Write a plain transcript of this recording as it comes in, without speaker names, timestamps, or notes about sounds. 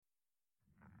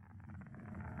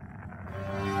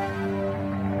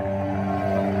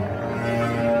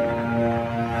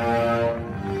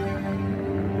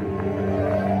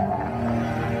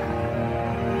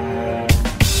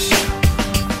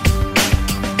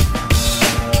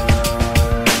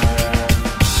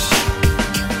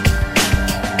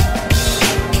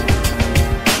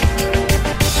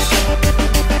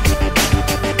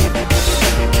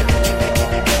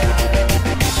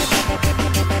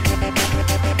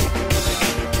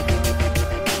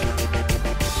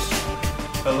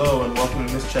Hello and welcome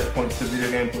to Missed Checkpoints, the Video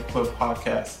Game Book Club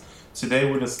podcast. Today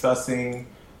we're discussing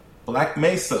Black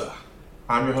Mesa.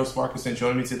 I'm your host Marcus, and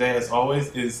joining me today, as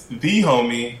always, is the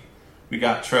homie. We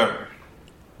got Trevor.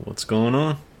 What's going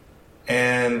on?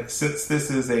 And since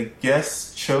this is a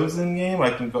guest-chosen game,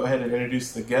 I can go ahead and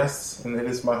introduce the guests, and it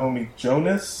is my homie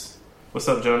Jonas. What's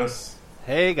up, Jonas?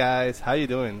 Hey guys, how you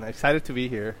doing? Excited to be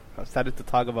here. I'm excited to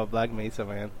talk about Black Mesa,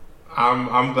 man.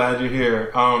 I'm glad you're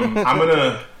here.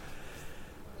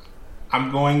 I'm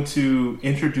going to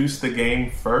introduce the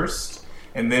game first,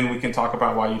 and then we can talk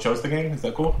about why you chose the game. Is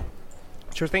that cool?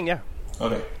 Sure thing, yeah.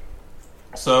 Okay.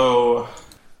 So,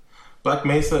 Black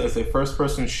Mesa is a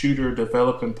first-person shooter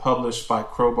developed and published by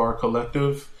Crowbar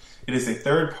Collective. It is a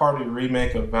third-party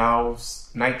remake of Valve's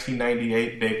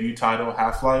 1998 debut title,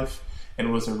 Half-Life,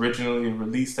 and was originally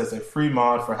released as a free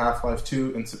mod for Half-Life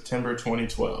 2 in September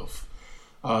 2012.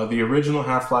 The original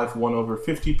Half-Life won over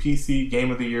 50 PC Game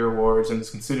of the Year awards and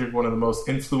is considered one of the most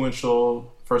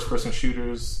influential first-person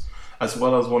shooters, as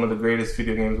well as one of the greatest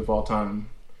video games of all time.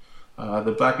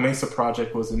 The Black Mesa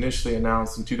project was initially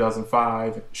announced in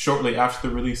 2005, shortly after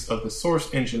the release of the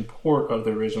Source Engine port of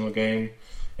the original game,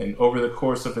 and over the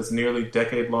course of its nearly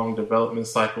decade-long development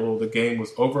cycle, the game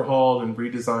was overhauled and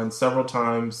redesigned several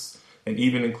times, and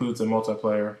even includes a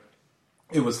multiplayer.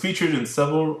 It was featured in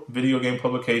several video game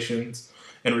publications,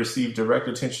 and received direct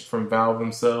attention from Valve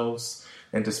themselves,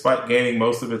 and despite gaining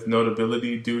most of its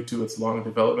notability due to its long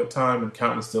development time and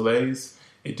countless delays,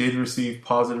 it did receive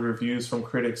positive reviews from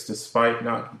critics despite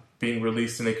not being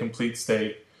released in a complete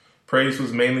state. Praise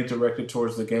was mainly directed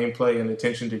towards the gameplay and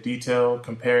attention to detail,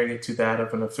 comparing it to that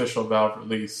of an official Valve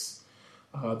release.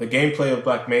 The gameplay of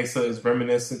Black Mesa is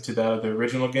reminiscent to that of the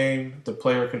original game. The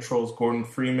player controls Gordon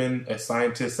Freeman, a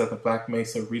scientist at the Black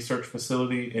Mesa Research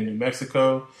Facility in New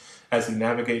Mexico, as he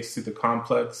navigates through the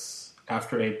complex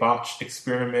after a botched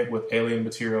experiment with alien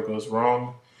material goes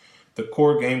wrong. The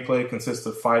core gameplay consists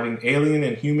of fighting alien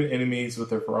and human enemies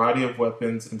with a variety of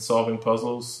weapons and solving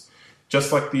puzzles.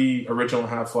 Just like the original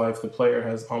Half-Life, the player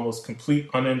has almost complete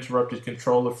uninterrupted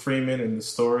control of Freeman, and the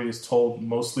story is told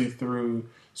mostly through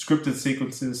scripted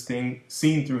sequences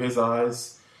seen through his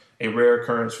eyes, a rare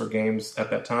occurrence for games at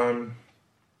that time.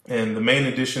 And the main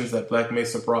additions that Black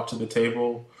Mesa brought to the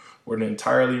table were an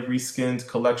entirely reskinned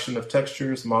collection of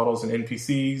textures, models, and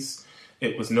NPCs.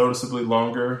 It was noticeably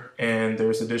longer, and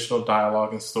there's additional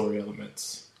dialogue and story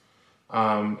elements.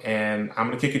 And I'm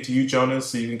going to kick it to you,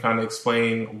 Jonas, so you can kind of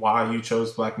explain why you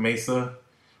chose Black Mesa.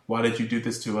 Why did you do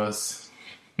this to us?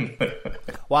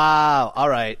 Wow, all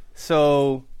right.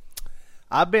 So,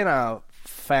 I've been a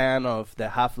fan of the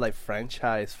Half-Life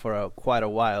franchise for quite a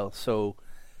while, so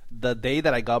the day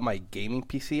that I got my gaming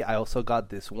PC, I also got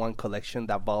this one collection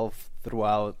that Valve threw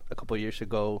out a couple of years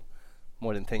ago,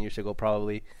 more than 10 years ago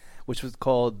probably, which was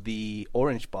called the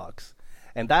Orange Box.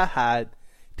 And that had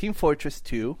Team Fortress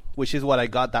 2, which is what I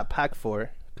got that pack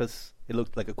for, because it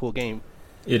looked like a cool game.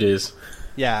 It is.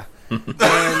 Yeah.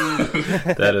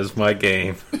 That is my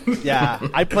game. Yeah,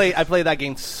 I play that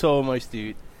game so much,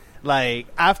 dude. Like,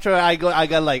 after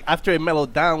after it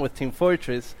mellowed down with Team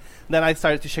Fortress, then I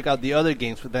started to check out the other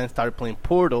games, but then started playing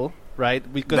Portal, right?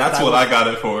 Because that's what I got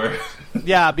it for.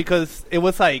 Yeah, because it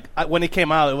was like, when it came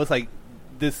out, it was like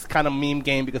this kind of meme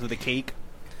game because of the cake.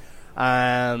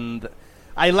 And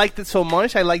I liked it so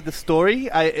much. I liked the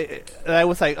story. I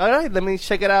was like, all right, let me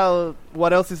check it out.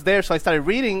 What else is there? So I started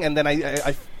reading, and then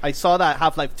I saw that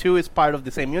Half-Life 2 is part of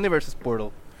the same universe as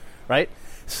Portal, right?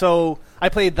 So I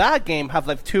played that game,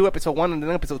 Half-Life 2, Episode 1, and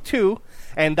then Episode 2,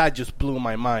 and that just blew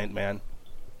my mind, man.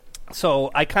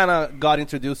 So I kind of got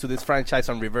introduced to this franchise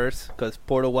on reverse, because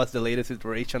Portal was the latest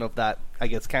iteration of that, I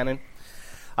guess, canon.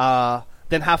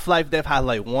 Then Half-Life Dev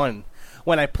Half-Life 1.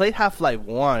 When I played Half-Life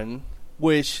 1,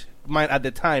 which at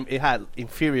the time, it had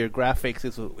inferior graphics,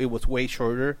 it was way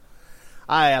shorter,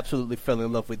 I absolutely fell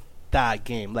in love with that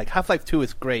game. Like, Half-Life 2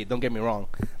 is great, don't get me wrong.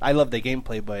 I love the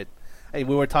gameplay, but we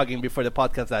were talking before the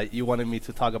podcast that you wanted me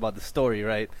to talk about the story,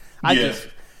 right?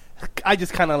 I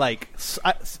just kind of like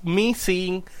me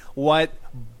seeing what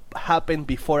happened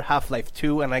before Half-Life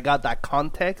 2, and I got that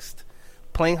context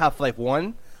playing Half-Life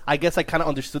 1. I guess I kind of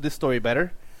understood the story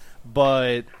better,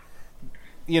 but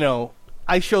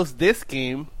I chose this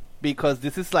game because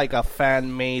this is like a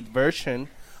fan-made version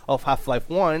of Half-Life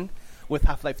 1 with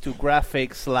Half-Life 2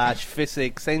 graphics /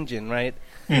 physics engine, right?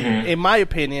 Mm-hmm. In my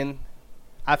opinion,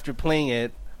 after playing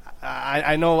it,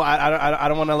 I know I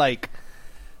don't want to like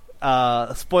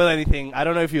spoil anything. I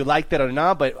don't know if you liked it or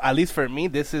not, but at least for me,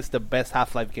 this is the best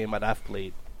Half-Life game that I've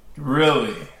played.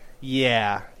 Really?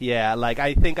 Yeah. Like,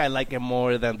 I think I like it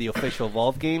more than the official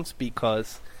Valve games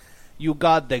because you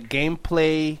got the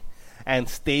gameplay and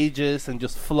stages and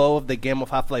just flow of the game of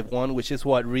Half-Life 1, which is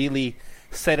what really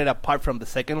set it apart from the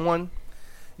second one.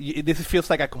 This feels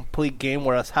like a complete game,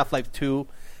 whereas Half-Life 2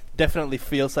 definitely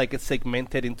feels like it's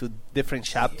segmented into different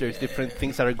chapters, different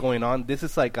things that are going on. This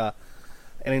is like an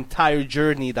entire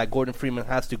journey that Gordon Freeman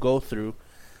has to go through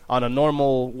on a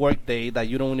normal work day that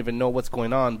you don't even know what's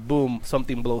going on. Boom,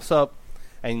 something blows up,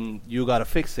 and you gotta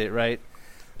fix it, right?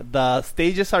 The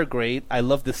stages are great. I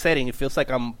love the setting. It feels like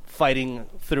I'm fighting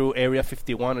through Area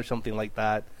 51 or something like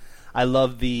that. I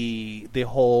love the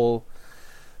whole,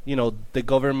 the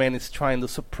government is trying to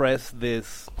suppress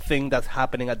this thing that's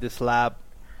happening at this lab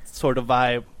sort of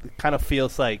vibe. It kind of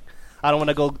feels like, I don't want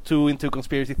to go too into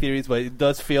conspiracy theories, but it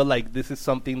does feel like this is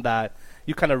something that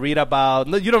you kind of read about.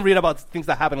 No, you don't read about things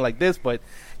that happen like this, but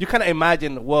you kind of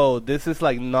imagine, whoa, this is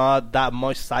like not that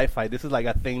much sci-fi. This is like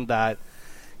a thing that,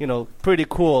 pretty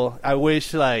cool. I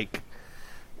wish like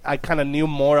I kind of knew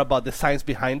more about the science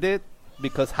behind it,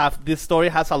 because this story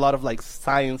has a lot of like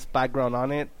science background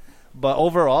on it. But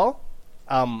overall,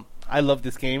 I love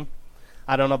this game.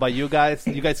 I don't know about you guys.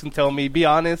 You guys can tell me. Be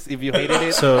honest if you hated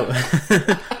it. So,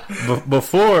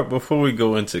 before we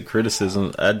go into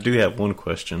criticism, I do have one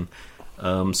question.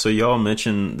 So y'all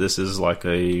mentioned this is like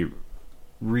a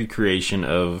recreation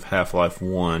of Half-Life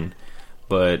 1,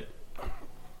 but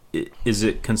is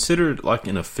it considered like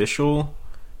an official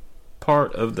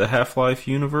part of the Half-Life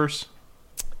universe?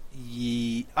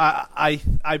 Yeah,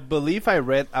 I believe I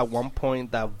read at one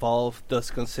point that Valve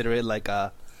does consider it like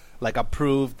a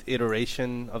approved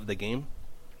iteration of the game.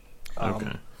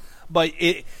 Okay. But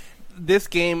this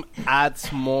game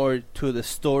adds more to the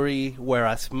story,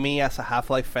 whereas me as a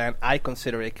Half-Life fan, I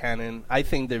consider it canon. I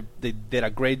think they did a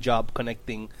great job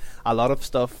connecting a lot of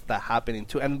stuff that happened in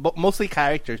 2, and mostly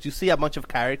characters. You see a bunch of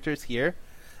characters here,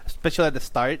 especially at the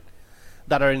start,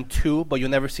 that are in 2, but you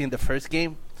never see in the first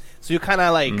game. So you kind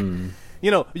of like... You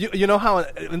know how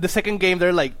in the second game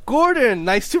they're like, Gordon,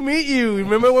 nice to meet you.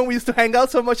 Remember when we used to hang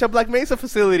out so much at Black Mesa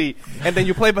facility? And then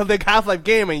you play the Half-Life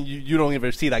game and you don't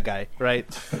even see that guy, right?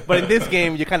 But in this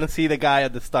game, you kind of see the guy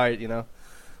at the start,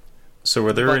 So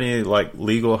were there any like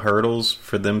legal hurdles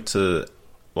for them to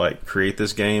like create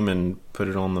this game and put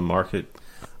it on the market?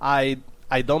 I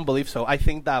don't believe so. I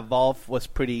think that Valve was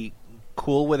pretty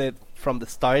cool with it from the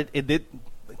start. It did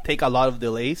take a lot of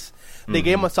delays. The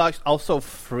game was also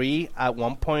free at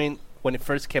one point when it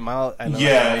first came out. And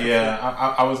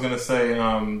I was going to say,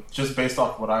 just based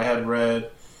off what I had read,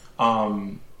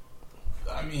 the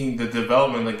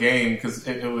development of the game, because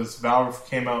it was Valve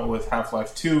came out with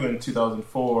Half-Life 2 in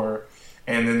 2004,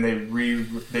 and then they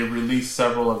released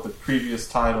several of the previous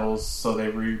titles, so they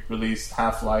released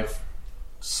Half-Life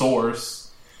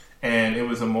Source, and it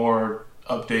was a more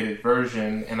updated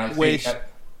version, and I think...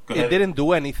 It didn't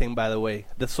do anything, by the way.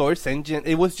 The Source engine,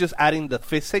 it was just adding the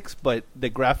physics, but the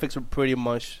graphics were pretty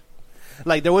much...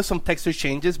 Like, there was some texture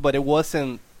changes, but it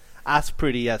wasn't as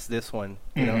pretty as this one,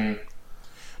 you know?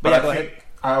 But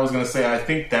I was going to say, I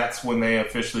think that's when they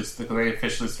officially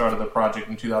started the project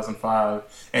in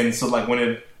 2005. And so, like, when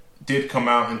it did come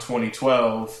out in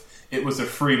 2012, it was a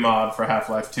free mod for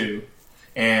Half-Life 2.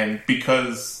 And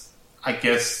because, I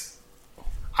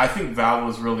think Valve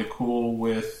was really cool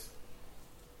with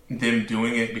them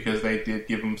doing it, because they did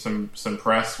give them some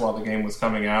press while the game was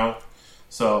coming out.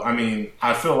 So,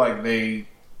 I feel like they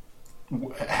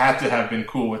had to have been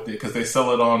cool with it, because they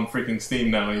sell it on freaking Steam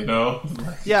now,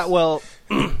 Yeah, well,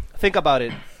 think about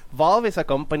it. Valve is a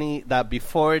company that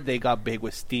before they got big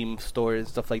with Steam stores and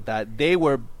stuff like that, they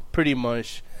were pretty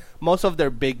much, most of their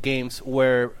big games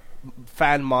were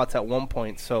fan mods at one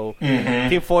point. So,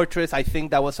 Team Fortress, I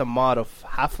think that was a mod of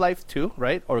Half-Life 2,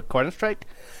 right? Or Counter-Strike.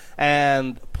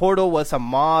 And Portal was a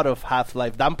mod of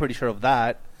Half-Life. I'm pretty sure of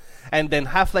that. And then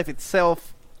Half-Life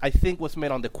itself, I think, was made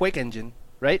on the Quake engine,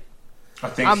 right? I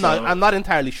think I'm not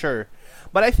entirely sure,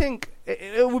 but I think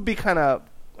it would be kind of.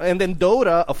 And then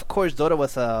Dota, of course, Dota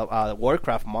was a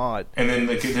Warcraft mod. And then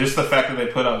there's the fact that they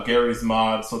put out Gary's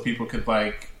mod, so people could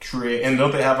like create. And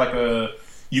don't they have like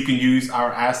you can use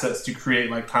our assets to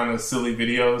create like kind of silly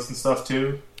videos and stuff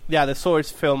too? Yeah, the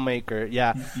Source filmmaker.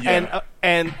 Yeah.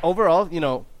 And overall,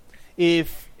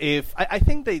 if I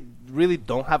think they really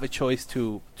don't have a choice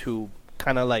to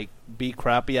kind of like be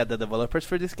crappy at the developers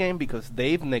for this game, because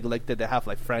they've neglected the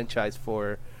Half-Life franchise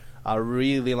for a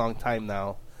really long time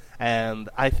now. And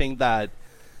I think that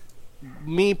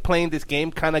me playing this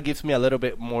game kind of gives me a little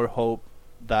bit more hope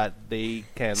that they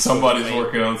can... Somebody's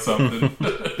working on something.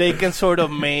 They can sort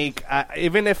of make...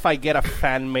 even if I get a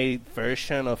fan-made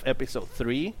version of Episode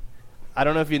 3, I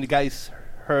don't know if you guys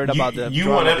heard about the... You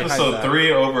want Episode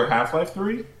 3 over Half-Life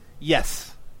 3?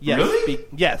 Yes. Really?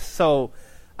 Yes. So,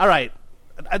 all right.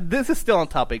 this is still on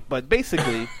topic, but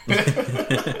basically,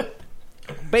 the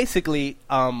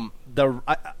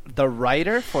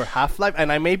writer for Half-Life,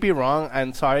 and I may be wrong,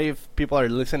 and sorry if people are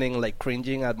listening like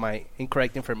cringing at my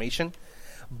incorrect information,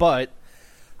 but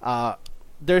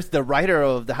there's the writer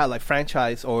of the Half-Life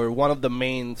franchise, or one of the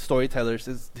main storytellers.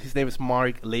 His name is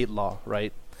Mark Laidlaw,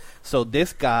 right? So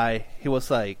this guy, he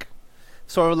was like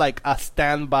sort of like a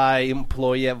standby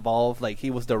employee at Valve. Like,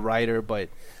 he was the writer, but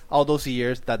all those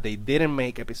years that they didn't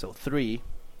make episode 3,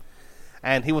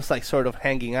 and he was like sort of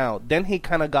hanging out. Then he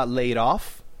kind of got laid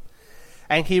off,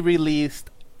 and he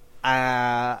released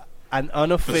an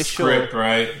unofficial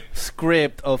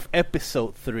script of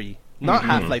episode 3, not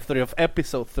Half-Life 3, of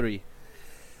episode 3.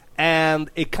 And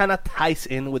it kind of ties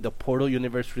in with the Portal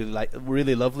universe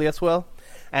really lovely as well.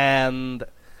 And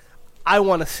I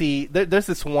want to see... There's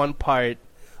this one part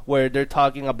where they're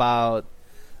talking about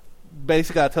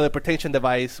basically a teleportation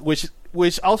device, which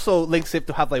also links it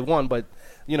to Half-Life 1, but,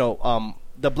 you know,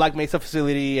 the Black Mesa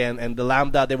facility and the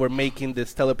Lambda, they were making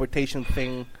this teleportation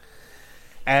thing,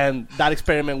 and that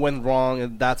experiment went wrong,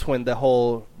 and that's when the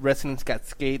whole Resonance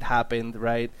Cascade happened,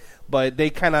 right? But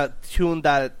they kind of tuned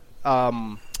that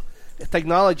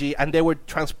technology, and they were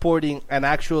transporting an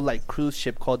actual like cruise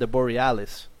ship called the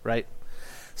Borealis, right?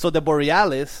 So the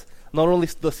Borealis, not only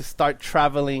does it start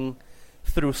traveling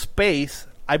through space,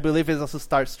 I believe it also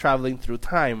starts traveling through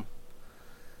time.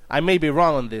 I may be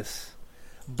wrong on this,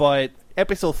 but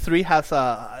episode 3 has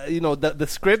the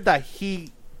script that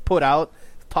he put out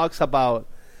talks about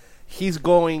he's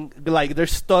going, like, they're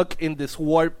stuck in this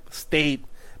warp state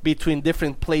between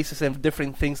different places and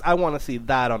different things. I want to see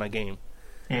that on a game.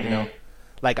 You know,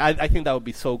 like I think that would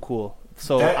be so cool.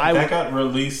 So that got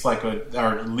released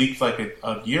or leaked like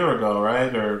a year ago,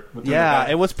 right? Or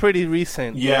it was pretty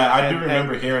recent. Yeah, I do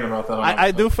remember hearing about that.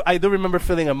 I do remember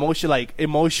feeling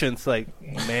emotions like,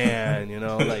 man, you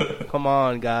know, like, come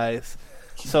on, guys.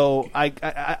 So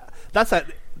that's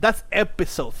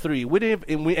episode 3.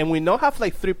 We know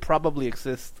Half-Life 3 probably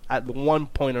exists at one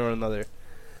point or another.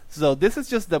 So this is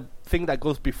just the thing that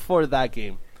goes before that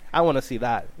game. I want to see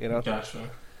that, you know. Gotcha.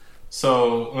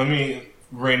 So let me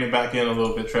rein it back in a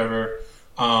little bit, Trevor.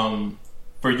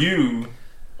 For you,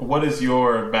 what is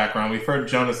your background? We've heard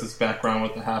Jonas's background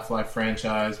with the Half-Life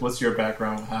franchise. What's your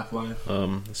background with Half-Life?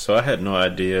 So I had no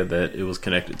idea that it was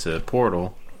connected to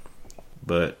Portal,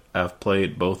 but I've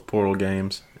played both Portal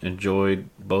games, enjoyed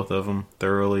both of them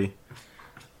thoroughly.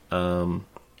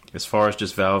 As far as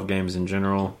just Valve games in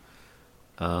general,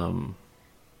 I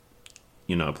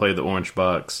played the Orange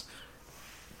Box.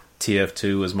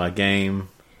 TF2 was my game.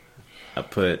 I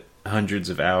put hundreds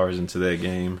of hours into that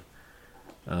game,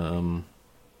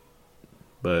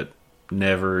 but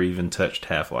never even touched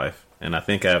Half-Life. And I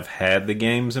think I've had the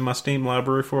games in my Steam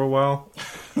library for a while.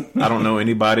 I don't know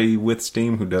anybody with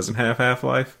Steam who doesn't have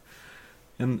Half-Life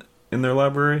in their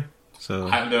library. So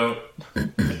I don't.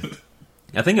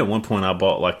 I think at one point I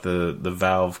bought like the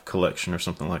Valve collection or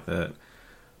something like that,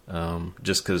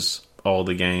 just because all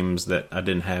the games that I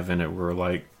didn't have in it were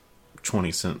like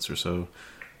 20 cents or so.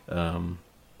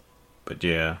 But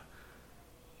yeah,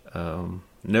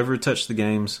 never touched the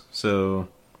games. So,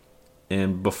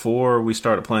 and before we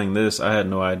started playing this, I had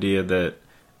no idea that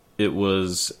it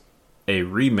was a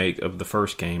remake of the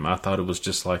first game. I thought it was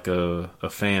just like a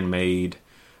fan-made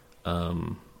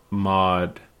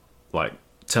mod, like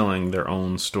telling their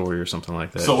own story or something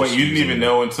like that. So wait, you didn't even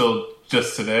know until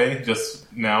just today,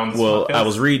 just now? In this podcast? I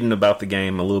was reading about the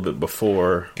game a little bit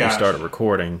before we started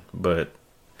recording, but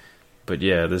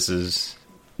yeah, this is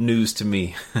news to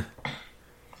me.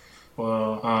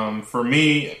 Well, for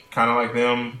me, kind of like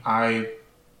them, I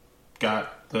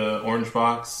got the Orange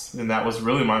Box, and that was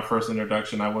really my first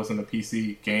introduction. I wasn't a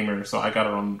PC gamer, so I got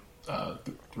it on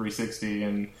 360,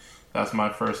 and that's my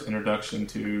first introduction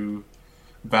to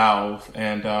Valve.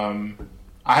 And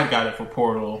I had got it for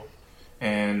Portal,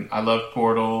 and I loved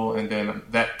Portal, and then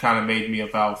that kind of made me a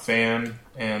Valve fan,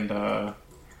 and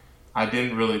I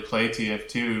didn't really play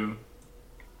TF2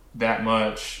 that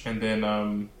much, and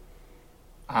then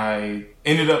I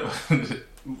ended up a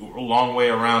long way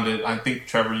around it. I think,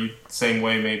 Trevor, you same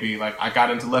way maybe. Like, I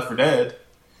got into Left 4 Dead,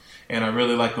 and I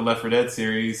really liked the Left 4 Dead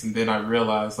series, and then I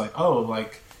realized, like, oh,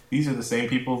 like, these are the same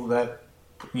people that,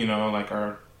 like,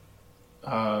 are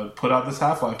put out this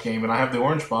Half-Life game, and I have the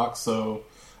Orange Box, so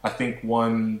I think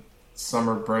one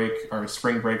summer break or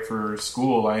spring break for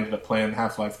school, I ended up playing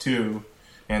Half-Life 2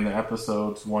 and the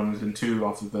episodes 1 and 2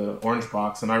 off of the Orange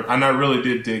Box, and I really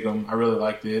did dig them. I really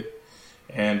liked it,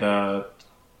 and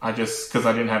I just, because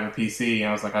I didn't have a PC,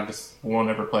 I was like, I just won't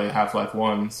ever play Half-Life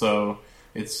 1, so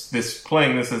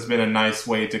playing this has been a nice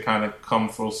way to kind of come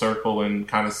full circle and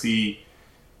kind of see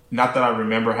not that I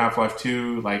remember Half-Life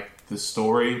 2, like the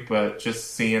story, but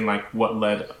just seeing like what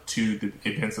led to the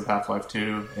events of Half-Life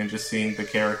 2 and just seeing the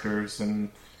characters and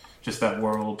just that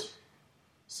world.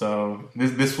 So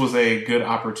this was a good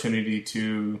opportunity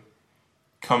to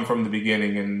come from the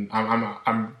beginning, and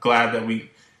I'm glad that we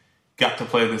got to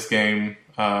play this game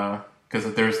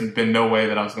because there's been no way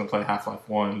that I was going to play Half-Life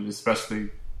 1, especially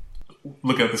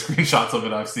looking at the screenshots of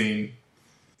it I've seen.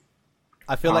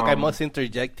 I feel like I must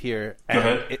interject here. Go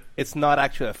ahead. It's not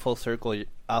actually a full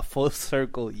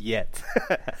circle yet.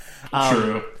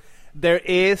 True. There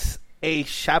is a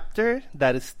chapter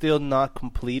that is still not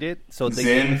completed. So the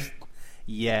Zen?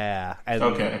 yeah. And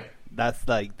Okay. that's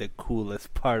like the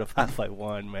coolest part of Half-Life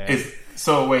 1, man. Is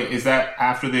that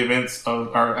after the events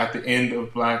or at the end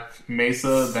of Black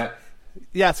Mesa? That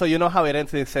Yeah, so you know how it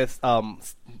ends and it says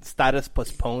status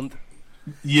postponed?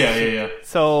 yeah.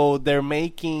 So they're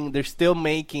still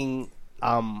making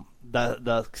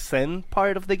the Xen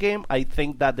part of the game. I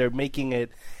think that they're making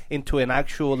it into an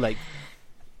actual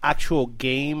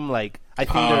game. Like I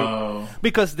think they're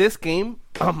because this game,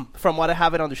 from what I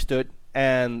haven't understood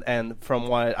and from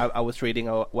what I was reading,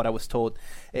 what I was told,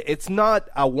 it's not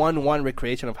a 1-1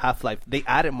 recreation of Half-Life. They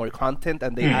added more content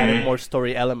and they added more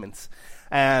story elements.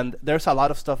 And there's a lot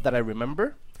of stuff that I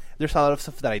remember. There's a lot of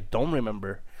stuff that I don't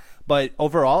remember. But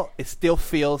overall, it still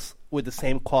feels with the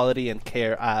same quality and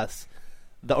care as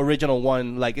the original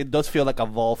one. Like it does feel like a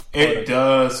Valve product. It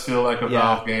does feel like a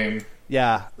Valve game.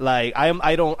 Yeah, like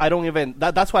I don't even.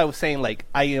 That's why I was saying like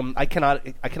I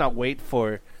cannot wait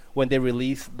for when they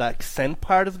release the Xen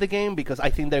part of the game because I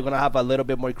think they're gonna have a little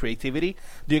bit more creativity.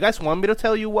 Do you guys want me to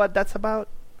tell you what that's about,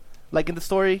 like in the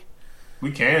story?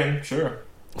 We can, sure.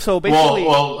 So basically,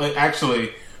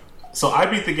 actually. So I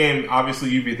beat the game.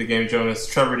 Obviously, you beat the game, Jonas.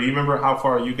 Trevor, do you remember how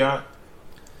far you got?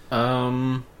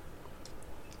 I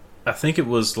think it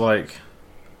was like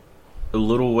a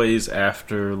little ways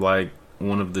after like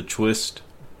one of the twists,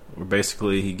 where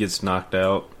basically he gets knocked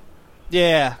out.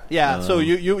 Yeah. So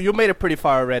you made it pretty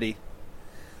far already.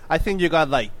 I think you got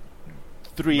like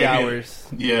 3 hours.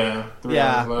 Yeah. 3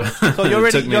 Yeah. hours left. So you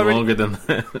already it took me longer than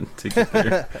that to get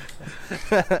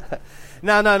there.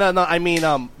 No. I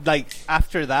mean, like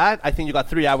after that, I think you got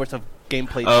 3 hours of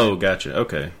gameplay. Oh, gotcha.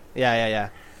 Okay. Yeah.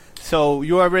 So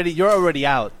you're already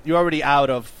out. You're already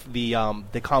out of the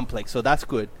complex. So that's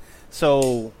good.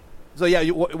 So yeah.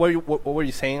 What were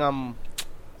you saying,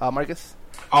 Marcus?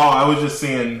 Oh, I was just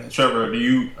saying, Trevor. Are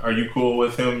you cool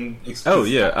with him? Oh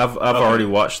yeah, I've already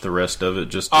watched the rest of it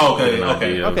just to get an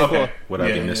idea of cool. what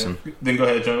I'd be missing. Yeah. Then go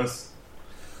ahead, Jonas.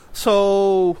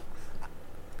 So.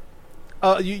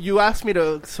 You asked me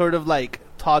to sort of like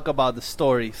talk about the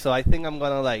story, so I think I'm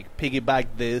gonna like piggyback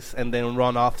this and then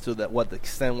run off to what the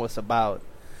Xen was about.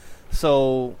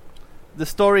 So the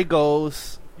story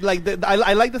goes like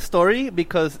I like the story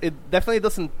because it definitely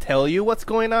doesn't tell you what's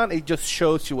going on; it just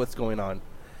shows you what's going on,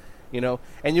 you know.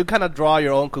 And you kind of draw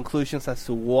your own conclusions as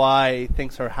to why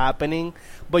things are happening,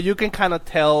 but you can kind of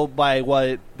tell by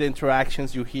what the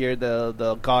interactions you hear,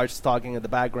 the guards talking in the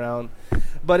background.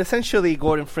 But essentially,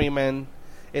 Gordon Freeman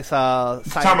is a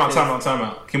scientist. Time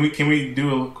out. Can we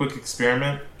do a quick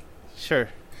experiment? Sure.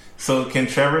 So can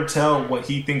Trevor tell what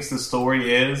he thinks the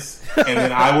story is, and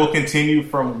then I will continue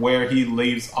from where he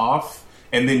leaves off,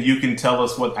 and then you can tell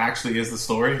us what actually is the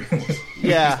story?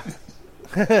 Yeah.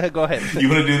 Go ahead. You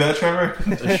want to do that,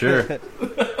 Trevor? Sure.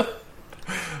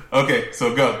 Okay,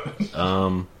 so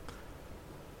go.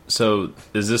 So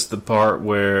is this the part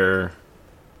where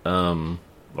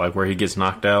like where he gets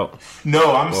knocked out?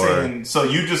 No, I'm saying, so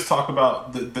you just talk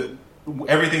about the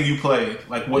everything you play,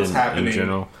 like what's happening in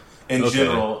general,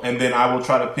 and then I will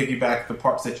try to piggyback the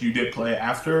parts that you did play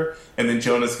after, and then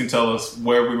Jonas can tell us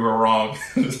where we were wrong.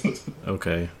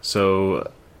 Okay, so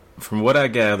from what I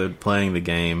gathered playing the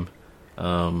game,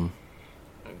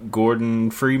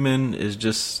 Gordon Freeman is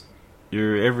just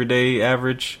your everyday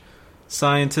average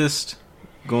scientist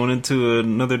going into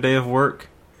another day of work.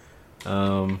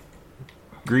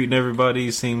 Greeting everybody,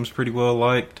 seems pretty well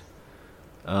liked.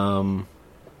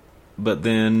 But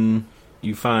then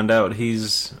you find out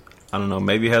he's, I don't know,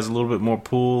 maybe has a little bit more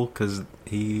pull because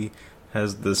he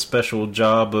has the special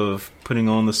job of putting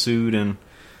on the suit and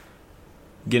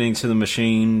getting to the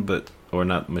machine, or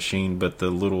not the machine, but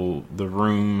the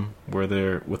room where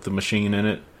they're with the machine in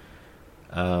it.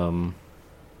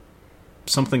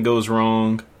 Something goes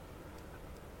wrong.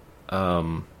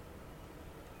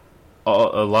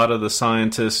 A lot of the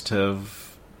scientists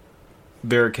have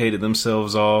barricaded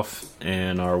themselves off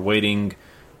and are waiting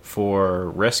for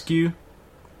rescue,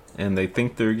 and they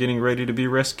think they're getting ready to be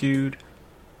rescued,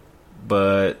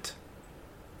 but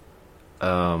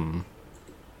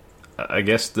I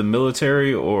guess the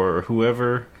military or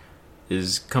whoever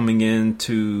is coming in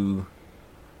to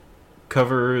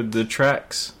cover the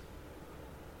tracks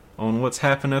on what's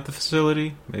happened at the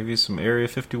facility. Maybe some Area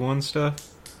 51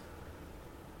 stuff.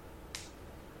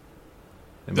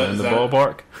 Am I in the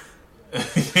ballpark?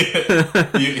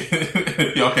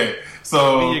 Okay,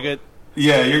 so you're good.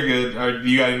 Yeah, you're good. Do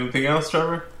you got anything else,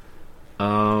 Trevor?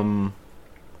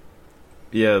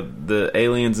 Yeah, the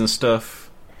aliens and stuff.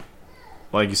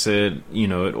 Like you said, you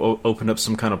know, it opened up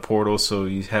some kind of portal, so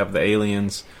you have the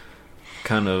aliens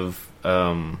kind of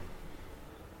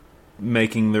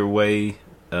making their way,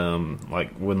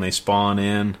 like when they spawn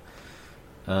in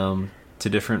to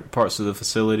different parts of the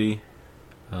facility,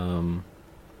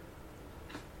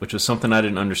 which was something I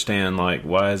didn't understand. Like,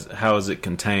 how is it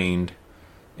contained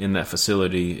in that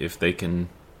facility if they can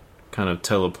kind of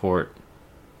teleport?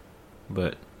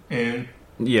 But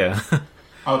yeah.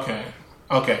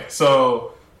 Okay,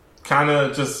 so kind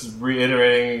of just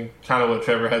reiterating kind of what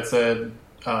Trevor had said,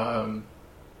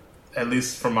 at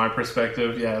least from my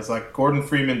perspective, yeah, it's like Gordon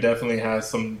Freeman definitely has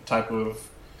some type of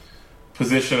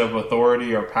position of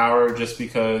authority or power just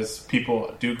because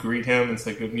people do greet him and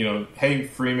say, you know, hey,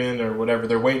 Freeman, or whatever.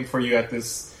 They're waiting for you at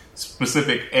this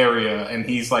specific area, and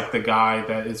he's like the guy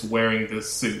that is wearing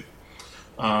this suit.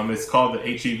 It's called the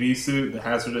HEV suit, the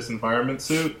hazardous environment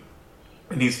suit.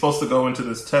 And he's supposed to go into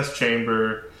this test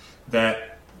chamber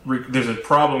that there's a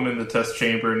problem in the test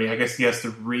chamber, and I guess he has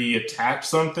to reattach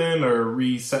something or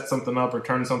reset something up or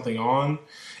turn something on.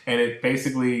 And it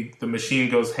basically, the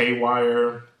machine goes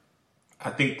haywire. I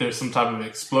think there's some type of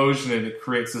explosion, and it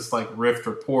creates this like rift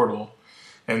or portal.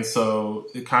 And so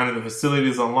the facility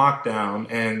is on lockdown,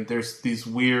 and there's these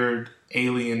weird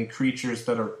alien creatures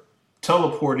that are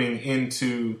teleporting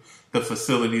into the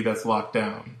facility that's locked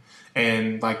down.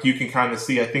 And like you can kind of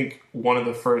see, I think one of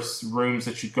the first rooms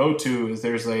that you go to is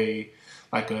there's a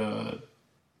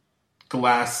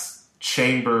glass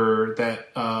chamber that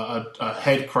a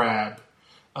head crab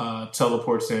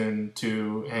teleports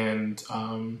into, and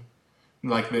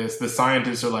like the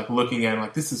scientists are like looking at it,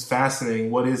 like, this is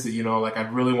fascinating. What is it? You know, like I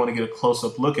really want to get a close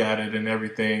up look at it and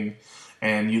everything.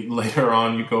 And later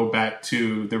on, you go back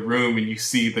to the room and you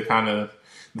see the kind of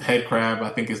the head crab, I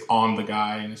think, is on the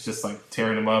guy, and it's just like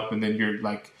tearing him up. And then you're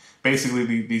like,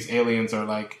 basically these aliens are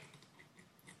like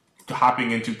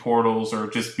hopping into portals or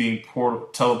just being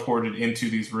teleported into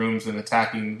these rooms and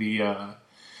attacking the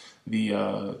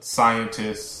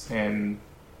scientists, and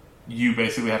you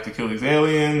basically have to kill these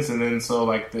aliens. And then so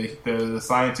like the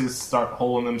scientists start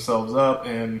holding themselves up,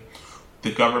 and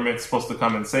the government's supposed to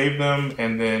come and save them.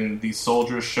 And then these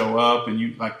soldiers show up, and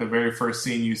you like the very first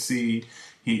scene you see,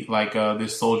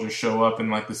 this soldier show up,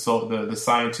 and like the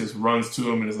scientist runs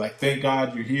to him and is like, "Thank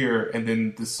God you're here." And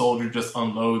then the soldier just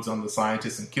unloads on the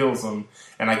scientist and kills him.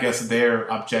 And I guess their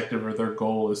objective or their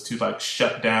goal is to like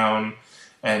shut down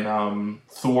and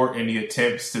thwart any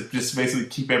attempts to just basically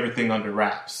keep everything under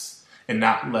wraps and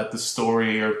not let the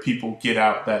story or people get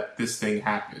out that this thing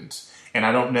happened. And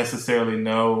I don't necessarily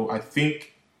know. I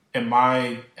think, in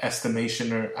my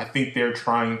estimation, I think they're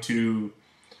trying to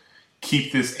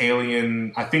keep this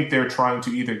alien. I think they're trying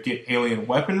to either get alien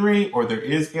weaponry, or there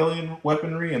is alien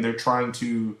weaponry, and they're trying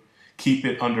to keep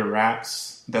it under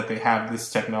wraps that they have this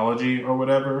technology or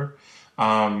whatever.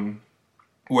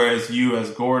 Whereas you, as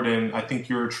Gordon, I think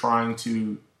you're trying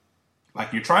to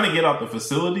get out the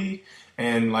facility,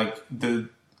 and like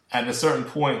at a certain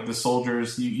point, the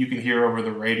soldiers, you can hear over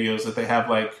the radios that they have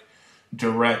like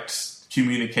direct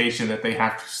communication that they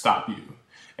have to stop you.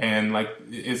 And like,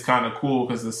 it's kind of cool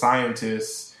because the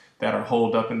scientists that are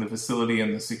holed up in the facility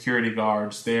and the security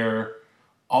guards, they're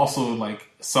also like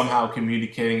somehow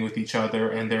communicating with each other,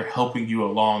 and they're helping you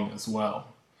along as well.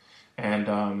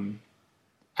 And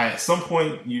at some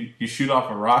point you shoot off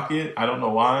a rocket. I don't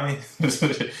know why.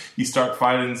 You start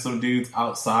fighting some dudes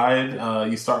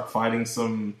outside. You start fighting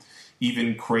some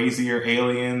even crazier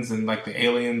aliens, and like the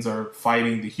aliens are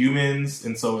fighting the humans.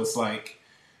 And so it's like,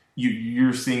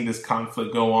 you're seeing this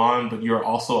conflict go on, but you're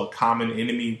also a common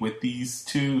enemy with these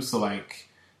two. So like,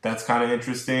 that's kind of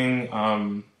interesting.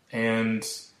 And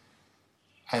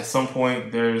at some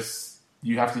point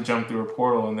you have to jump through a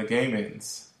portal and the game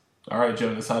ends. All right,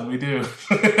 Jonas, how do we do?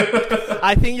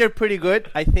 I think you're pretty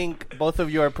good. I think both of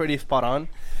you are pretty spot on.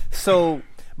 So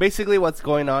basically what's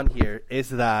going on here is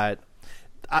that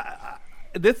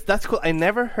that's cool. I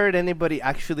never heard anybody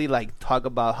actually like talk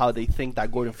about how they think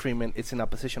that Gordon Freeman is in a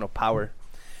position of power,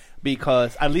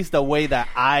 because at least the way that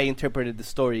I interpreted the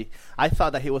story, I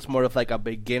thought that he was more of like a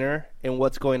beginner in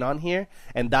what's going on here,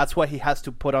 and that's why he has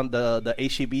to put on the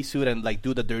HEB suit and like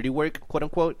do the dirty work, quote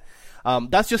unquote.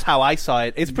 That's just how I saw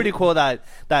it. It's pretty cool that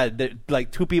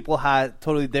like two people had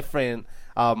totally different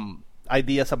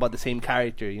ideas about the same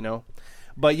character, you know.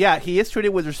 But yeah, he is treated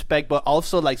with respect. But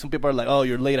also, like, some people are like, "Oh,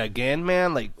 you're late again,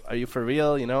 man. Like, are you for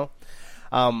real?" You know.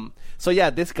 So yeah,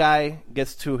 this guy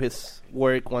gets to his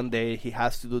work one day. He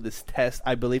has to do this test.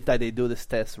 I believe that they do this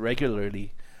test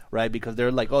regularly, right? Because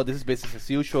they're like, "Oh, this is business as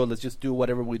usual. Let's just do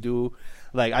whatever we do."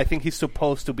 Like, I think he's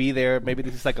supposed to be there. Maybe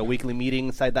this is like a weekly meeting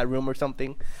inside that room or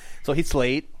something. So he's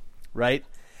late, right?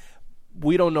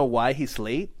 We don't know why he's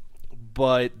late,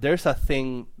 but there's a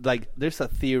thing, like, there's a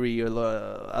theory or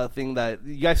a thing that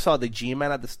you guys saw the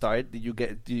G-Man at the start. Did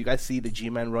you guys see the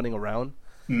G-Man running around?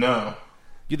 No.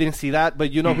 You didn't see that,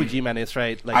 but you know who G-Man is,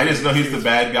 right? Like, I just know he's the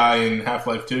bad guy in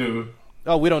Half-Life 2.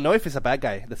 Oh, we don't know if he's a bad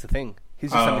guy. That's the thing.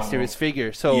 He's just a mysterious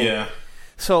figure. So yeah.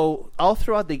 So all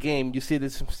throughout the game, you see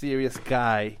this mysterious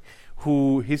guy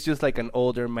who he's just like an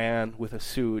older man with a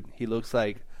suit. He looks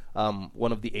like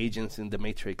one of the agents in the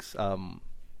Matrix. You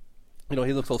know,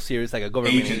 he looks all serious, like a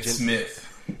government agent.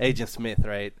 Agent Smith,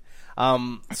 right?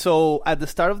 So at the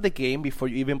start of the game, before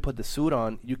you even put the suit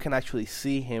on, you can actually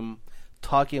see him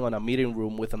talking on a meeting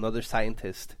room with another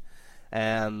scientist,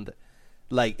 and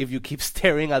like if you keep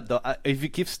staring at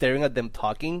them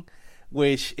talking.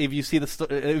 Which, if you see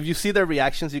if you see their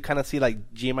reactions, you kind of see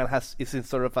like G-Man is in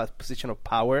sort of a position of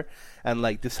power, and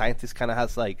like the scientist kind of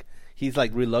has like he's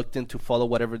like reluctant to follow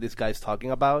whatever this guy's talking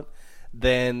about.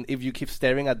 Then, if you keep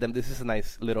staring at them, this is a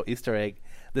nice little Easter egg.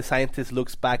 The scientist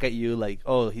looks back at you like,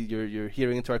 "Oh, you're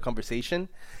hearing into our conversation,"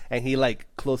 and he like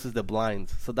closes the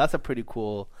blinds. So that's a pretty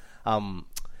cool,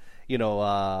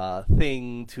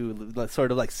 thing to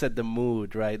sort of like set the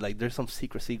mood, right? Like there's some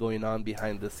secrecy going on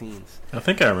behind the scenes. I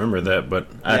think I remember that, but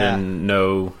I didn't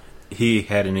know he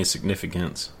had any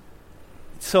significance.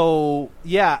 So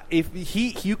yeah, if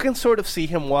you can sort of see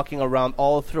him walking around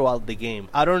all throughout the game.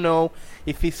 I don't know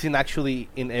if he's actually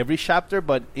in every chapter,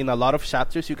 but in a lot of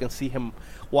chapters you can see him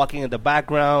walking in the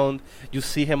background. You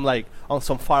see him like on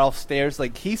some far off stairs,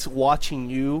 like he's watching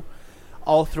you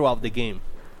all throughout the game,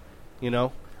 you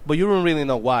know. But you don't really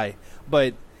know why.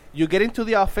 But you get into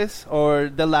the office or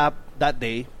the lab that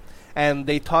day, and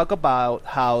they talk about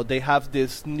how they have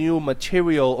this new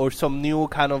material or some new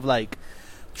kind of like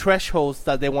thresholds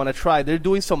that they want to try. They're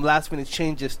doing some last minute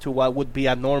changes to what would be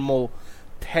a normal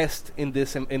test in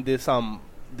this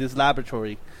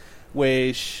laboratory,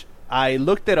 which I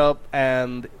looked it up,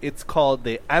 and it's called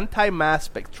the anti-mass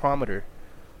spectrometer.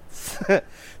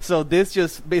 So this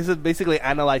just basically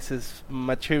analyzes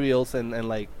materials and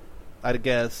like, I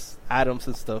guess, atoms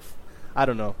and stuff. I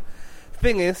don't know.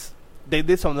 Thing is, they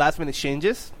did some last minute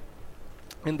changes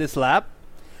in this lab,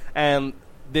 and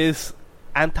this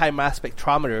anti-mass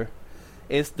spectrometer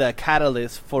is the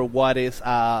catalyst for what is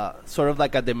sort of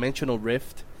like a dimensional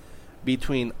rift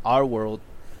between our world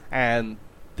and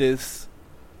this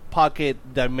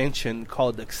pocket dimension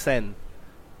called the Xen,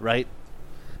 right?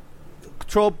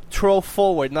 Throw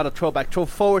forward, not a throwback, throw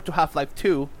forward to Half-Life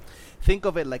 2. Think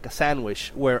of it like a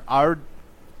sandwich, where our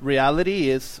reality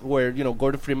is where, you know,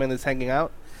 Gordon Freeman is hanging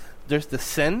out. There's the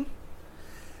Xen,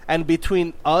 and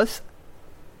between us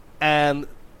and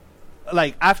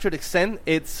like after the Xen,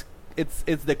 it's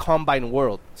the Combine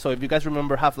world. So if you guys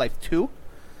remember Half-Life 2,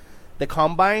 the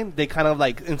Combine, they kind of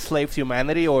like enslaved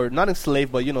humanity, or not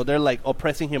enslaved, but you know, they're like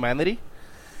oppressing humanity.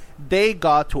 They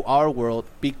got to our world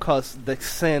because the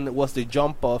Xen was the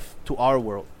jump off to our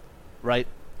world, right?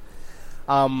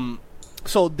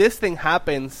 So this thing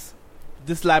happens,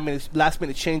 this last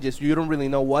minute changes. You don't really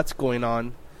know what's going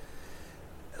on.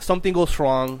 Something goes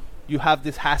wrong. You have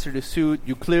this hazardous suit.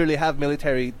 You clearly have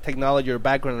military technology or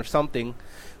background or something.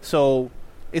 So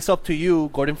it's up to you,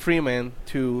 Gordon Freeman,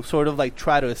 to sort of like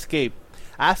try to escape.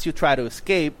 As you try to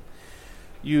escape,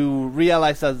 you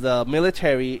realize that the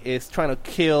military is trying to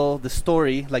kill the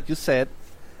story, like you said,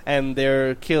 and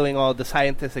they're killing all the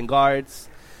scientists and guards.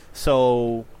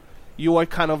 So you are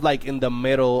kind of like in the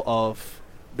middle of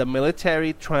the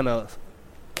military trying to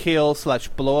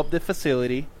kill/blow up the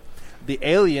facility. The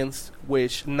aliens,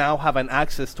 which now have an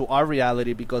access to our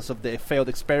reality because of the failed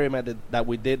experiment that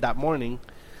we did that morning,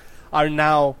 are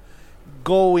now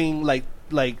going like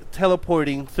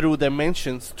teleporting through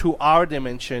dimensions to our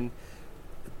dimension,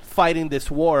 fighting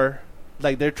this war.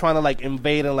 Like they're trying to like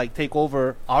invade and like take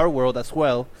over our world as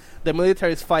well. The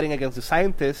military is fighting against the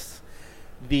scientists,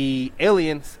 the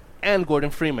aliens, and Gordon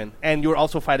Freeman, and you're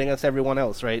also fighting against everyone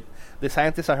else, right? The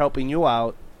scientists are helping you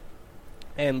out,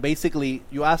 and basically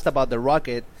you asked about the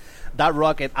rocket. That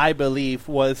rocket, I believe,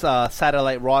 was a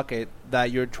satellite rocket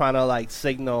that you're trying to like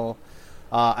signal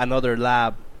another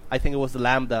lab. I think it was the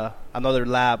Lambda, another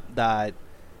lab that,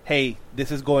 hey, this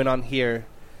is going on here.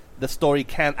 the story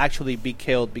can't actually be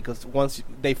killed because once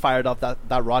they fired off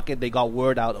that rocket, they got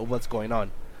word out of what's going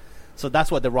on. So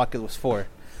that's what the rocket was for.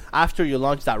 After you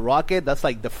launch that rocket, that's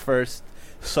like the first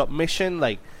submission.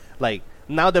 Like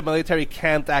now the military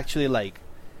can't actually like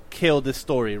kill the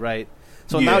story, right?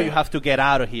 So now you have to get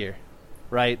out of here,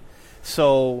 right?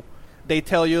 So they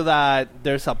tell you that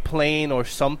there's a plane or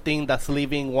something that's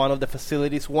leaving one of the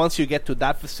facilities. Once you get to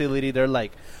that facility, they're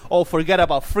like, oh, forget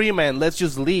about Freeman, let's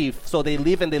just leave. So they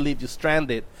leave and they leave you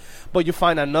stranded. But you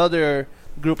find another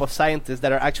group of scientists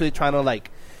that are actually trying to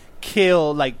like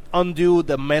kill, like undo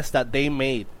the mess that they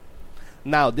made.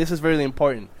 Now, this is very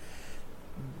important.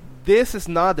 This is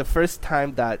not the first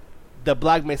time that the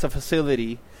Black Mesa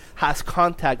facility has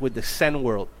contact with the Zen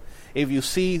world. If you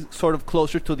see sort of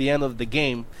closer to the end of the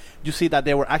game, you see that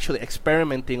they were actually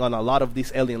experimenting on a lot of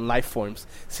these alien life forms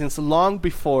since long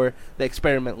before the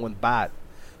experiment went bad.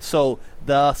 So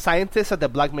the scientists at the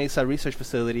Black Mesa research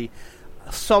facility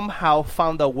somehow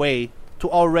found a way to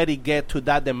already get to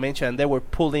that dimension, and they were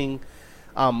pulling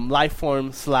life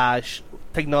form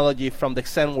 / technology from the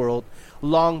Zen world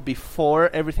long before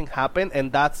everything happened,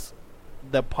 and that's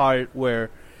the part where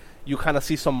you kind of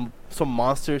see some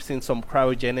monsters in some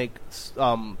cryogenic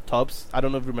tubs. I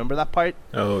don't know if you remember that part.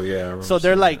 Oh, yeah. So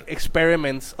they're like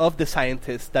experiments of the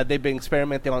scientists that they've been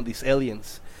experimenting on these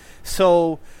aliens.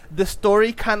 So the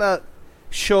story kind of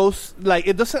shows, like,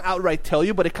 it doesn't outright tell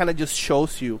you, but it kind of just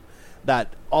shows you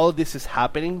that all of this is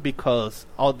happening because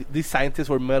all these scientists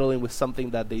were meddling with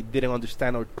something that they didn't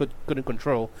understand or couldn't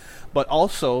control. But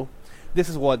also, this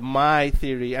is what my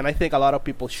theory, and I think a lot of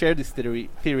people share this theory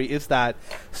is that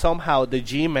somehow the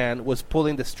G-Man was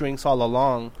pulling the strings all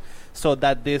along so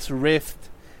that this rift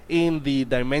in the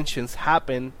dimensions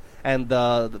happened, and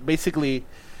basically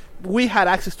we had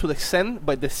access to the Zen,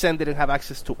 but the Zen didn't have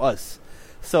access to us.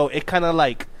 So it kind of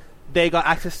like they got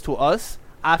access to us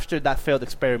after that failed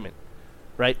experiment,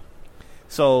 right?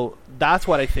 So that's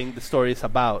what I think the story is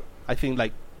about. I think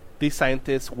like these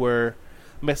scientists were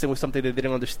messing with something they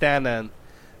didn't understand, and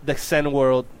the Zen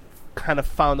world kind of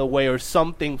found a way, or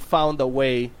something found a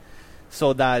way,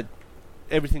 so that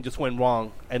everything just went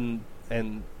wrong. And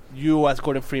you, as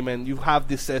Gordon Freeman, you have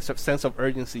this sense of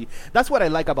urgency. That's what I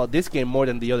like about this game more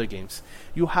than the other games.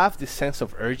 You have this sense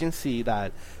of urgency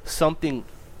that something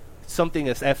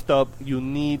is effed up. You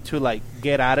need to like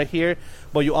get out of here,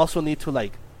 but you also need to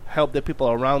like help the people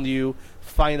around you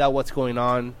find out what's going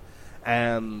on,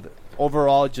 and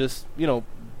overall just, you know,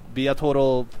 be a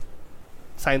total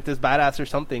scientist badass or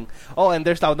something. Oh, and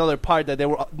there's another part that they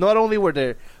were not only were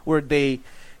they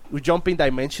jumping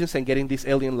dimensions and getting these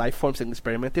alien life forms and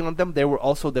experimenting on them, they were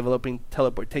also developing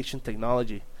teleportation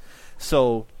technology.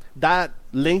 So that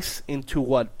links into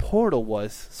what Portal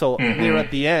was. So here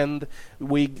at the end,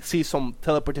 we see some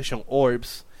teleportation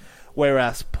orbs,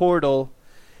 whereas Portal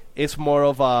is more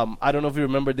of I don't know if you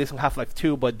remember this in Half-Life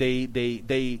 2, but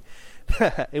they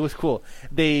it was cool.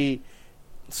 They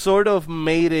sort of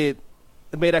made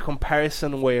a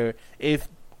comparison where if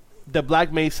the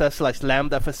Black Mesa /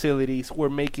 Lambda facilities were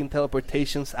making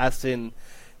teleportations, as in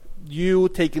you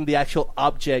taking the actual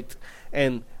object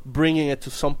and bringing it to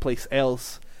someplace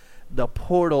else, the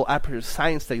Portal Aperture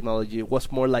Science technology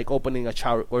was more like opening a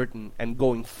shower curtain and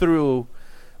going through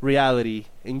reality,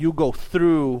 and you go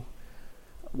through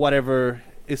whatever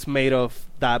is made of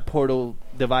that portal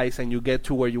device and you get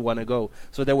to where you want to go.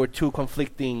 So there were two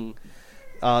conflicting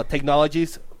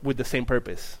technologies with the same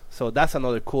purpose. So that's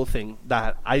another cool thing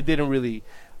that I didn't really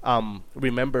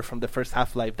remember from the first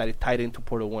Half-Life, that it tied into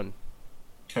Portal 1.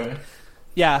 Okay.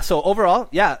 Yeah, so overall,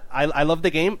 yeah, I love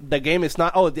the game. The game is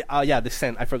not... the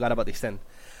Zen. I forgot about the Zen.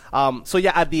 So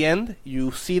yeah, at the end,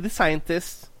 you see the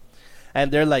scientists, and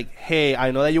they're like, hey,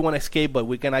 I know that you want to escape, but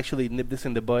we can actually nip this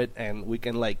in the bud, and we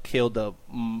can like kill the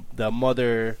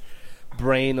mother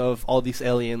brain of all these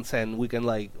aliens, and we can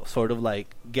like sort of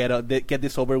like get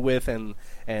this over with,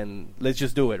 and let's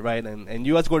just do it, right? And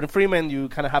you, as Gordon Freeman, you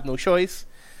kind of have no choice,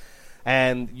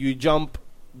 and you jump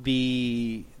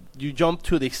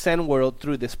to the Zen world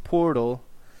through this portal,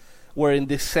 where in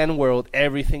this Zen world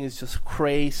everything is just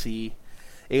crazy.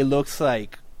 It looks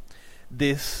like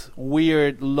this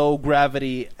weird low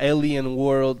gravity alien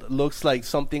world. Looks like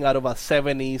something out of a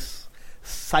 70s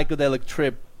psychedelic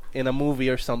trip in a movie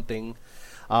or something.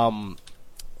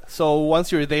 So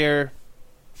once you're there,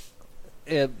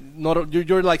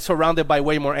 you're like surrounded by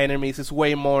way more enemies. It's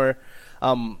way more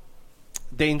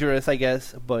dangerous, I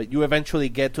guess. But you eventually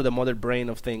get to the mother brain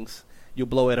of things. You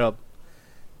blow it up.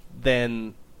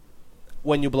 Then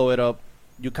when you blow it up,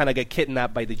 you kind of get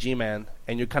kidnapped by the G-Man,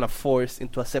 and you're kind of forced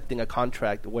into accepting a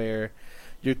contract where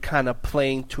you're kind of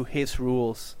playing to his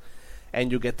rules,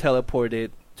 and you get teleported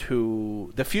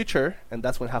to the future, and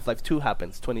that's when Half-Life 2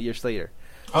 happens 20 years later.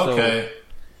 Okay. So,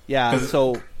 yeah,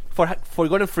 so for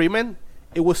Gordon Freeman,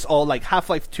 it was all like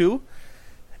Half-Life 2.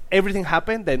 Everything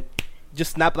happened, then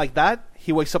just snap like that.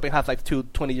 He wakes up in Half-Life 2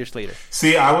 20 years later.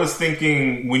 See, I was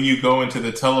thinking when you go into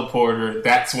the teleporter,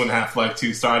 that's when Half-Life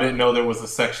 2 started. I didn't know there was a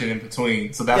section in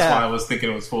between. So that's why I was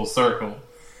thinking it was full circle.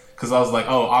 Because I was like,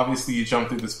 oh, obviously you jump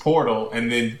through this portal,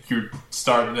 and then you're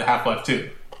starting the Half-Life 2.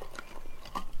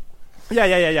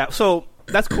 Yeah. So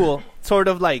that's cool. Sort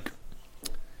of like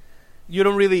you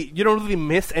don't really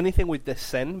miss anything with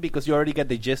Descent because you already get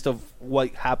the gist of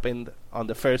what happened on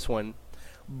the first one.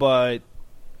 But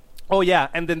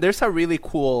and then there's a really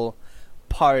cool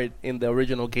part in the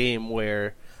original game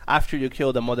where after you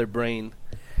kill the Mother Brain,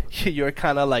 you're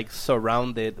kind of like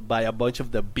surrounded by a bunch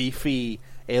of the beefy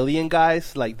alien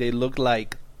guys. Like they look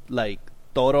like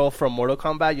Toro from Mortal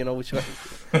Kombat,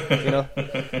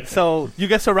 So you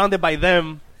get surrounded by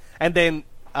them, and then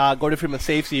Gordon Freeman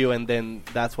saves you, and then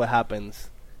that's what happens.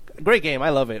 Great game, I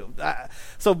love it.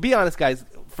 So be honest, guys.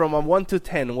 From a 1 to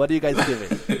 10, what do you guys give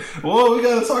it? Well, we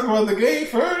gotta talk about the game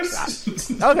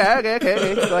first. Okay.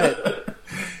 Go ahead.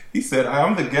 He said,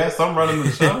 "I'm the guest. I'm running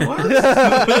the show." What?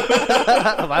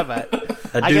 My bad.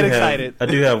 I get excited. I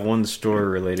do have one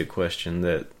story-related question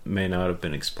that may not have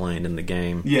been explained in the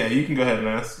game. Yeah, you can go ahead and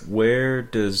ask. Where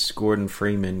does Gordon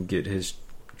Freeman get his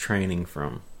training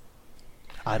from?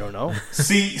 I don't know.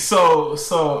 See, so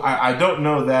I don't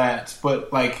know that,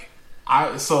 but like.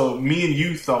 So me and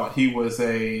you thought he was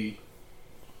a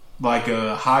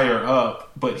higher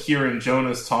up, but hearing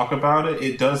Jonas talk about it,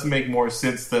 it does make more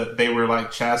sense that they were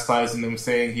like chastising him,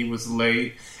 saying he was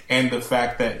late, and the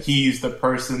fact that he's the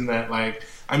person that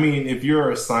if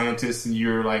you're a scientist and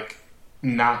you're like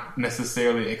not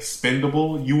necessarily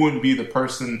expendable, you wouldn't be the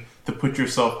person to put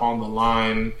yourself on the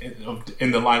line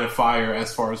in the line of fire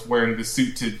as far as wearing the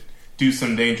suit to do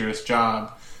some dangerous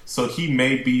job. So he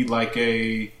may be like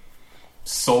a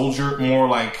soldier, more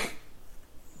like,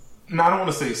 I don't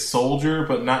want to say soldier,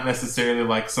 but not necessarily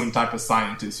like some type of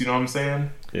scientist. You know what I'm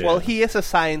saying? Yeah. Well, he is a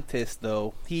scientist,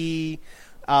 though. He's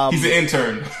an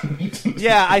intern.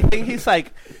 Yeah, I think he's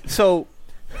like. So,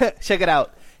 check it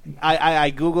out.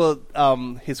 I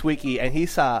googled his wiki, and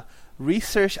he's a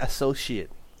research associate.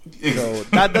 So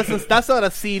that's not a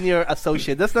senior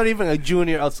associate. That's not even a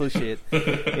junior associate.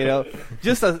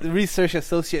 Just a research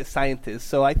associate scientist.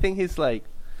 So I think he's like.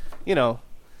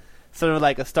 Sort of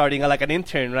like an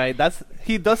intern, right?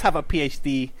 He does have a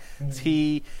PhD. Mm-hmm.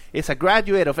 He is a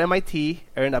graduate of MIT,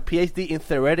 earned a PhD in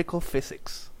theoretical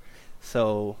physics.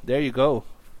 So there you go.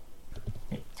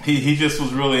 He just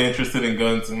was really interested in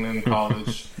guns in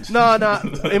college. No.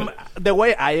 The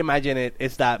way I imagine it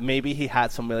is that maybe he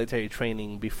had some military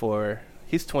training before.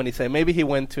 He's 27. Maybe he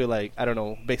went to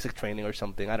basic training or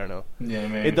something. I don't know. Yeah,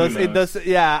 maybe. It does.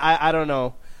 Yeah, I don't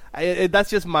know. That's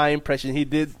just my impression. He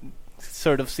did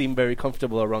sort of seem very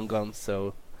comfortable around guns,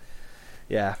 so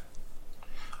yeah.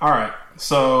 All right,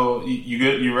 so you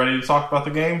good? You ready to talk about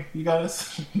the game, you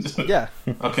guys? Yeah.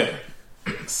 Okay.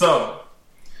 So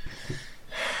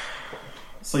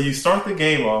you start the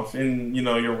game off, and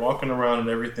you're walking around and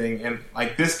everything, and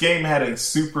like this game had a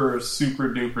super super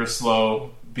duper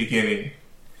slow beginning.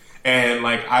 And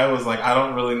I was like, I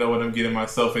don't really know what I'm getting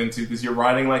myself into, because you're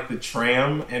riding like the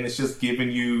tram, and it's just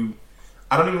giving you,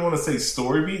 I don't even want to say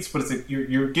story beats, but it's like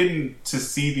you're getting to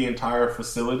see the entire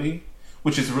facility,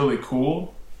 which is really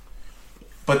cool.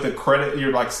 But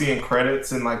you're like seeing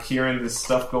credits and like hearing this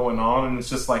stuff going on, and it's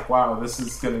just like, wow, this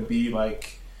is going to be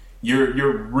like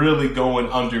you're really going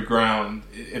underground.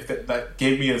 If that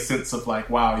gave me a sense of like,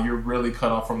 wow, you're really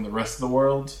cut off from the rest of the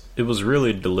world. It was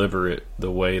really deliberate the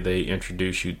way they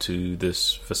introduce you to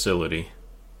this facility.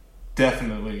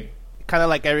 Definitely. Kind of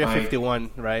like Area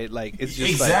 51, right? Like it's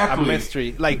just like a mystery,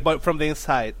 but from the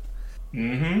inside.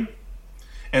 Mm-hmm.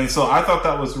 And so I thought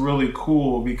that was really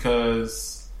cool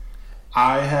because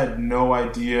I had no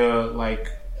idea like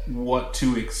what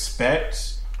to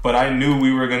expect, but I knew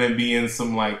we were going to be in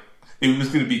some it was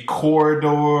going to be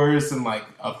corridors and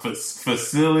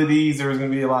facilities. There was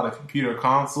going to be a lot of computer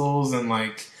consoles and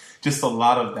just a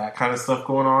lot of that kind of stuff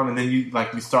going on. And then you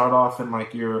start off and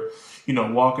you're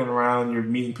walking around, you're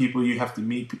meeting people. You have to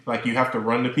meet you have to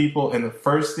run to people. And the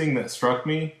first thing that struck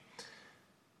me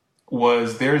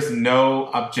was there's no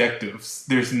objectives.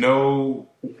 There's no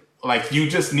you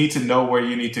just need to know where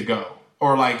you need to go,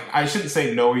 or I shouldn't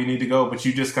say know where you need to go, but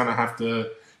you just kind of have to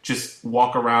just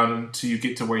walk around until you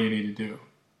get to where you need to do.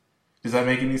 Does that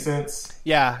make any sense?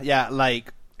 Yeah.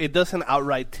 It doesn't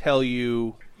outright tell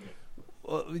you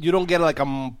you don't get like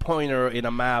a pointer in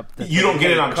a map. You don't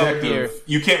get an come objective. here.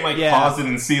 You can't like Yeah. pause it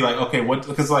and see like, okay, what?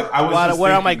 Because like I was just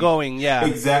Where am I thinking- going? Yeah.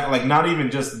 Exactly. Like not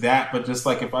even just that, but just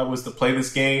like if I was to play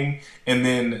this game and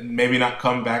then maybe not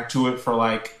come back to it for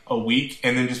like a week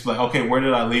and then just be like, okay, where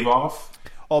did I leave off?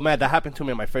 Oh man, that happened to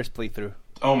me in my first playthrough.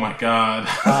 Oh my god.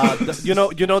 You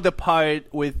know the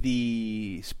part with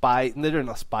the spy. They're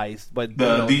not spies, but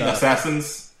the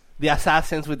assassins. the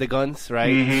assassins with the guns,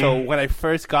 right? Mhm. So when I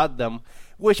first got them,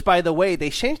 which by the way, they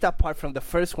changed that part from the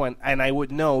first one, and I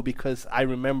would know because I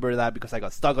remember that because I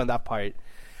got stuck on that part.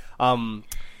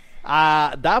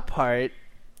 That part,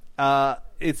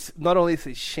 it's not only is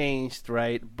it changed,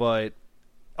 right, but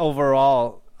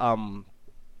overall,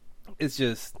 it's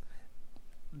just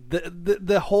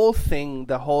the whole thing,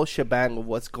 the whole shebang of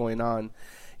what's going on.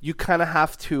 You kind of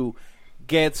have to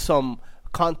get some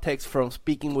context from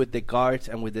speaking with the guards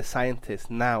and with the scientists.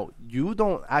 Now, you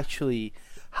don't actually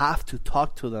have to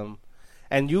talk to them,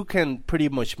 and you can pretty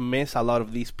much miss a lot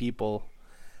of these people,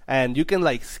 and you can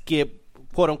like skip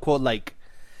quote unquote like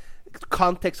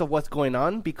context of what's going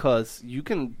on because you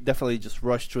can definitely just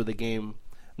rush through the game.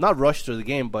 Not rush through the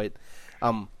game, but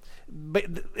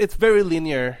it's very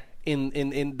linear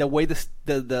in the way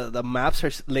the maps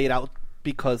are laid out,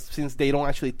 because since they don't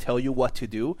actually tell you what to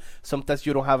do, sometimes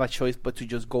you don't have a choice but to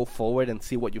just go forward and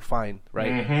see what you find,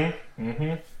 right?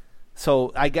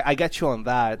 So I get you on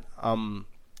that.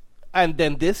 And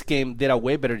then this game did a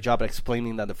way better job at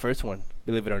explaining than the first one,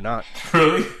 believe it or not.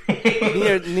 Really?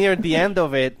 near the end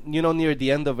of it,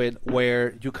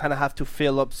 where you kind of have to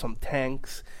fill up some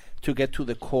tanks to get to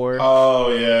the core.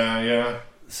 Oh yeah.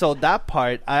 So that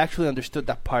part, I actually understood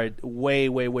that part way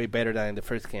better than in the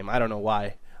first game. I don't know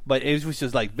why, but it was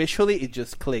just like visually, it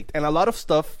just clicked, and a lot of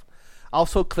stuff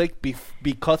also clicked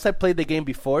because I played the game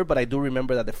before. But I do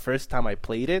remember that the first time I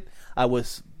played it, I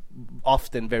was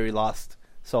often very lost.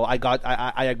 So I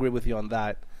agree with you on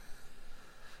that.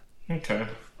 Okay.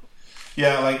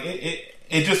 Yeah, like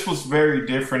it just was very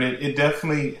different. It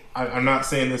definitely, I'm not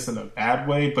saying this in a bad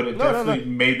way, but it definitely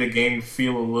made the game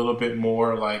feel a little bit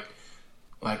more like,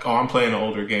 oh, I'm playing an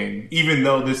older game. Even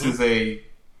though this is a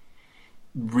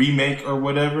remake or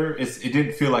whatever, it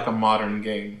didn't feel like a modern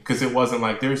game. Because it wasn't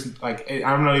like, there's like,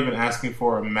 I'm not even asking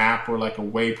for a map or like a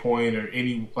waypoint or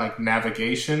any like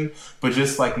navigation, but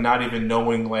just like not even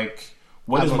knowing like,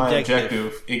 what is my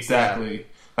objective? Exactly. Yeah.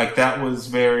 Like that was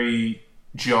very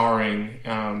jarring.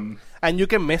 And you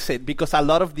can miss it because a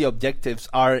lot of the objectives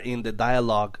are in the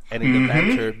dialogue and in the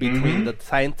banter between the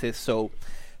scientists.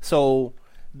 So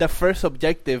the first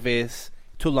objective is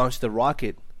to launch the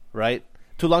rocket, right?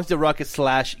 To launch the rocket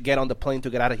 / get on the plane to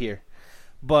get out of here.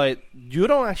 But you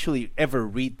don't actually ever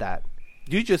read that.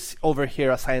 You just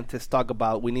overhear a scientist talk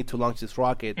about, we need to launch this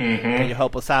rocket. Can you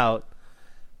help us out?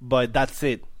 But that's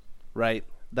it, right?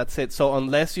 That's it. So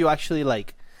unless you actually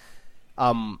like,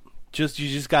 you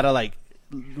just gotta like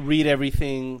read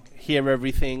everything, hear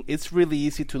everything. It's really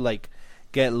easy to like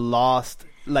get lost,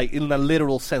 like in a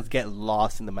literal sense, get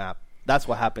lost in the map. That's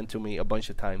what happened to me a bunch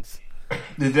of times.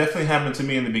 It definitely happened to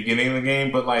me in the beginning of the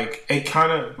game, but like it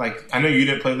kind of like, I know you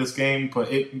didn't play this game,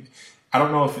 but I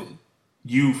don't know if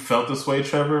you felt this way,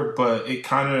 Trevor, but it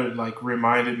kind of like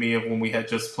reminded me of when we had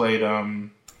just played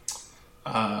Forgotten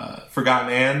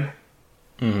Anne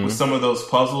with some of those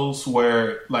puzzles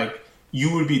where like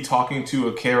you would be talking to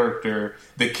a character,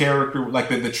 the character like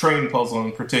the train puzzle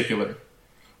in particular,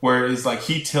 where it's like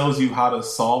he tells you how to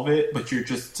solve it, but you're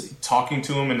just talking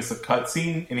to him and it's a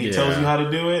cutscene and he tells you how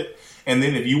to do it. And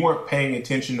then if you weren't paying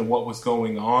attention to what was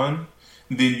going on,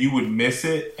 then you would miss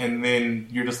it. And then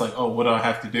you're just like, oh, what do I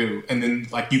have to do? And then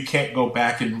like you can't go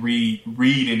back and read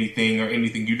anything or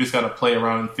anything. You just got to play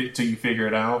around till you figure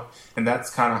it out. And that's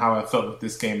kind of how I felt with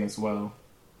this game as well.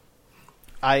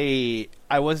 I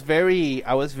was very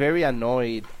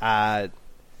annoyed at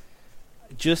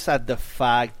the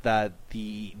fact that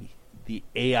the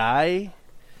AI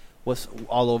was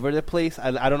all over the place.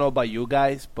 I don't know about you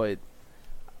guys, but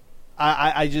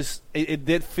I just it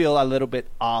did feel a little bit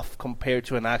off compared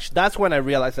to an action. That's when I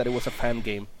realized that it was a fan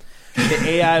game. The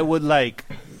AI would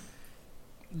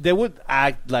they would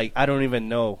act like I don't even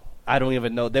know.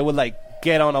 They would like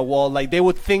get on a wall, like they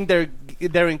would think they're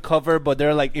in cover, but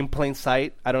they're like in plain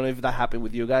sight. I don't know if that happened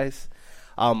with you guys.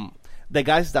 The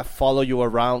guys that follow you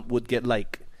around would get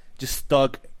like just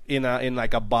stuck in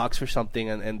like a box or something,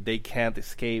 and they can't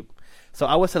escape. So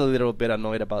I was a little bit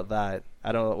annoyed about that.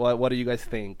 I don't know. What do you guys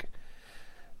think?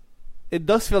 It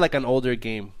does feel like an older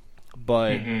game,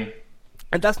 but and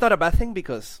that's not a bad thing,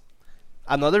 because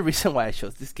another reason why I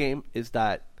chose this game is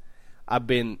that I've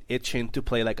been itching to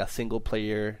play like a single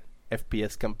player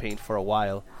FPS campaign for a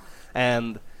while,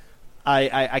 and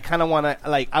I kind of want to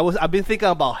like I've been thinking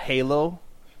about Halo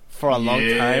for a long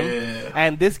time,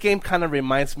 and this game kind of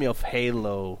reminds me of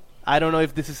Halo. I don't know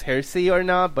if this is heresy or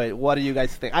not, but what do you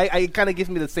guys think? It kind of gives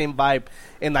me the same vibe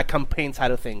in that campaign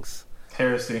side of things.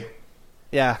 Heresy.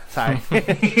 Yeah, sorry.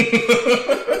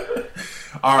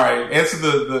 All right, answer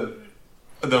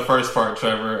the first part,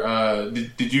 Trevor.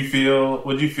 Did you feel?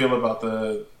 What did you feel about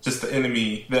the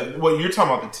enemy? What you're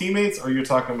talking about, the teammates, or you're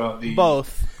talking about the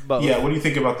both? Yeah. What do you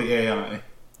think about the AI?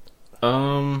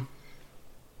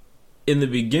 In the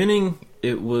beginning,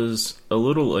 it was a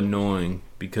little annoying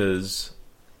because,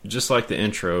 just like the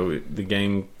intro, the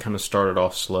game kind of started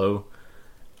off slow,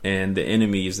 and the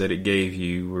enemies that it gave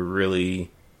you were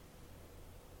really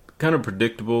kind of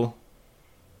predictable,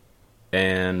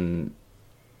 and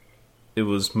it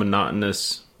was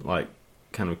monotonous, like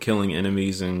kind of killing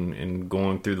enemies and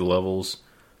going through the levels,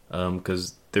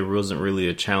 because there wasn't really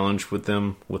a challenge with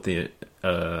them, with the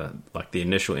like the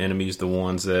initial enemies, the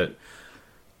ones that,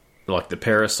 like the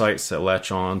parasites that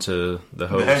latch on to the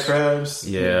host. The head crabs.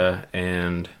 Yeah,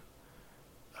 and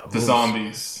the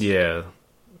zombies. Yeah.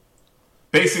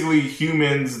 Basically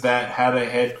humans that had a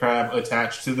head crab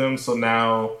attached to them, so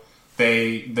now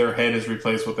their head is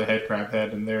replaced with a head crab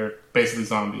head, and they're basically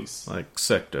zombies. Like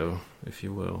Secto, if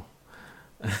you will.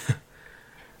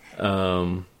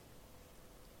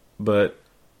 But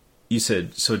you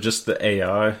said, so just the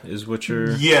AI is what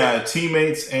you're... Yeah,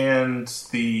 teammates and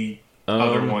the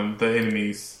other one, the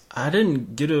enemies. I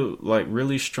didn't get a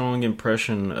really strong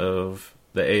impression of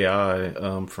the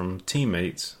AI from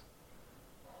teammates.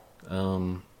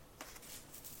 You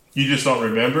just don't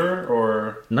remember,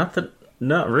 or not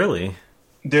really.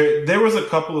 There was a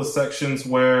couple of sections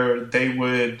where you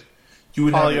would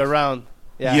follow you around.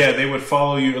 Yeah, they would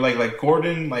follow you, like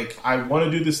Gordon. Like, I want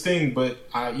to do this thing, but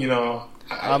I feel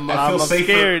safer.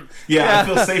 Scared. Yeah, I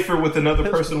feel safer with another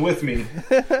person with me,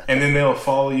 and then they'll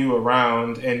follow you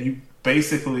around, and you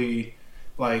basically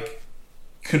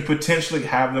could potentially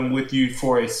have them with you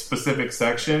for a specific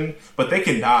section, but they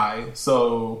can die.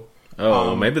 So,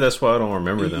 maybe that's why I don't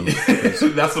remember them. That's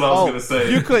what I was gonna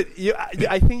say.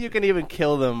 I think you can even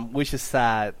kill them, which is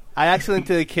sad. I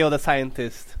accidentally killed a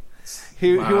scientist.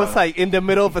 He was like in the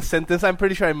middle of a sentence. I'm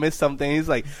pretty sure I missed something. He's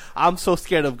like, "I'm so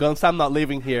scared of guns, I'm not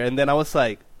leaving here." And then I was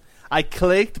like, I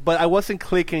clicked, but I wasn't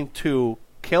clicking to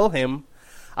kill him.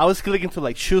 I was clicking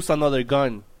to choose another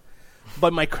gun,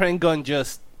 but my current gun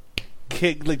just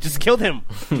killed him.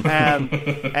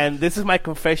 And this is my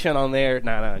confession on there.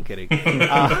 No, I'm kidding.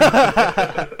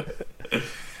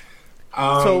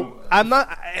 So I'm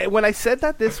not. When I said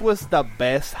that this was the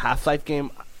best Half-Life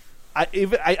game,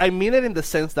 I mean it in the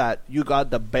sense that you got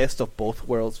the best of both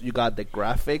worlds. You got the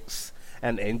graphics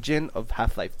and engine of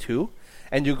Half-Life 2,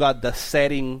 and you got the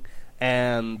setting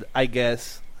and I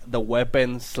guess the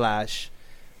weapon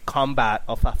 / combat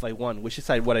of Half-Life 1, which is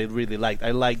what I really liked.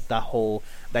 I liked the whole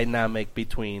dynamic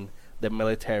between the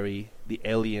military, the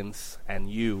aliens, and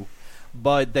you.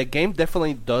 But the game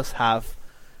definitely does have...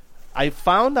 I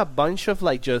found a bunch of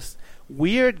just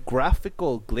weird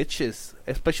graphical glitches,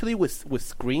 especially with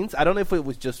screens. I don't know if it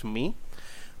was just me,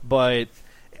 but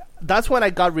that's when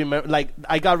I got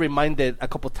reminded a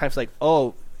couple times,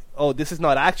 oh, this is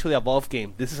not actually a Valve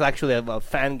game. This is actually a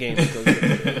fan game.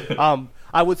 Because,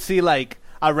 I would see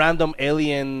a random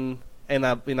alien in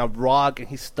a rock, and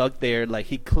he's stuck there.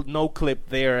 He no clip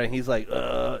there, and he's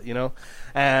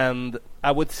And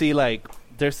I would see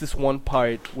there's this one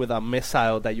part with a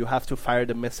missile that you have to fire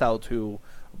the missile to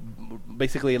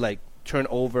basically turn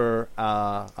over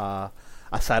a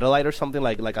satellite or something,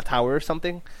 like a tower or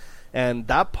something. And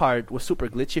that part was super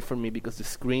glitchy for me because the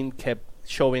screen kept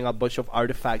showing a bunch of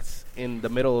artifacts in the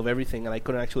middle of everything, and I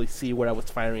couldn't actually see where I was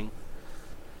firing.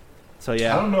 So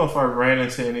yeah, I don't know if I ran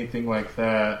into anything like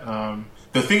that.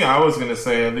 The thing I was going to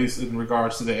say, at least in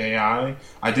regards to the AI,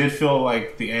 I did feel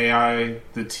like the AI,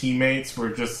 the teammates were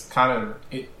just kind of...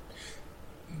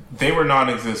 they were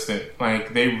non-existent.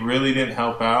 They really didn't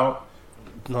help out.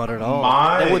 Not at all.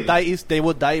 They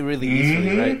would die really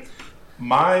easily, right?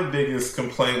 My biggest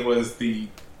complaint was the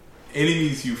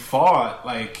enemies you fought.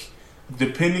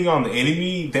 Depending on the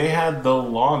enemy, they had the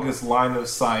longest line of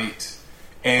sight.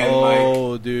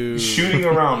 And dude, shooting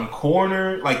around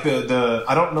corner, the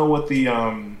I don't know what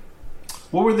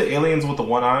what were the aliens with the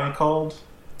one eye called?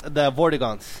 The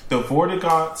Vortigaunts. The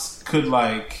Vortigaunts could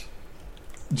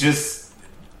just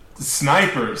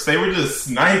snipers. They were just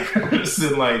snipers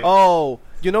and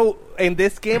in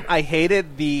this game I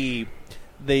hated the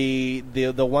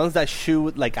ones that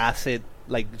shoot acid,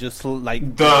 the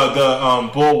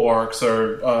bulwarks,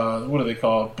 or what are they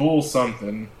called? Bull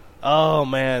something. Oh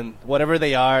man, whatever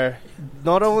they are,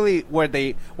 not only when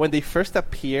they first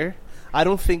appear, I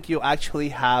don't think you actually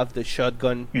have the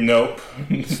shotgun. Nope.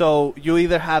 So you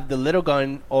either have the little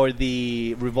gun or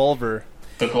the revolver.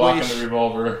 The Glock and the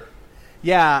revolver.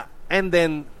 Yeah, and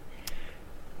then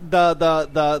the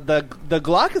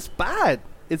Glock is bad.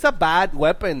 It's a bad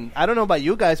weapon. I don't know about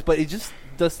you guys, but it just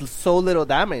does so little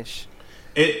damage.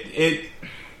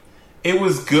 It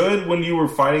was good when you were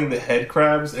fighting the head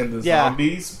crabs and the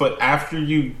zombies, but after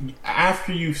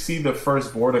you see the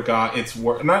first Vortigaunt, it's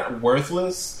not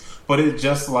worthless, but it's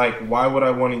just like, why would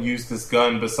I want to use this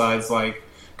gun besides like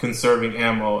conserving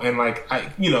ammo? And like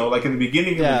like in the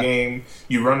beginning of the game,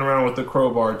 you run around with the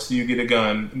crowbar till you get a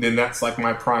gun. And then that's like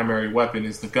my primary weapon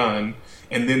is the gun.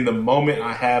 And then the moment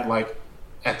I had like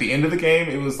at the end of the game,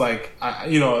 it was like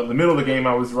in the middle of the game,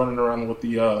 I was running around with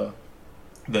the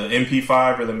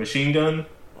MP5 or the machine gun.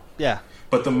 Yeah.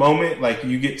 But the moment like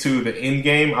you get to the end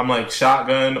game, I'm like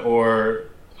shotgun or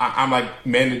I'm like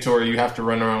mandatory. You have to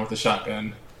run around with the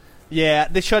shotgun. Yeah,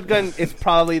 the shotgun is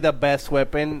probably the best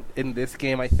weapon in this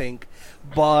game, I think.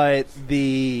 But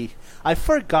I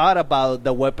forgot about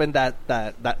the weapon that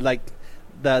like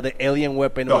the alien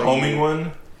weapon. The homing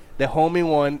one. The homing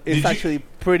one is actually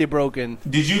pretty broken.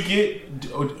 Did you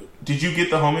get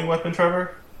the homing weapon,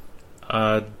 Trevor?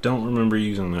 I don't remember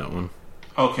using that one.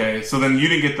 Okay, so then you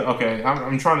didn't get the. Okay,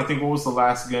 I'm trying to think. What was the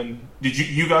last gun? Did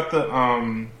you got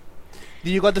the?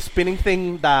 Did you got the spinning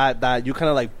thing that you kind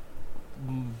of like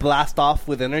blast off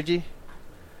with energy?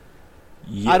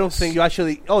 Yes. I don't think you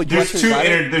actually. Oh, there's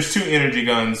two energy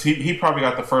guns. He probably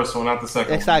got the first one, not the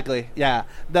second. Exactly. One. Yeah.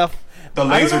 The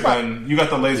laser gun. You got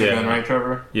the laser gun, right,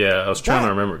 Trevor? Yeah, I was trying to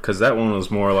remember because that one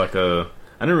was more like a.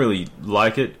 I didn't really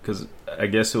like it because I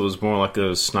guess it was more like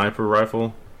a sniper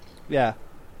rifle. Yeah.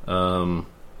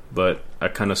 But I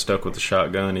kind of stuck with the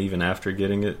shotgun even after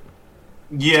getting it.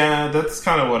 Yeah, that's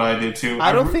kind of what I did too.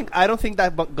 I don't think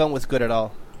that gun was good at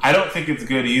all. I don't think it's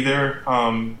good either.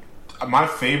 My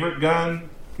favorite gun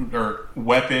or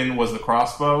weapon was the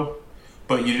crossbow,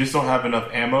 but you just don't have enough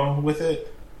ammo with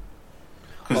it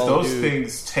because those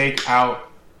things take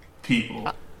out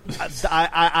people.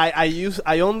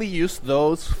 I only use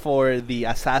those for the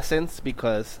assassins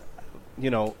because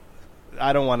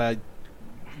I don't want to.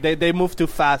 They move too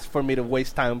fast for me to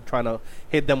waste time trying to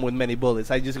hit them with many bullets.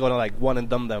 I just gonna like one and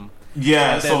dumb them.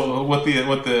 Yeah. So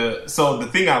the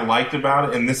thing I liked about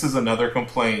it, and this is another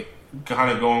complaint,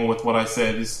 kind of going with what I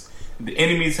said, is the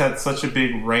enemies had such a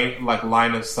big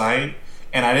line of sight,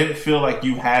 and I didn't feel like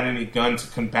you had any gun to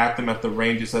combat them at the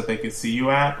ranges that they could see you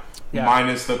at. Yeah.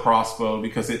 Minus the crossbow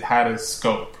because it had a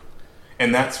scope,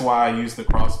 and that's why I use the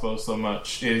crossbow so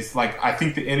much. Is like I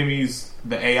think the enemies,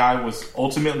 the AI was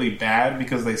ultimately bad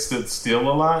because they stood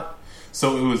still a lot,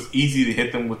 so it was easy to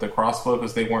hit them with the crossbow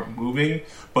because they weren't moving.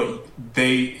 But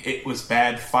it was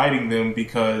bad fighting them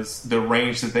because the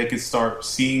range that they could start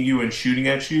seeing you and shooting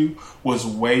at you was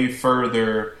way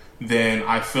further than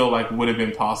I feel like would have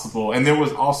been possible. And there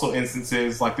was also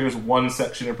instances, like there's one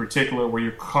section in particular where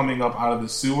you're coming up out of the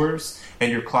sewers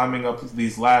and you're climbing up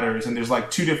these ladders, and there's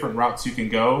like two different routes you can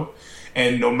go.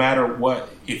 And no matter what,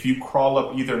 if you crawl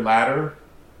up either ladder,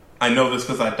 I know this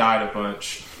because I died a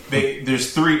bunch.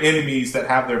 There's three enemies that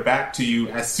have their back to you.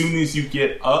 As soon as you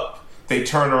get up, they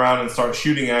turn around and start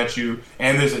shooting at you,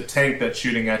 and there's a tank that's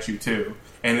shooting at you too.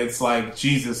 And it's like,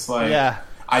 Jesus, like,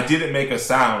 I didn't make a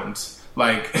sound.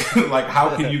 Like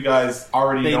how can you guys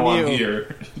already know I'm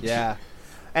here? Yeah.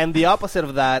 And the opposite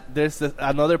of that, there's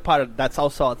another part that's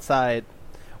also outside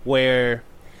where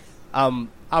I'm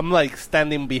like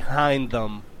standing behind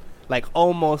them, like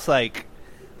almost like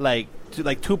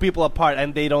two people apart,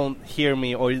 and they don't hear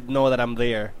me or know that I'm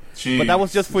there. Jeez. But that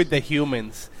was just for the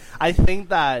humans. I think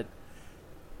that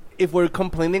if we're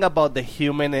complaining about the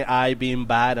human AI being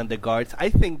bad and the guards, I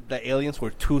think the aliens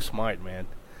were too smart, man.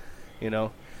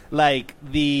 Like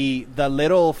the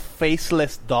little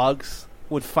faceless dogs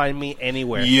would find me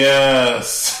anywhere.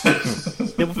 Yes,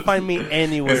 they would find me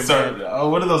anywhere.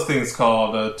 What are those things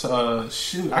called?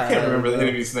 Shoot, I can't remember the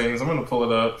enemies' names. I'm gonna pull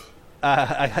it up.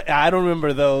 I don't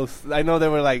remember those. I know they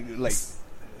were like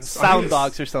sound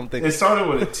dogs or something. It started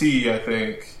with a T, I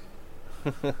think.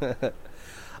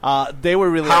 They were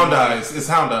really Hound Eyes. It's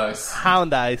Hound Eyes.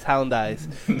 Hound Eyes.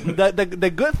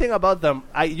 The good thing about them,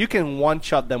 you can one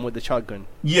shot them with the shotgun.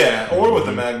 Yeah, or with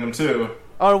the Magnum too.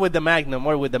 Or with the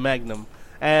Magnum.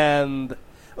 And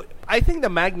I think the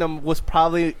Magnum was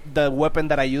probably the weapon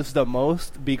that I used the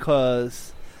most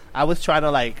because I was trying to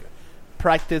like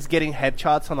practice getting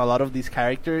headshots on a lot of these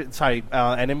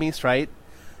enemies, right?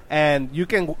 And you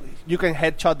can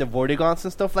headshot the Vortigaunts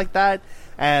and stuff like that.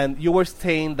 And you were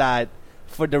saying that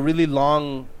for the really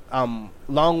long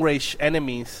long range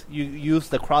enemies, you use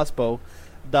the crossbow.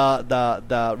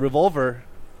 The revolver.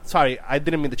 Sorry, I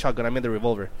didn't mean the shotgun. I mean the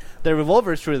revolver. The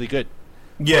revolver is really good.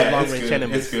 Yeah, long it's range good.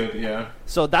 enemies. It's good. Yeah.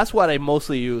 So that's what I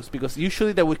mostly use because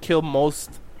usually they would kill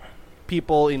most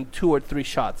people in 2 or 3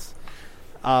 shots.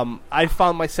 I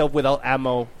found myself without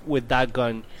ammo with that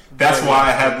gun. That's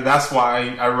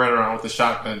why I ran around with the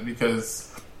shotgun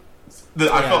because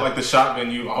I felt like the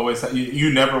shotgun you always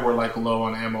you never were like low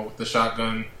on ammo with the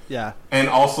shotgun. Yeah. And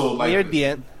also like near the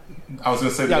end. I was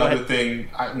gonna say the other thing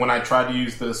when I tried to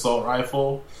use the assault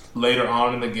rifle later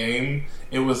on in the game,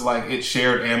 it was like it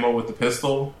shared ammo with the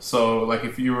pistol. So like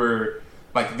if you were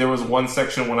like there was one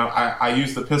section when I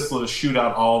used the pistol to shoot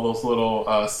out all those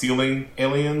little ceiling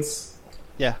aliens.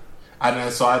 Yeah.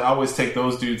 And so I'd always take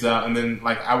those dudes out, and then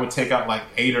like I would take out like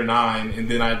 8 or 9, and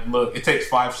then I'd look. It takes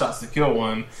 5 shots to kill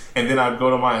one, and then I'd go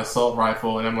to my assault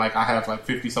rifle, and I'm like, I have like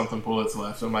 50 something bullets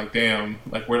left. I'm like, damn,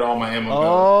 like where'd all my ammo go?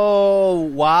 Oh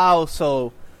wow!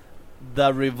 So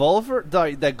the revolver,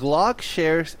 the Glock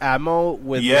shares ammo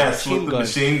with the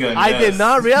machine gun. I did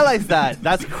not realize that.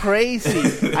 That's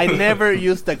crazy. I never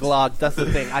used the Glock. That's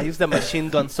the thing. I use the machine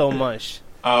gun so much.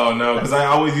 Oh no, because I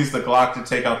always use the Glock to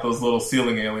take out those little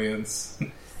ceiling aliens.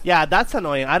 Yeah, that's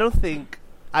annoying. I don't think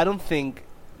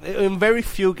in very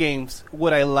few games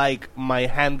would I like my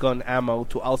handgun ammo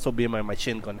to also be my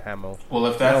machine gun ammo. Well,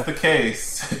 if that's the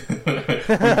case,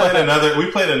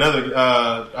 we played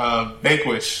another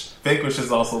Vanquish. Vanquish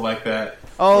is also like that.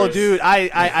 Oh, dude,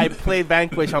 I played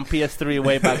Vanquish on PS3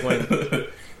 way back when.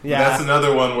 Yeah, that's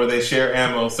another one where they share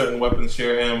ammo. Certain weapons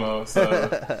share ammo, so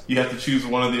you have to choose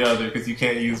one or the other because you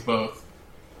can't use both.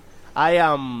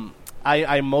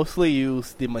 I mostly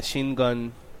use the machine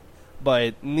gun,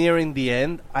 but nearing the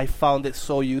end, I found it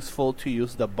so useful to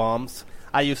use the bombs.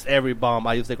 I used every bomb.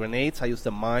 I used the grenades. I used the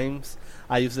mines.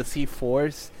 I used the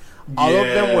C4s. All of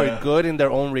them were good in their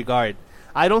own regard.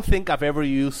 I don't think I've ever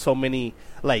used so many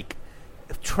like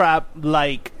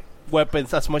trap-like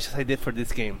weapons as much as I did for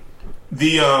this game.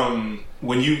 The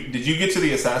did you get to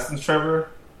the assassins, Trevor?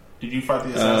 Did you fight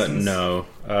the assassins? No.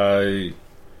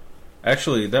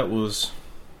 Actually, that was.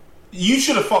 You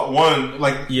should have fought one.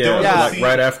 Like like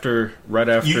right after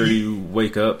you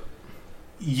wake up.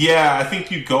 Yeah, I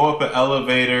think you go up an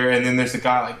elevator, and then there's a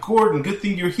guy like Gordon. Good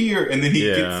thing you're here, and then he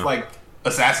gets like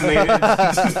assassinated.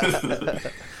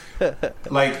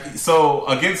 Like, so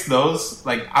against those,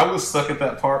 like I was stuck at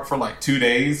that part for like 2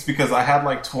 days because I had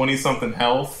like 20 something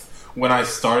health when I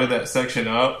started that section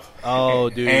up. Oh,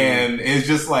 dude. And it's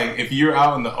just like, if you're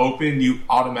out in the open, you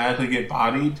automatically get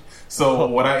bodied. So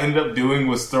what I ended up doing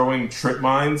was throwing trip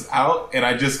mines out, and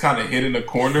I just kind of hid in a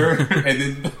corner, and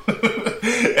then...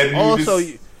 so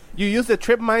you use the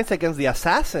trip mines against the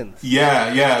assassins.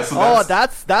 Yeah. So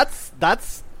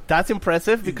that's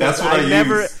impressive because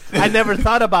that's I never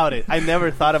thought about it.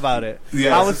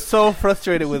 Yeah, I was so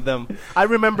frustrated with them. I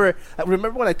remember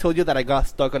when I told you that I got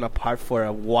stuck on a part for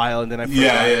a while and then I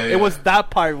forgot. It was that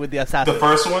part with the assassin. The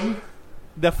first one?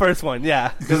 The first one,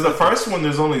 yeah. Because the first one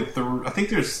there's only I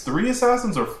think there's 3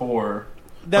 assassins or 4.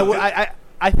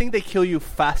 I think they kill you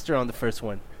faster on the first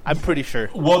one. I'm pretty sure.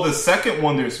 Well, the second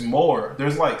one there's more.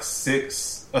 There's like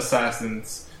 6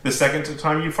 assassins the second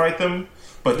time you fight them.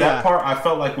 But that part I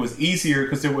felt like was easier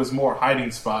because there was more hiding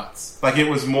spots. Like it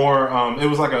was more, it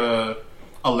was like a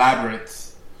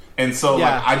labyrinth. And so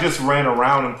like I just ran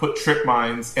around and put trip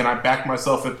mines, and I backed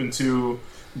myself up into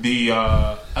the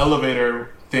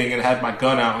elevator thing and had my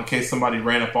gun out in case somebody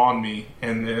ran up on me.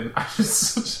 And then I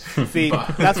just see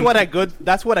that's what a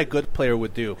good player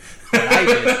would do.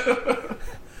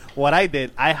 What I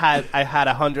did, I had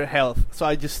 100 health, so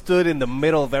I just stood in the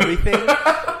middle of everything.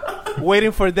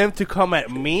 Waiting for them to come at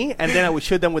me, and then I would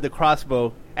shoot them with the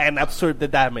crossbow and absorb the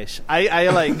damage. I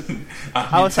was like,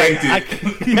 I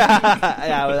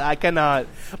cannot.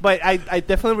 But I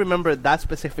definitely remember that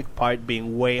specific part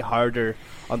being way harder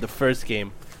on the first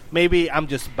game. Maybe I'm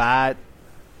just bad,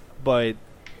 but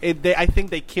I think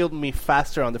they killed me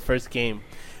faster on the first game.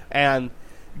 And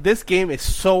this game is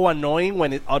so annoying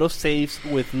when it auto saves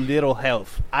with little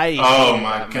health. Oh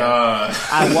my god!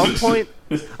 At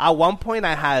one point,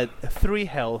 I had 3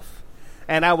 health,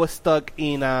 and I was stuck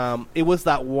in. It was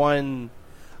that one.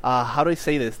 How do I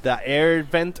say this? The air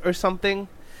vent or something.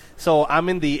 So I'm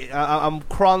in the. I'm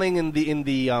crawling in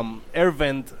the air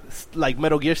vent, like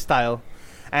Metal Gear style,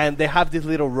 and they have these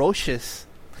little roaches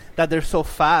that they're so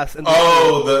fast. And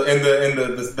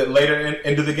the later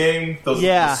end of the game, those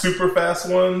the super fast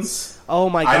ones. Oh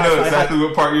my god! I know exactly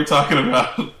what part you're talking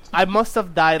about. I must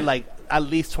have died like at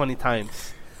least 20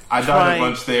 times. I died a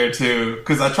bunch there too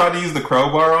because I tried to use the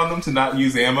crowbar on them to not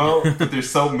use ammo, but there's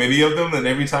so many of them that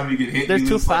every time you get hit, they're you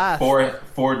too lose fast. like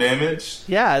four damage.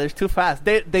 Yeah, they're too fast.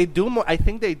 They do more. I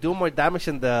think they do more damage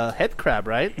than the head crab,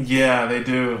 right? Yeah, they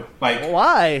do. Like,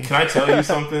 why? Can I tell you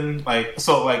something? Like,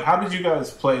 so, like, how did you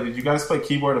guys play? Did you guys play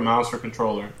keyboard and mouse or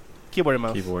controller? Keyboard and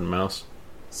mouse. Keyboard and mouse.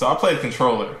 So I played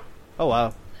controller. Oh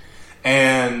wow.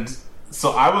 And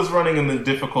so I was running in the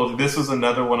difficulty. This was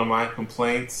another one of my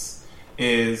complaints.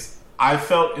 Is I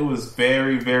felt it was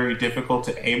very, very difficult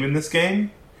to aim in this game.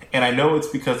 And I know it's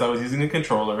because I was using a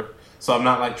controller, so I'm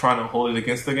not like trying to hold it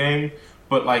against the game.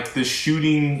 But like the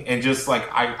shooting and just like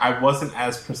I wasn't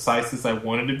as precise as I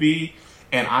wanted to be.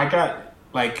 And I got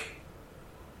like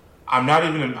I'm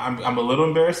a little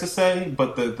embarrassed to say,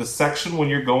 but the section when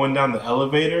you're going down the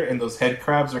elevator and those head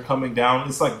crabs are coming down,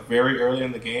 it's like very early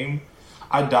in the game.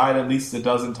 I died at least a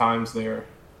dozen times there.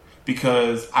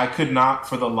 Because I could not,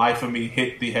 for the life of me,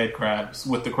 hit the head crabs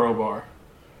with the crowbar.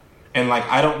 And, like,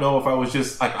 I don't know if I was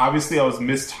just, like, obviously I was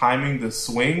mistiming the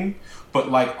swing,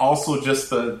 but, like, also just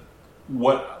how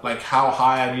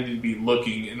high I needed to be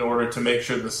looking in order to make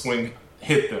sure the swing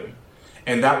hit them.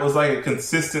 And that was, like, a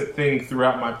consistent thing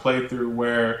throughout my playthrough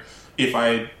where if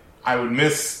I would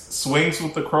miss swings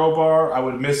with the crowbar, I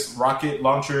would miss rocket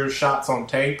launcher shots on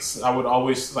tanks, I would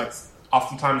always, like,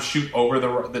 oftentimes shoot over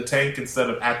the tank instead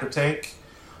of at the tank.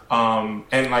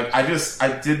 And like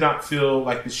I did not feel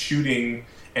like the shooting,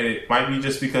 and it might be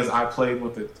just because I played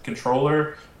with the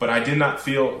controller, but I did not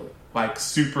feel like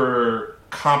super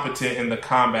competent in the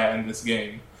combat in this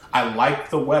game. I liked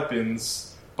the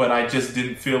weapons, but I just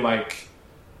didn't feel like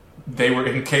they were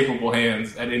in capable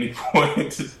hands at any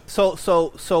point.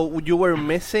 So you were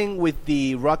missing with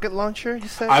the rocket launcher, you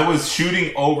said? I was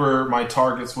shooting over my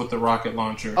targets with the rocket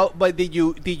launcher. Oh, but did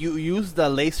you use the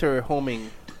laser homing?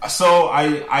 So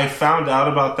I found out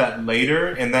about that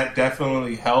later, and that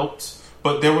definitely helped.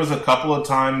 But there was a couple of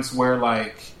times where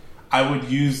like I would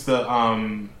use the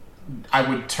I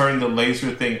would turn the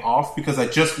laser thing off because I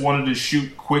just wanted to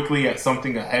shoot quickly at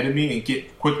something ahead of me and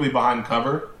get quickly behind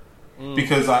cover.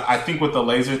 Because I think with the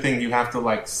laser thing, you have to,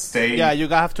 like, stay... Yeah, you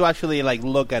have to actually, like,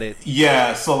 look at it.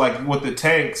 Yeah, so, like, with the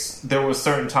tanks, there were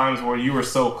certain times where you were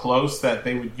so close that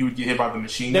you would get hit by the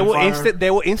machine gun fire. They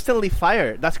will instantly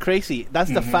fire. That's crazy. That's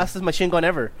the fastest machine gun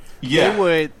ever. Yeah.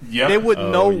 They would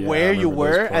know where you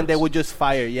were, and they would just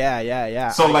fire. Yeah.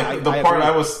 So, the part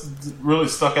I was really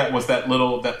stuck at was that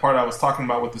part I was talking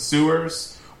about with the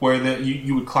sewers, where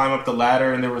you would climb up the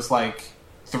ladder, and there was, like...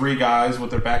 3 guys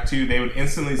with their back to you, they would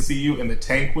instantly see you, and the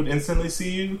tank would instantly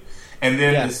see you. And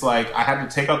then it's like I had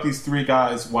to take out these 3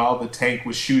 guys while the tank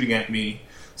was shooting at me.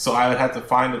 So I would have to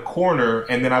find a corner,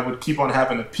 and then I would keep on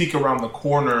having to peek around the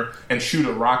corner and shoot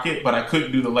a rocket, but I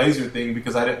couldn't do the laser thing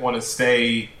because I didn't want to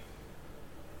stay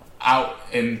out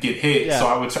and get hit. Yeah.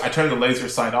 So I turned the laser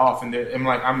sight off, and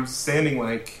I'm standing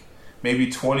like maybe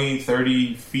 20,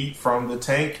 30 feet from the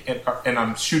tank, and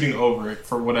I'm shooting over it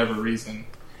for whatever reason.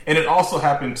 And it also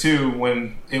happened, too,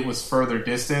 when it was further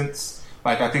distance.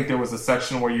 Like, I think there was a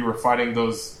section where you were fighting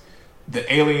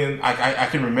the alien... I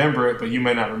can remember it, but you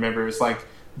may not remember. It's like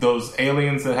those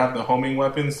aliens that have the homing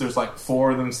weapons. There's like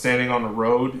 4 of them standing on a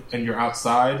road, and you're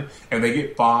outside, and they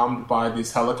get bombed by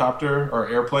this helicopter or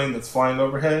airplane that's flying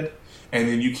overhead. And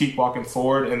then you keep walking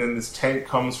forward, and then this tank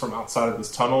comes from outside of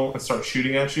this tunnel and starts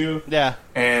shooting at you. Yeah.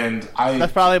 And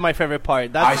that's probably my favorite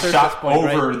part. I shot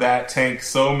over that tank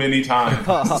so many times.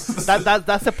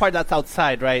 That's the part that's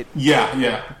outside, right?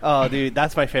 Yeah. Oh, dude,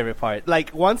 that's my favorite part.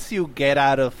 Like, once you get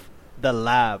out of the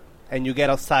lab and you get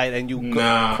outside and you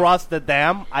cross the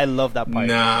dam, I love that part.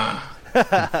 Nah.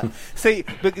 See,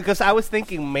 because I was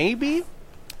thinking maybe,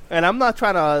 and I'm not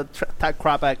trying to talk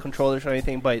crap at controllers or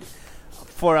anything, but...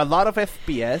 For a lot of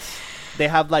FPS, they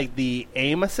have like the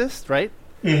aim assist, right?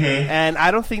 Mm-hmm. And I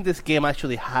don't think this game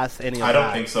actually has any of that. I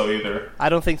don't think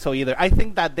so either. I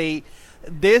think that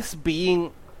this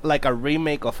being like a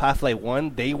remake of Half-Life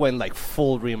 1, they went like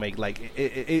full remake. Like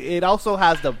it also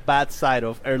has the bad side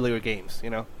of earlier games,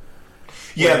 you know?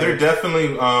 Yeah, they're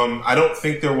definitely... I don't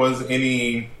think there was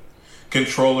any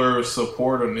controller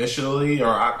support initially,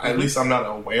 or at least I'm not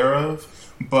aware of.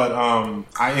 But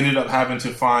I ended up having to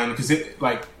find... Because it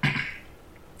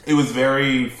was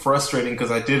very frustrating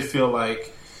because I did feel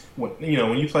like... when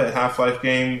you play a Half-Life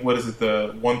game, what is it?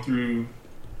 The 1 through...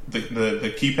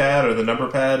 The keypad or the number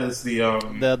pad is the...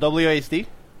 the WASD?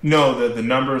 No, the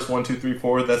numbers 1, 2, 3,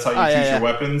 4. That's how you choose your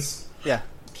weapons. Yeah.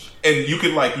 And you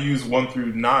could use 1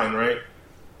 through 9, right?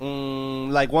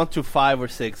 Like 1 through 5 or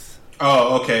 6.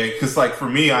 Oh, okay. Because for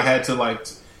me, I had to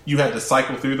you had to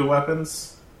cycle through the weapons.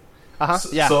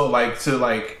 Yeah. So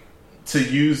to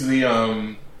use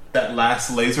the that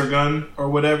last laser gun or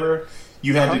whatever,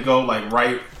 you had to go like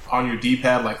right on your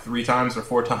D-pad like 3 times or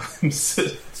 4 times.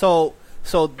 So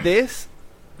this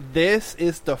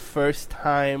is the first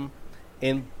time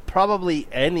in probably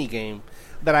any game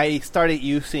that I started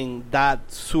using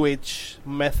that switch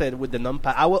method with the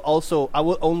numpad. I will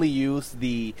only use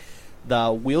the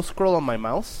wheel scroll on my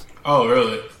mouse. Oh,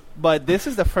 really? But this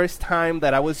is the first time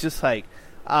that I was just like,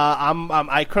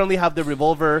 I currently have the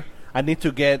revolver. I need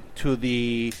to get to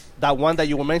that one that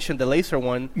you mentioned, the laser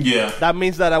one. Yeah. That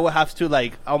means that I will have to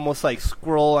like almost like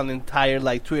scroll an entire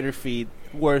like Twitter feed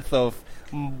worth of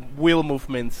wheel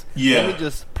movements. Yeah. Let me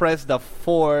just press the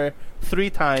 3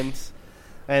 times,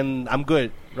 and I'm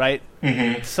good, right?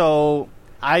 Mm-hmm. So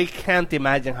I can't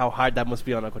imagine how hard that must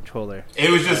be on a controller. It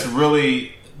was just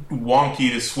really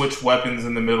wonky to switch weapons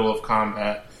in the middle of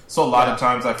combat. So a lot of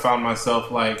times I found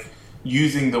myself like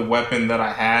using the weapon that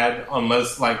I had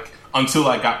until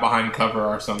I got behind cover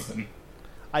or something.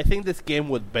 I think this game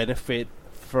would benefit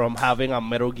from having a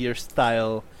Metal Gear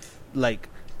style like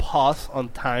pause on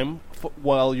time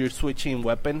while you're switching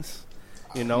weapons,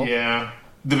 you know? Yeah.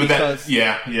 Because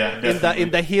Definitely.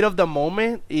 in the heat of the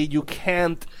moment, you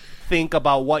can't think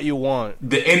about what you want.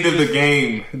 The end of the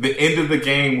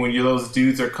game when those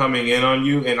dudes are coming in on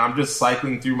you, and I'm just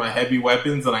cycling through my heavy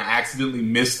weapons, and I accidentally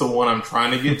miss the one I'm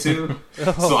trying to get to.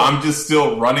 So I'm just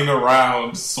still running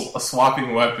around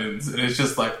swapping weapons, and it's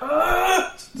just like,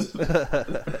 ah!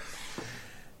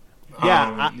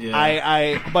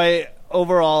 But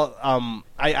overall,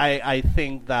 I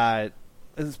think that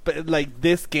like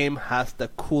this game has the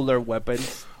cooler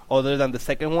weapons other than the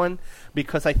second one,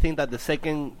 because I think that the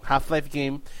second Half-Life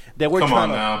game, they were Come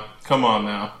on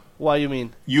now. What do you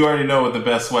mean? You already know what the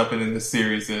best weapon in this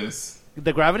series is.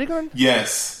 The gravity gun?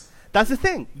 Yes. That's the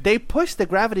thing. They pushed the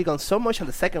gravity gun so much on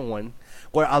the second one,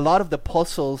 where a lot of the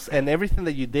puzzles and everything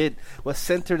that you did was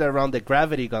centered around the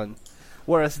gravity gun.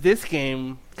 Whereas this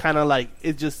game kind of like,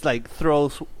 it just like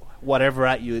throws whatever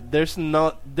at you. There's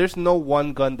no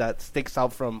one gun that sticks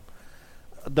out from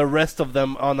the rest of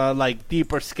them on a like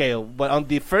deeper scale. But on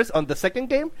the second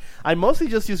game, I mostly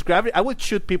just use gravity. I would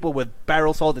shoot people with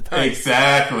barrels all the time.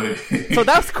 Exactly. So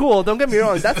that's cool. Don't get me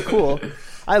wrong. That's cool.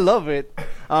 I love it.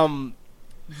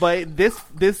 But this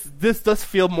does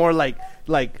feel more like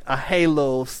a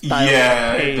Halo style.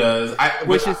 Yeah, it does.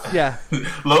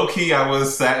 Low key, I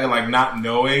was sat like not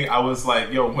knowing. I was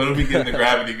like, "Yo, when are we getting the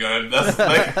gravity gun?"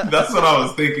 That's what I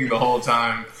was thinking the whole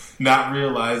time, not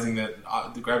realizing that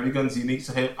the gravity gun's unique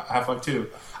to Half-Life 2.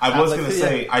 I was going to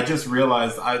say, I just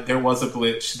realized there was a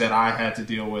glitch that I had to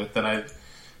deal with. The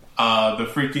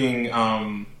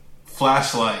freaking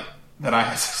flashlight that I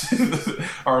had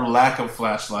or lack of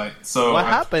flashlight. So what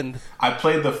happened? I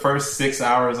played the first 6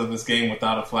 hours of this game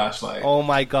without a flashlight. Oh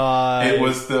my god! It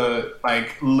was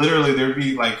literally there'd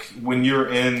be like when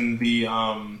you're in the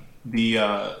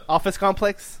office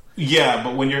complex. Yeah,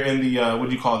 but when you're in the what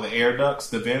do you call it, the air ducts,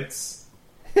 the vents?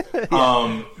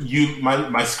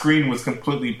 My screen was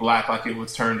completely black, like it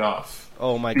was turned off.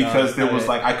 Oh my god! Because there was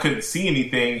I couldn't see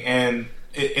anything, and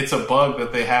it's a bug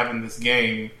that they have in this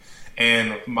game.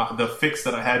 And the fix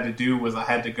that I had to do was I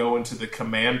had to go into the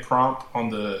command prompt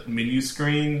on the menu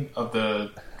screen of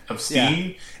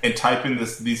Steam and type in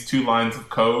these 2 lines of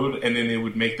code, and then it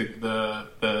would make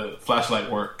the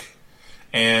flashlight work.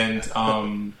 And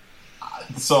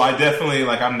so I definitely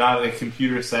I'm not a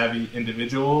computer savvy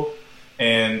individual,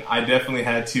 and I definitely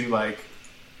had to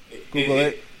Google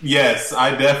it. Yes,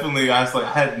 I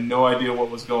had no idea what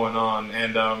was going on,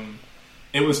 and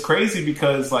it was crazy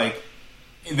because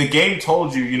the game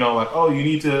told you, you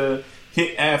need to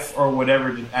hit F or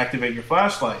whatever to activate your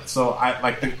flashlight. So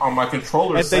I on my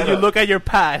controller. And then you look at your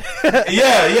pad.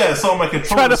 yeah. So on my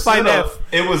controller, trying to find F.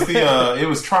 It was it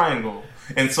was triangle,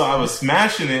 and so I was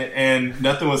smashing it, and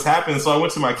nothing was happening. So I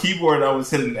went to my keyboard, I was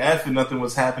hitting F, and nothing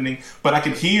was happening. But I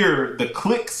could hear the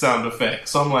click sound effect.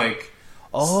 So I'm like.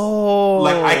 Oh,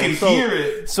 I can hear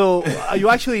it. So you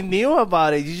actually knew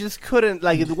about it. You just couldn't,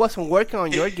 it wasn't working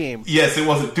on your game. Yes, it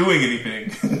wasn't doing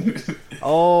anything.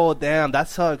 Oh, damn, that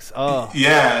sucks. Oh,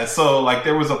 yeah. So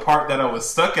there was a part that I was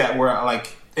stuck at where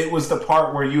it was the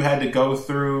part where you had to go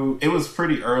through. It was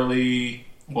pretty early.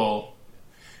 Well,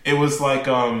 it was there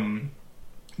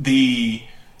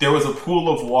was a pool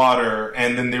of water,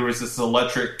 and then there was this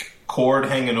electric cord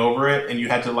hanging over it, and you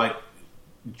had to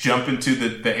jump into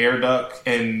the air duct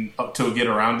and up to get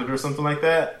around it or something like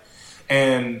that.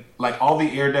 And all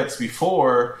the air ducts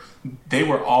before, they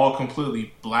were all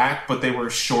completely black, but they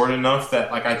were short enough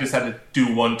that I just had to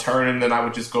do one turn and then I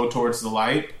would just go towards the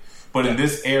light. But in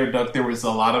this air duct, there was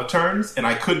a lot of turns, and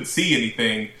I couldn't see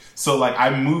anything. So, like, I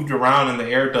moved around in the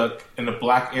air duct, in the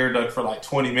black air duct for like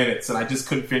 20 minutes, and I just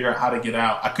couldn't figure out how to get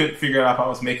out. I couldn't figure out if I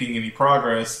was making any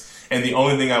progress. And the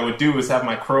only thing I would do is have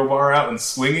my crowbar out and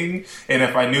swinging. And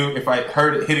if I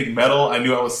heard it hitting metal, I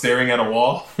knew I was staring at a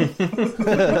wall. But,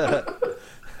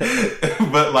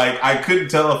 like, I couldn't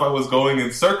tell if I was going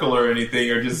in circle or anything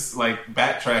or just, like,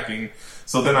 backtracking.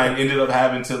 So then I ended up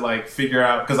having to, like, figure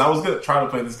out... Because I was going to try to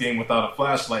play this game without a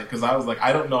flashlight. Because I was like,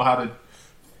 I don't know how to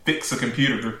fix a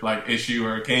computer, like, issue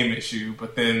or a game issue.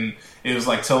 But then it was,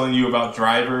 like, telling you about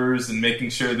drivers and making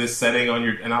sure this setting on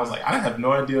your... And I was like, I have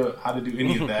no idea how to do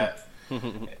any of that.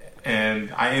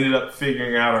 And I ended up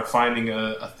figuring out or finding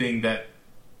a thing that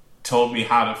told me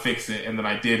how to fix it, and then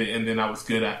I did it, and then I was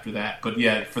good after that. But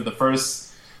yeah, for the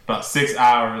first about 6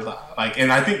 hours, like,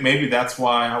 and I think maybe that's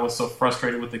why I was so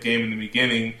frustrated with the game in the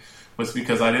beginning, was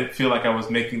because I didn't feel like I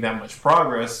was making that much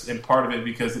progress, and part of it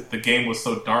because the game was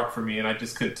so dark for me, and I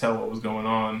just couldn't tell what was going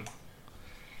on.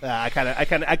 I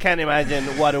can't imagine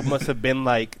what it must have been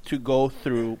like to go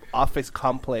through Office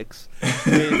Complex,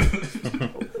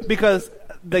 because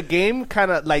the game kind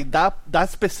of like that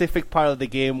specific part of the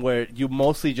game where you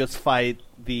mostly just fight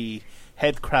the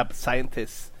headcrab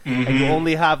scientists, and you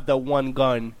only have the one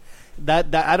gun.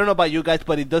 That I don't know about you guys,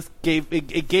 but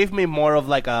it gave me more of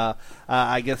like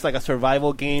I guess like a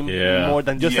survival game, more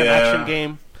than just an action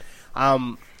game.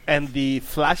 And the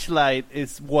flashlight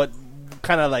is what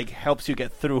kind of like helps you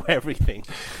get through everything.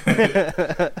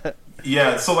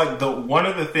 Yeah, so like one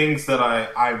of the things that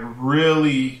I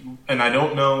really, and I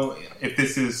don't know if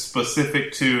this is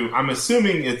specific to, I'm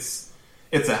assuming it's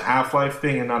a Half-Life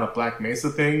thing and not a Black Mesa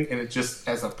thing, and it's just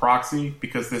as a proxy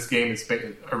because this game is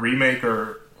a remake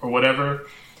or whatever,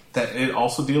 that it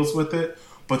also deals with it.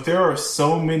 But there are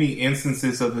so many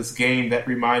instances of this game that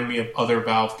remind me of other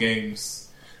Valve games.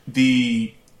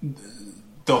 The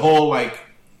whole like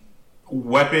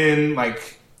weapon,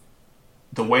 like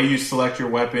the way you select your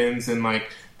weapons and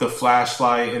like the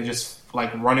flashlight and just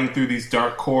like running through these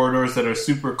dark corridors that are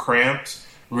super cramped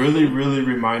really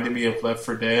reminded me of Left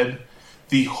 4 Dead.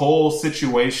 The whole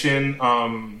situation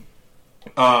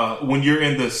when you're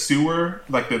in the sewer,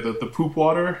 like the poop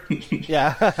water,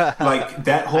 like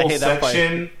that whole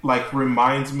section like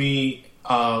reminds me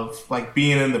of like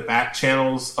being in the back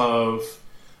channels of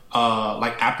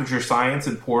like Aperture Science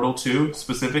and Portal 2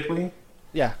 specifically.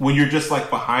 Yeah. When you're just like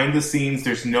behind the scenes,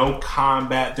 there's no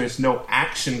combat, there's no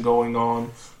action going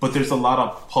on, but there's a lot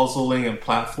of puzzling and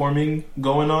platforming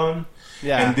going on.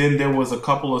 Yeah. And then there was a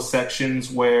couple of sections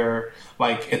where,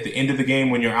 like, at the end of the game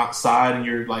when you're outside and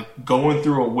you're, like, going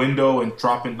through a window and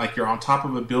dropping, like, you're on top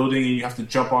of a building and you have to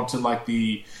jump onto, like,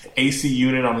 the AC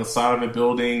unit on the side of a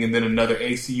building and then another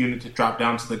AC unit to drop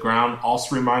down to the ground,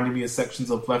 also reminded me of sections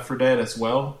of Left 4 Dead as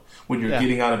well, when you're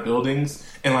getting out of buildings.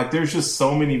 And, like, there's just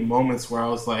so many moments where I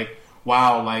was like,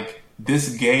 wow, like,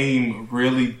 this game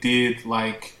really did,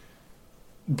 like,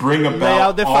 bring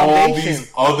about all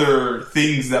these other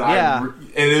things that and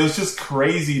it was just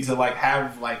crazy to like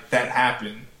have like that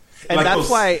happen. And like that's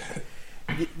why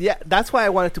that's why I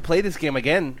wanted to play this game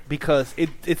again, because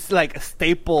it's like a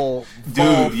staple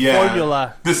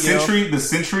formula. The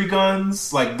sentry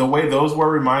guns, like the way those were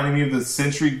reminding me of the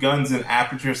sentry guns in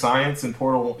Aperture Science and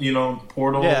Portal.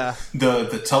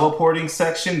 The teleporting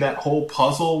section, that whole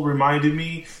puzzle reminded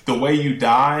me. The way you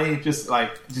die,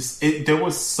 there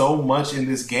was so much in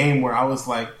this game where I was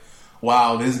like,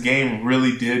 wow, this game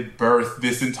really did birth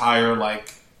this entire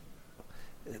like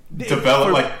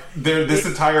this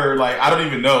entire like I don't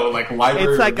even know like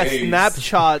library. It's like a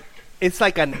snapshot. It's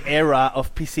like an era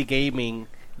of PC gaming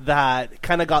that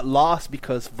kind of got lost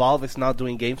because Valve is not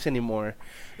doing games anymore.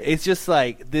 It's just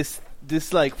like this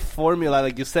like formula,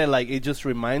 like you said, like it just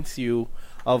reminds you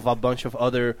of a bunch of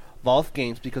other Valve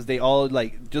games because they all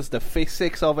like just the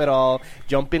physics of it all,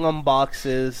 jumping on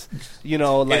boxes,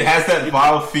 like it has that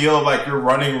Valve feel like you're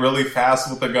running really fast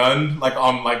with a gun, like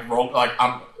on like roll, like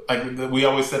I'm. Like we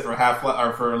always said for Half-Life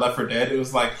or for Left 4 Dead, it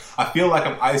was like I feel like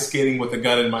I'm ice skating with a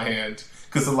gun in my hand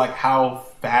because of like how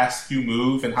fast you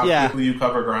move and how quickly you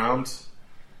cover ground.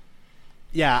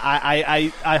 Yeah,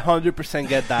 I 100%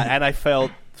 get that, and I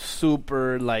felt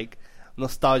super like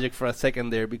nostalgic for a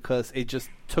second there because it just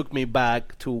took me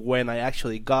back to when I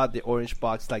actually got the orange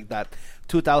box, like that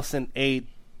 2008,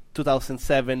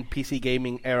 2007 PC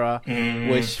gaming era,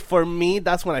 which for me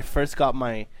that's when I first got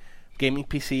my gaming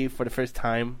PC for the first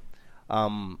time.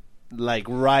 Like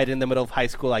right in the middle of high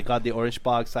school, I got the orange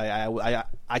box. I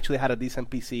actually had a decent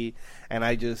PC, and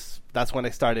that's when I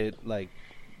started like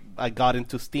I got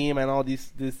into Steam and all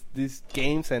these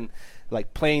games and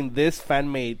like playing this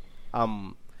fan made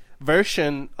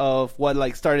version of what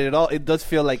like started it all, it does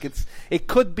feel like it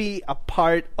could be a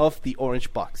part of the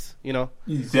orange box, you know?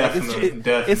 Definitely,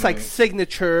 definitely. It's like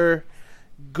signature,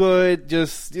 good.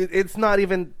 Just it's not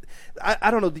even.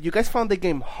 I don't know. Did you guys found the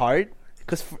game hard?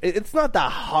 Because it's not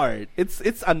that hard. It's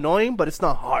annoying, but it's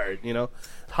not hard. You know,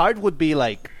 hard would be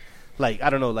like I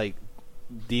don't know, like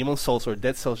Demon Souls or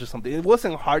Dead Souls or something. It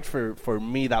wasn't hard for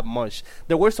me that much.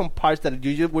 There were some parts that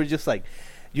you were just like,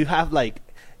 you have like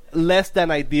less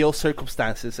than ideal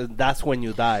circumstances, and that's when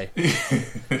you die.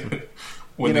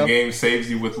 When the game saves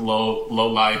you with low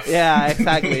life. Yeah,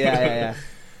 exactly. Yeah.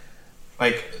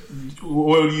 Like,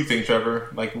 what do you think, Trevor?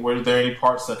 Like, were there any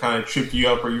parts that kind of tripped you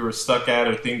up or you were stuck at,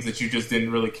 or things that you just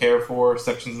didn't really care for,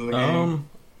 sections of the game?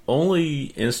 Only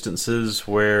instances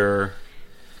where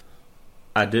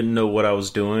I didn't know what I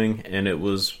was doing, and it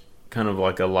was kind of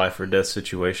like a life or death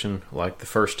situation. Like the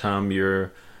first time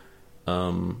you're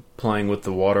playing with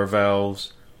the water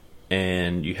valves,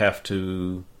 and you have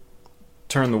to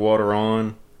turn the water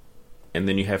on, and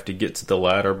then you have to get to the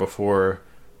ladder before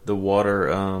the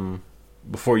water,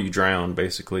 before you drown,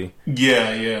 basically. Yeah.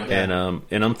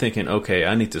 And I'm thinking, okay,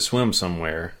 I need to swim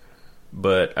somewhere,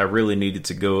 but I really needed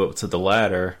to go up to the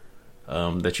ladder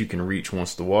that you can reach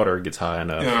once the water gets high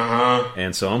enough. Uh-huh.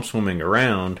 And so I'm swimming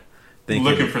around,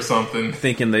 looking for something,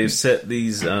 thinking they've set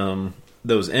these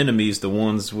those enemies, the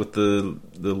ones with the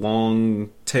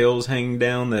long tails hanging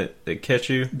down that catch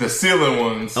you, the ceiling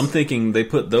ones. I'm thinking they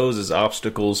put those as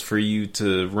obstacles for you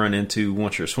to run into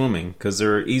once you're swimming, because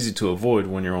they're easy to avoid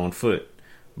when you're on foot,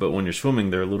 but when you're swimming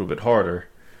they're a little bit harder.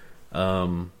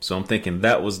 So I'm thinking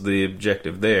that was the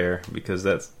objective there, because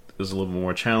that was a little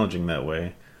more challenging that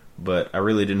way. But I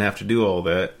really didn't have to do all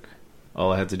that.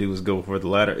 All I had to do was go for the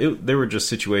ladder. There were just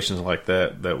situations like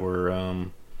that were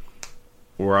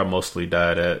where I mostly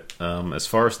died at. As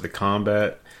far as the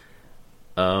combat,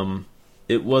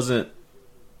 it wasn't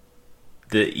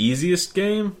the easiest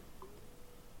game,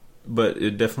 but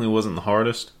it definitely wasn't the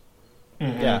hardest.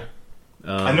 Mm-hmm. Yeah.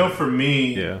 I know for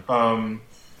me, yeah.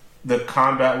 The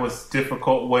combat was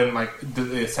difficult when, like,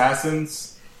 the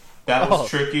assassins, that was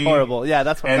tricky. Horrible. Yeah,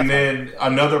 that's what. And then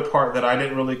another part that I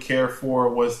didn't really care for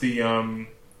was the,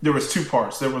 there was two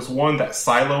parts. There was one that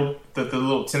Silo, the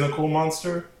little tentacle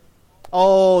monster.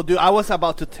 Oh, dude, I was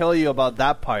about to tell you about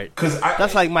that part.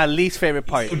 That's like my least favorite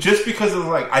part. Just because of,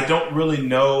 like, I don't really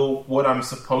know what I'm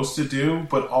supposed to do,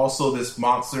 but also this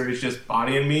monster is just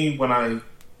bodying me when I,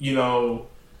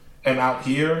 am out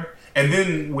here. And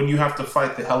then when you have to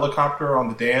fight the helicopter on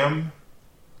the dam,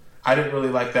 I didn't really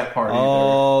like that part either.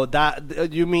 Oh,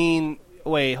 that, you mean,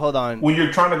 wait, hold on. When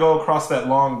you're trying to go across that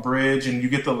long bridge and you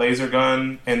get the laser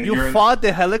gun and you fought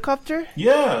the helicopter?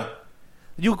 Yeah.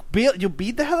 You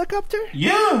beat the helicopter?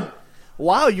 Yeah.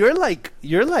 Wow, you're like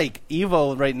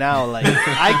evil right now. Like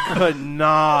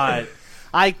I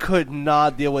could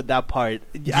not deal with that part.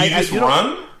 You just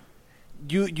run?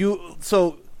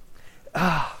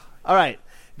 All right.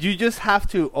 You just have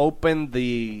to open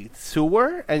the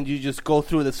sewer and you just go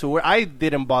through the sewer. I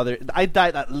didn't bother. I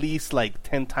died at least like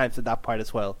 10 times at that part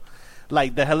as well.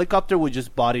 Like, the helicopter would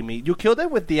just body me. You killed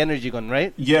it with the energy gun,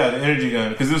 right? Yeah, the energy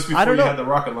gun. Because this was before you had the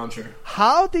rocket launcher.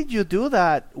 How did you do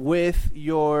that with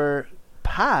your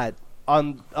pad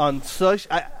on such...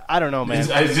 I don't know, man.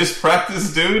 I just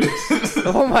practiced, dude.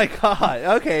 Oh, my God.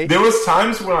 Okay. There was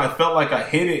times when I felt like I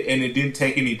hit it and it didn't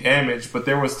take any damage. But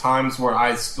there was times where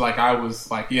I got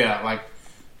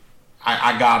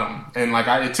him. And,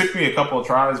 it took me a couple of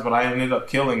tries, but I ended up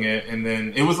killing it. And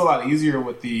then it was a lot easier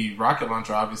with the rocket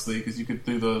launcher, obviously, because you could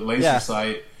do the laser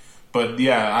sight. But,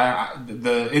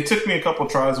 it took me a couple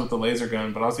of tries with the laser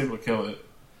gun, but I was able to kill it.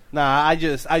 Nah, I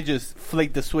just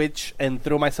flicked the switch and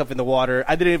threw myself in the water.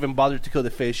 I didn't even bother to kill the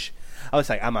fish. I was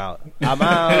like, I'm out.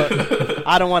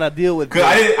 I don't want to deal with this.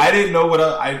 I didn't know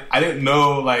I didn't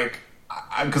know,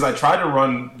 because I tried to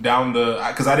run down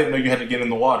because I didn't know you had to get in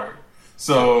the water.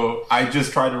 So I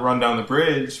just tried to run down the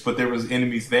bridge, but there was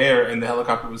enemies there, and the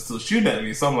helicopter was still shooting at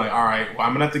me. So I'm like, all right, well,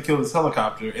 I'm going to have to kill this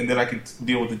helicopter, and then I can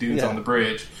deal with the dudes on the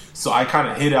bridge. So I kind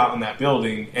of hid out in that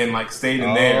building and, stayed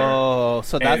in there. Oh,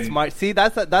 so that's smart. See,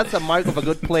 that's a mark of a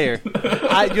good player.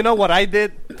 You know what I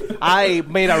did? I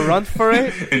made a run for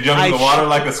it. And jumped in the water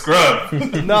like a scrub.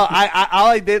 No, all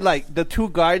I did, the two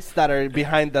guards that are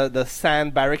behind the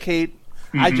sand barricade,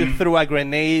 I just threw a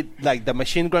grenade, the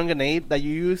machine gun grenade that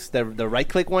you use, the right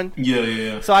click one.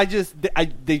 Yeah. So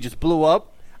they just blew up.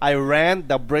 I ran,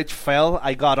 the bridge fell,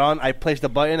 I got on, I placed the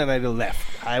button, and I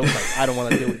left. I was like, I don't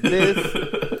want to deal with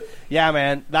this. Yeah,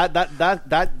 man,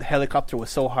 that helicopter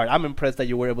was so hard. I'm impressed that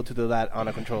you were able to do that on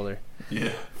a controller.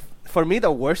 Yeah. for me,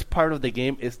 the worst part of the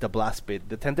game is the blast pit.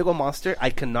 The tentacle monster, I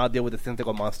cannot deal with the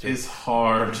tentacle monster. It's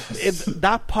hard.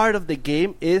 That part of the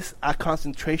game is a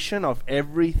concentration of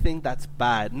everything that's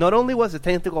bad. Not only was the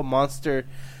tentacle monster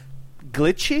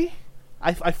glitchy,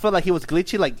 I felt like he was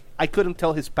glitchy. Like, I couldn't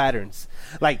tell his patterns.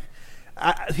 Like,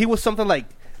 he was something like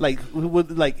he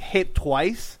would like hit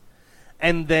twice,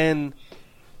 and then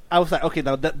I was like, okay,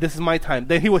 now this is my time.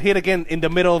 Then he would hit again in the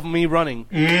middle of me running.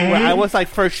 Where I was like,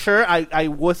 for sure, I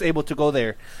was able to go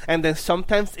there. And then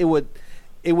sometimes it would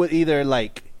either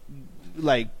like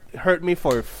hurt me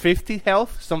for 50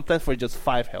 health, sometimes for just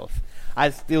 5 health. I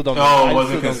still don't know. Oh, it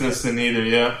wasn't consistent either,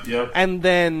 yeah. Yep. And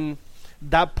then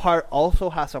that part also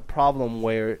has a problem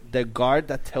where the guard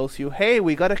that tells you, hey,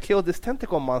 we gotta kill this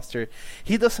tentacle monster,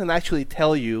 he doesn't actually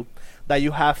tell you that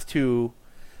you have to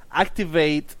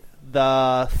activate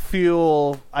the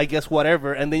fuel, I guess,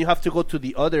 whatever, and then you have to go to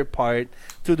the other part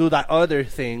to do that other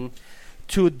thing,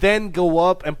 to then go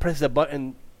up and press the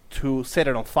button to set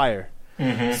it on fire.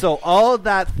 Mm-hmm. So all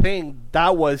that thing,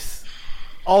 that was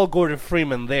all Gordon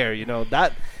Freeman there, you know.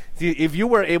 That if you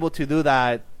were able to do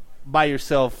that by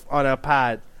yourself on a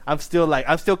pad, I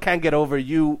still can't get over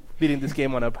you beating this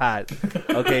game on a pad.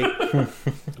 Okay,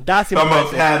 that's impressive. I'm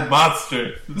a pad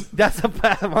monster. That's a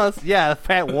pad monster. Yeah, a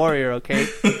pad warrior. Okay,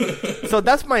 so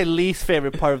that's my least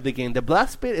favorite part of the game. The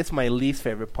blast pit is my least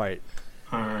favorite part.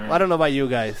 All right. I don't know about you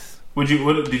guys. Did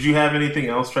you have anything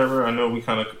else, Trevor? I know we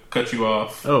kind of cut you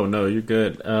off. Oh no, you're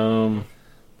good.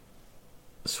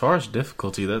 As far as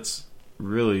difficulty, that's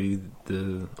really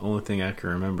the only thing I can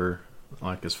remember.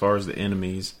 Like, as far as the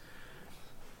enemies,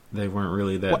 they weren't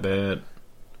really that bad.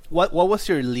 What was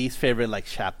your least favorite, like,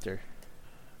 chapter?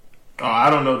 Oh, I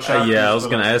don't know chapters. Yeah, I was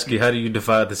going to ask you, how do you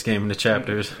divide this game into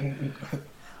chapters?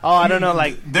 Oh, I don't know,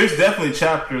 like... There's definitely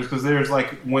chapters, because there's,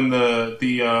 like, when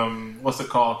the what's it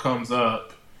called, comes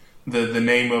up, the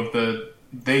name of the...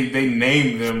 They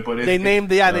name them, but they name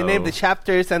the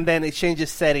chapters, and then it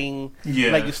changes setting.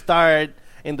 Yeah. Like, you start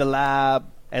in the lab,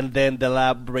 and then the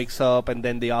lab breaks up, and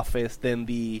then the office, then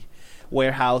the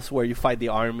warehouse where you fight the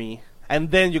army, and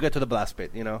then you get to the blast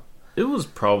pit, you know? It was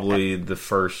probably the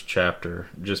first chapter,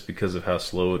 just because of how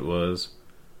slow it was.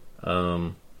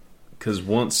 Because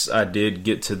once I did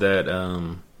get to that,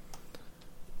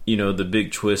 the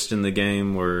big twist in the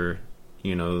game where,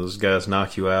 those guys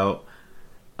knock you out,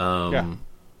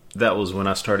 that was when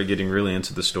I started getting really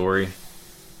into the story.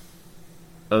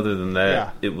 Other than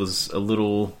that, It was a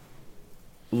little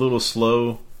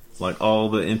slow. Like, all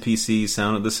the NPCs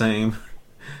sounded the same.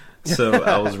 So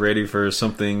I was ready for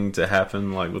something to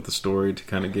happen, like with the story, to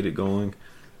kind of get it going.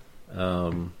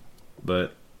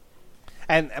 But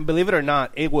and believe it or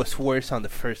not, it was worse on the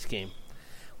first game,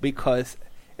 because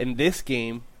in this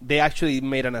game they actually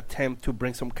made an attempt to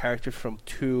bring some characters from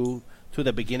 2 to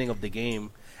the beginning of the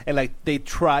game, and like they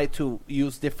tried to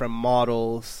use different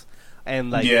models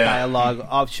and like dialogue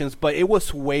options, but it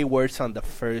was way worse on the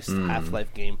first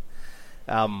Half-Life game.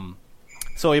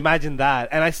 So imagine that,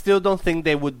 and I still don't think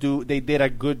they did a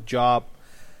good job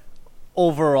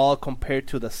overall compared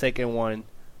to the second one,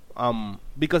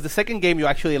 because the second game you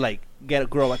actually like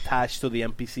grow attached to the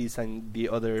NPCs and the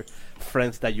other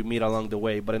friends that you meet along the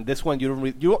way, but in this one you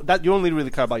only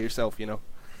really care about yourself, you know.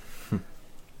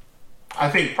 I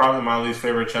think probably my least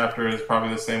favorite chapter is probably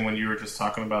the same one you were just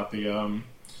talking about, the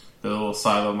little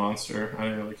silo monster. I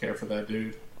didn't really care for that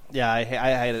dude. Yeah, I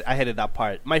hated that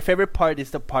part. My favorite part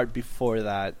is the part before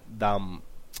that.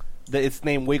 It's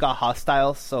named We Got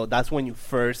Hostiles, so that's when you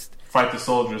first... Fight the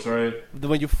soldiers, right?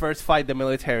 When you first fight the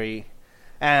military.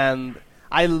 And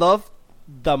I love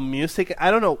the music. I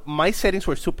don't know, my settings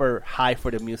were super high for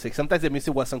the music. Sometimes the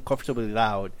music was uncomfortably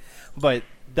loud. But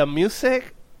the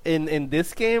music... In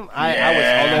this game, I was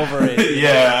all over it.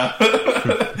 Yeah.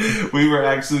 We were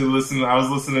actually listening. I was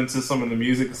listening to some of the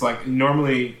music. It's like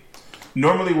normally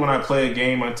when I play a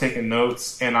game, I'm taking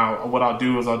notes, and what I'll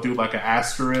do is I'll do like an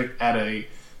asterisk at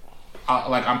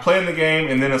like I'm playing the game,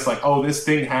 and then it's like, oh, this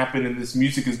thing happened, and this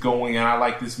music is going, and I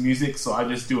like this music, so I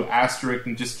just do an asterisk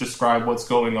and just describe what's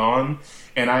going on.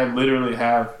 And I literally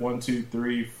have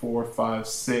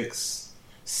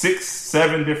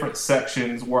 7 different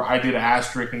sections where I did an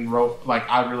asterisk and wrote, like,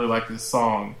 I really like this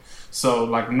song. So,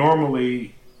 like,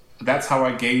 normally, that's how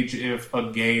I gauge if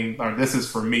a game, or this is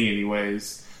for me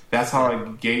anyways, that's how I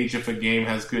gauge if a game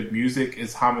has good music,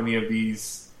 is how many of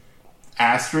these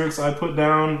asterisks I put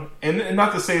down. And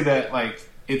not to say that, like,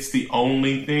 it's the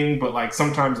only thing, but like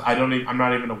sometimes I'm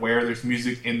not even aware there's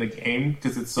music in the game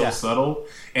because it's so subtle,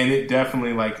 and it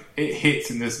definitely like it hits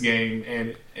in this game,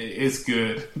 and it's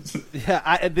good.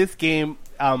 Yeah, this game,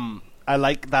 I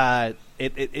like that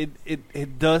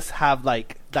it does have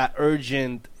like that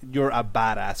urgent you're a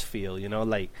badass feel. You know,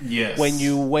 like Yes.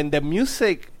 when the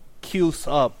music cues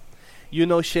up, you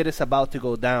know shit is about to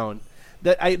go down.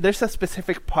 There's a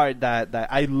specific part that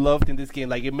I loved in this game.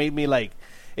 Like it made me like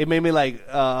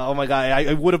oh my god,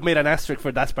 I would have made an asterisk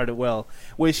for that part as well.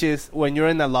 Which is when you're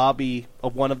in the lobby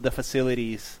of one of the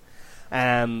facilities,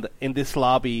 and in this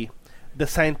lobby, the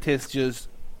scientists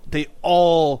they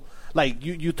all like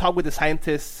you talk with the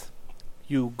scientists.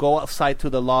 You go outside to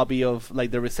the lobby of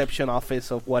like the reception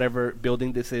office of whatever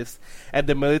building this is, and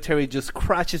the military just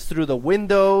crashes through the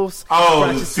windows,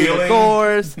 crashes through the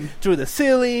doors, through the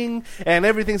ceiling, and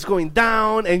everything's going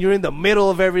down, and you're in the middle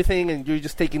of everything, and you're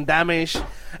just taking damage,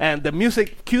 and the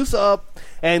music cues up,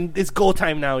 and it's go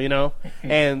time now, you know,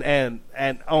 and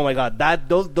oh my god,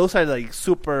 those are like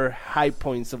super high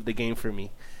points of the game for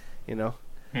me, you know.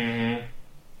 Mm-hmm.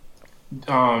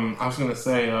 I was gonna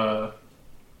say,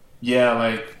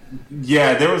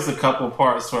 there was a couple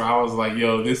parts where I was like,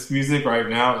 "Yo, this music right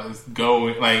now is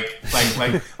going like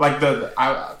the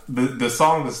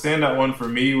song. The standout one for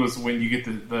me was when you get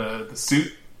the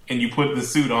suit and you put the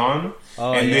suit on,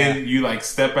 then you like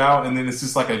step out, and then it's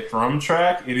just like a drum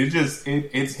track, and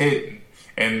it's hitting,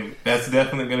 and that's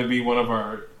definitely going to be one of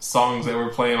our songs that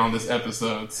we're playing on this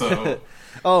episode. So.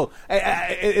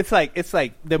 It's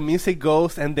like the music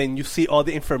goes, and then you see all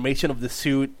the information of the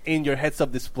suit in your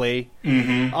heads-up display.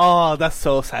 Mm-hmm. Oh, that's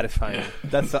so satisfying.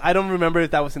 I don't remember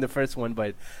if that was in the first one,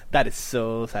 but that is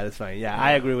so satisfying. Yeah,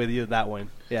 I agree with you that one.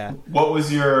 Yeah. What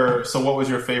was your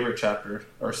favorite chapter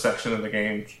or section of the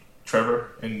game,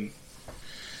 Trevor? And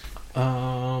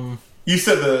you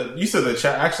said the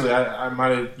chat. Actually, I might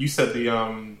have. You said the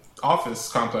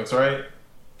office complex, right?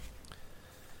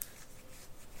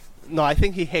 No, I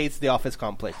think he hates the office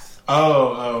complex.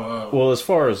 Oh. Well, as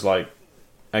far as like,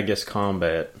 I guess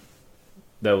combat,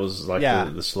 that was like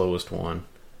the slowest one.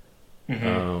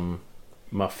 Mm-hmm.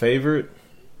 My favorite,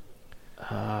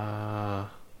 man,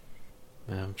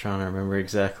 I'm trying to remember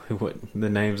exactly what the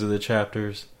names of the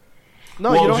chapters.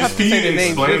 No, you don't have to say the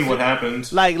names. Explain what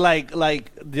happened.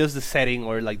 Like just the setting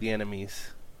or like the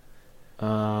enemies.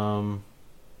 I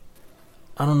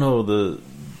don't know.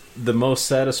 The most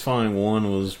satisfying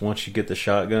one was once you get the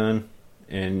shotgun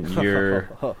and you're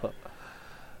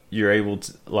able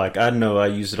to, like, I know I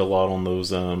use it a lot on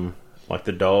those like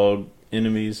the dog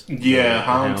enemies. Yeah,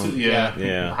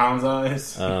 Hound's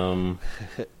eyes.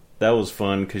 That was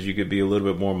fun because you could be a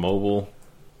little bit more mobile.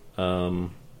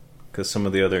 Because some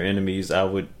of the other enemies, I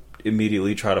would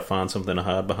immediately try to find something to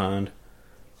hide behind,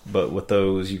 but with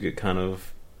those, you could kind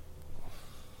of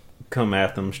come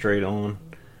at them straight on.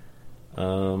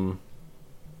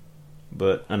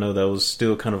 But I know that was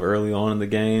still kind of early on in the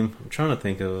game. I'm trying to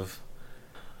think of.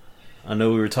 I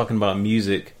know we were talking about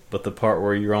music, but the part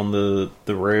where you're on the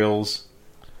rails.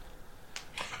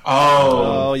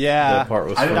 Oh yeah, that part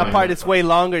was fun. That part is way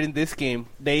longer in this game.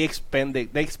 They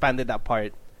expanded that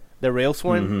part, the rails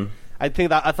one. Mm-hmm. I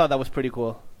thought that was pretty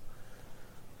cool.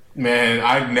 Man,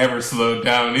 I never slowed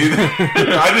down either.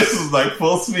 I just was like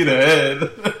full speed ahead.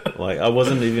 Like I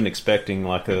wasn't even expecting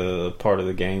like a part of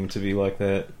the game to be like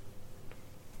that.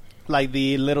 Like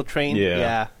the little train.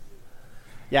 Yeah.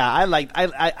 I liked.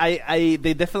 I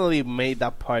they definitely made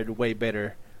that part way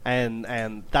better, and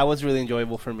that was really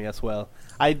enjoyable for me as well.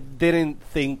 I didn't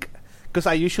think, because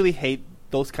I usually hate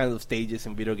those kinds of stages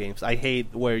in video games. I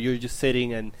hate where you're just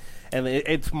sitting and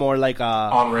it's more like a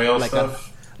on rails like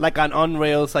stuff. Like an on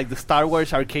rails, like the Star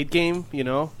Wars arcade game, you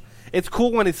know? It's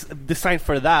cool when it's designed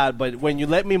for that, but when you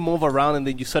let me move around and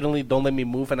then you suddenly don't let me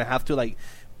move and I have to like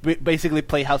basically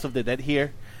play House of the Dead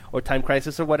here or Time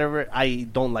Crisis or whatever, I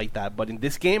don't like that. But in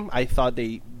this game, I thought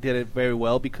they did it very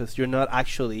well because you're not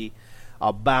actually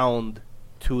bound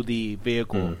to the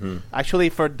vehicle. Mm-hmm. Actually,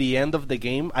 for the end of the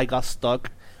game, I got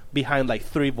stuck behind like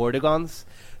 3 Vortigons.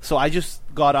 So I just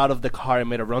got out of the car and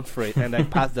made a run for it, and I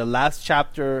passed the last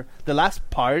chapter, the last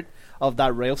part of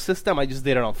that rail system. I just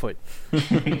did it on foot.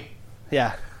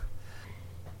 Yeah.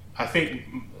 I think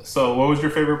so. What was your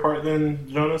favorite part then,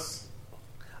 Jonas?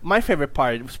 My favorite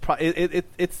part was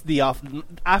it's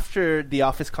after the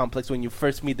office complex when you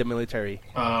first meet the military.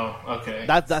 Oh, okay.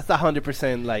 That's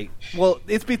 100% like. Well,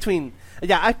 it's between.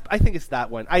 Yeah, I think it's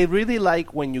that one. I really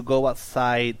like when you go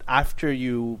outside after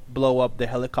you blow up the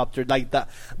helicopter, like that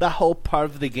whole part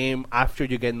of the game after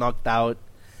you get knocked out,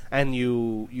 and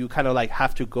you kind of like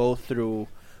have to go through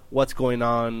what's going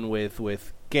on with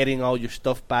getting all your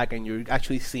stuff back, and you're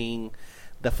actually seeing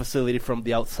the facility from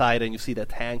the outside, and you see the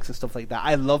tanks and stuff like that.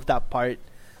 I love that part.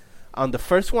 On the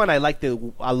first one, I liked it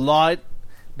a lot,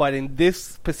 but in this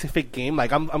specific game,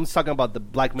 like I'm talking about the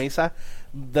Black Mesa,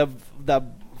 the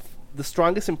the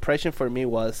strongest impression for me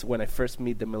was when I first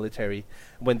meet the military,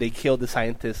 when they kill the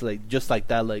scientists, like just like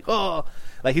that, like oh,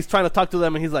 like he's trying to talk to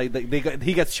them, and he's like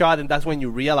he gets shot, and that's when you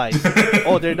realize,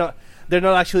 oh, they're not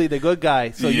actually the good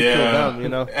guy, so you kill them, you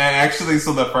know. And actually,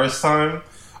 so the first time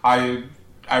I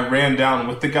ran down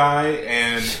with the guy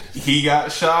and he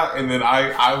got shot, and then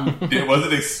I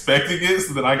wasn't expecting it,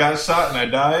 so then I got shot and I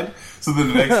died. So then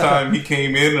the next time he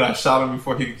came in and I shot him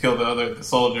before he could kill the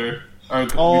soldier, or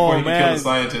before he could kill the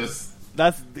scientist.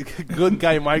 That's good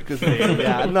guy Marcus there.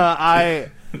 Yeah, no, I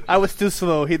was too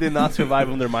slow. He did not survive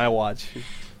under my watch.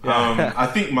 Yeah. I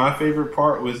think my favorite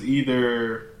part was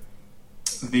either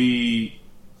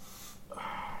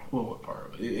what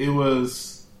part? It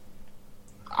was.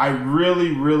 I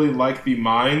really, really like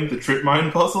the trip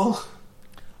mine puzzle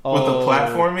with the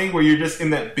platforming, where you're just in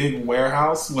that big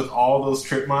warehouse with all those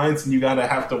trip mines, and you gotta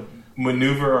have to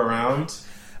maneuver around.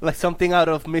 Like something out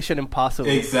of Mission Impossible.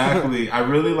 Exactly. I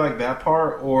really like that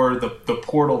part, or the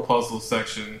portal puzzle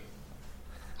section.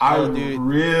 I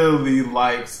really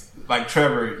liked, like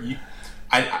Trevor.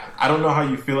 I don't know how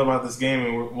you feel about this game,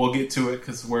 and we'll get to it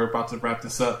because we're about to wrap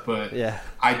this up. But yeah,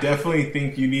 I definitely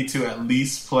think you need to at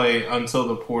least play until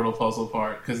the portal puzzle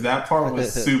part, because that part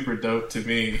was super dope to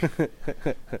me.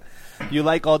 You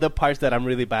like all the parts that I'm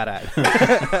really bad at.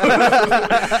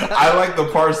 I like the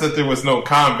parts that there was no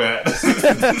combat.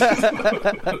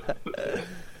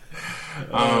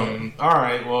 All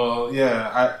right. Well,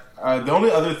 yeah. The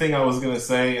only other thing I was going to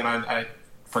say, and I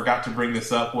forgot to bring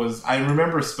this up, was I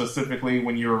remember specifically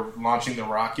when you were launching the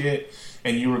rocket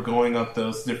and you were going up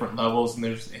those different levels and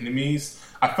there's enemies.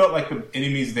 I felt like the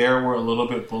enemies there were a little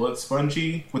bit bullet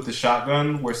spongy with the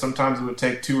shotgun, where sometimes it would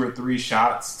take 2 or 3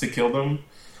 shots to kill them.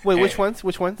 Wait, which ones?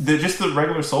 They're just the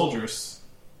regular soldiers.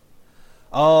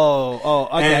 Oh,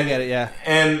 okay, I get it, yeah.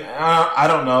 And I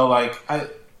don't know, like,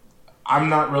 I'm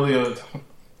not really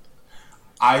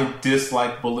I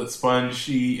dislike bullet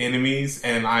spongy enemies,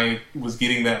 and I was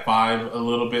getting that vibe a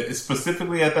little bit.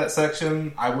 Specifically at that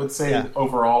section, I would say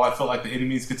overall, I felt like the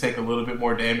enemies could take a little bit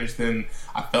more damage than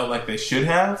I felt like they should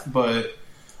have, but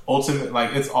ultimately,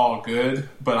 like, it's all good.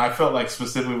 But I felt like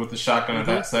specifically with the shotgun at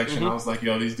that section, I was like,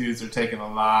 yo, these dudes are taking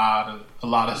a lot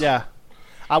of yeah.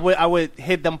 I would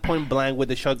hit them point blank with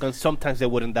the shotgun. Sometimes they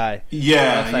wouldn't die.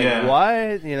 Yeah, like, yeah.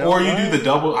 What? You know, or you do the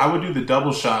double. I would do the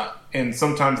double shot, and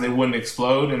sometimes they wouldn't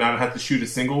explode, and I'd have to shoot a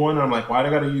single one. And I'm like, why do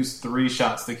I got to use 3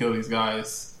 shots to kill these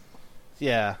guys?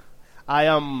 Yeah,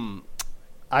 I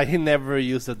never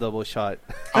used a double shot.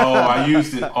 Oh, I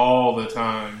used it all the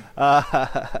time.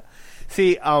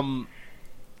 See,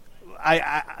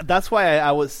 that's why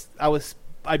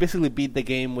I basically beat the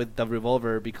game with the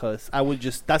revolver, because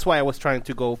that's why I was trying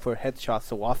to go for headshots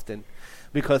so often,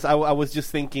 because I was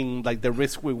just thinking like the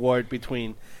risk reward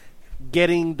between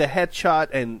getting the headshot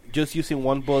and just using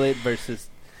 1 bullet versus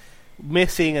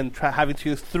missing and having to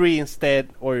use 3 instead,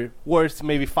 or worse,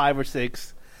 maybe 5 or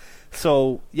 6.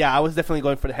 So yeah, I was definitely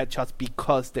going for the headshots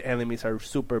because the enemies are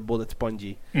super bullet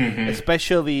spongy,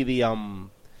 especially the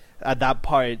at that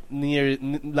part near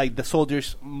like the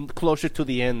soldiers closer to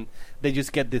the end. They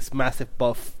just get this massive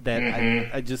buff that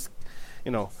I just,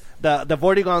 you know, the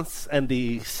Vortigons and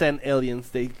the Sen aliens,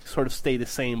 they sort of stay the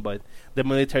same, but the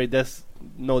military does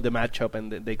know the matchup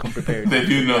and they come prepared. They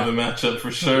do know the matchup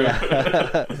for sure.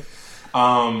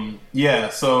 Yeah.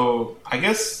 So I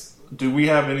guess, do we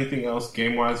have anything else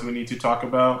game wise we need to talk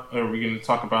about? Or are we going to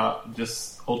talk about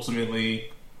just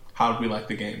ultimately how do we like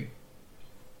the game?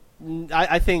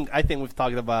 I think we've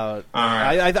talked about. All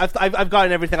right. I've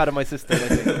gotten everything out of my system, I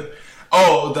think.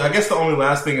 Oh, I guess the only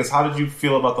last thing is, how did you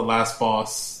feel about the last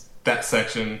boss, that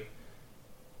section?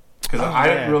 Because I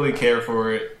didn't really care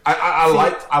for it. I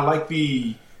liked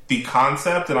the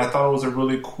concept, and I thought it was a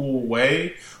really cool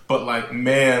way. But like,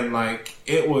 man, like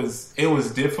it was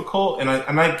difficult, and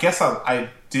I guess I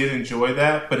did enjoy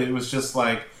that. But it was just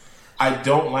like, I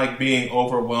don't like being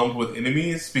overwhelmed with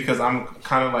enemies, because I'm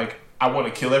kind of like, I want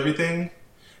to kill everything,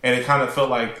 and it kind of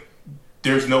felt like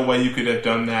there's no way you could have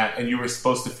done that, and you were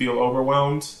supposed to feel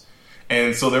overwhelmed.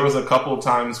 And so there was a couple of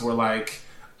times where like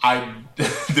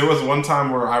there was one time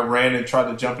where I ran and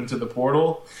tried to jump into the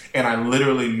portal, and I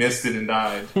literally missed it and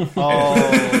died.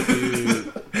 Oh,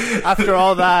 dude. After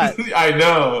all that. I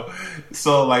know.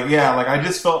 So like, yeah, like I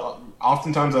just felt,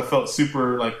 oftentimes I felt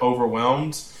super like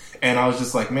overwhelmed. And I was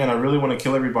just like, man, I really want to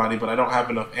kill everybody, but I don't have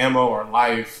enough ammo or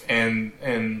life, and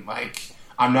like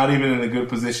I'm not even in a good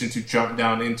position to jump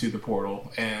down into the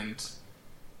portal. And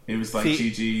it was like,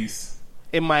 GG's.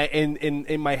 In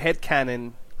my head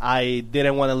canon, I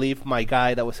didn't want to leave my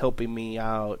guy that was helping me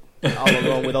out all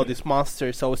alone with all these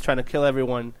monsters. So I was trying to kill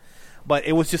everyone, but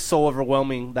it was just so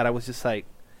overwhelming that I was just like,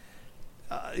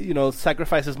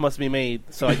 sacrifices must be made.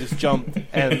 So I just jumped,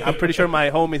 and I'm pretty sure my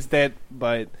home is dead,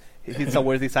 but it's a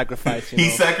worthy sacrifice. He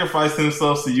sacrificed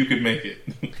himself so you could make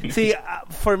it. See,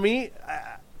 for me,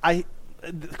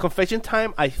 confession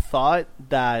time, I thought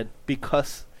that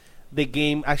because the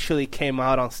game actually came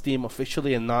out on Steam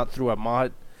officially and not through a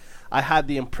mod, I had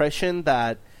the impression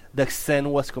that the extent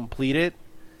was completed.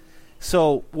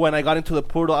 So when I got into the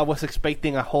portal, I was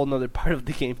expecting a whole nother part of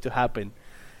the game to happen.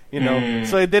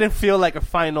 So it didn't feel like a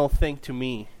final thing to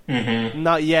me. Mm-hmm.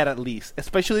 Not yet, at least.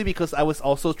 Especially because I was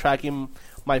also tracking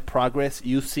my progress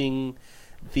using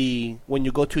when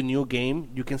you go to a new game,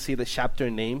 you can see the chapter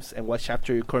names and what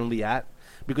chapter you're currently at,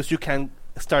 because you can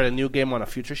start a new game on a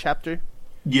future chapter.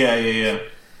 Yeah.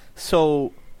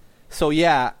 So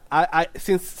yeah, I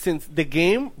since this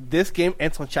game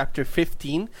ends on chapter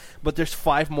 15, but there's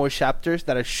 5 more chapters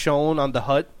that are shown on the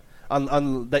HUD,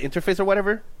 on the interface or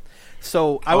whatever.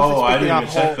 So I was expecting I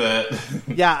didn't check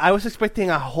that. Yeah, I was expecting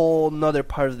a whole nother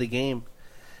part of the game,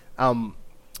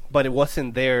 but it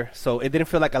wasn't there. So it didn't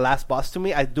feel like a last boss to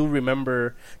me. I do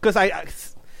remember because I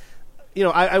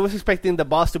was expecting the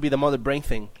boss to be the mother brain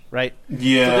thing, right?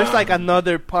 Yeah. So there's like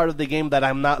another part of the game that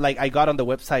I'm not like. I got on the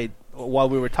website while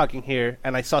we were talking here,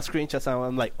 and I saw screenshots, and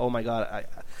I'm like, oh my god, I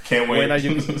can't wait. When are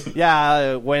you? Because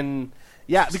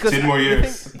 10 more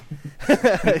years.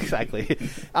 Exactly.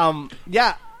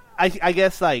 I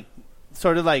guess like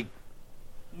sort of like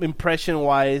impression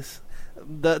wise,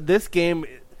 this game,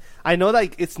 I know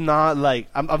like it's not like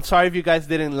I'm sorry if you guys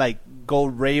didn't like go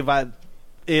rave at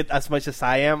it as much as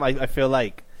I am. I feel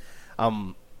like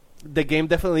the game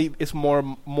definitely is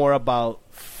more about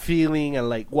feeling and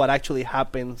like what actually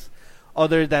happens,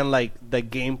 other than like the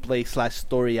gameplay /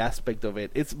 story aspect of it.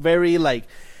 It's very like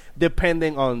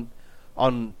depending on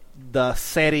the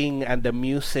setting and the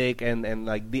music and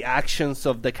like the actions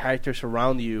of the characters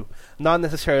around you, not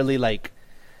necessarily like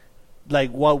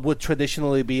what would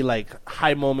traditionally be like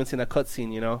high moments in a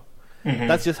cutscene, Mm-hmm.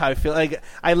 That's just how I feel. Like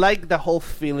I like the whole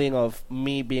feeling of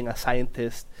me being a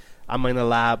scientist. I'm in a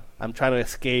lab, I'm trying to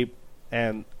escape,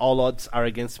 and all odds are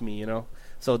against me,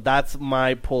 so that's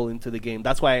my pull into the game.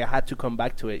 That's why I had to come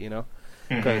back to it,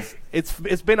 because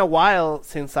it's been a while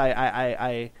since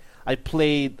I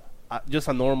played just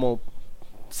a normal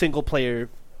single player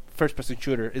first person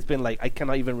shooter. It's been like I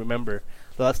cannot even remember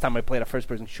the last time I played a first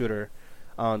person shooter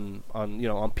on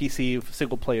PC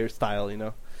single player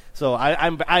style. So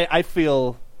I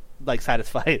feel like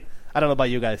satisfied. I don't know about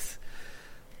you guys.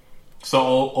 So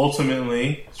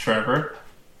ultimately, Trevor,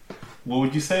 what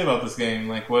would you say about this game?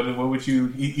 Like, what would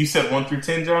you said 1 through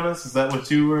 10, Jonas? Is that what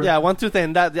you were? Yeah, 1 through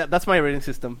 10. That's my rating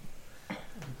system. I'm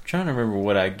trying to remember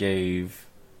what I gave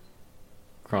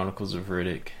Chronicles of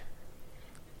Riddick.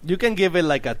 You can give it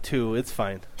like a 2. It's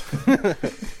fine.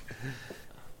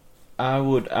 I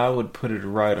would put it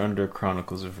right under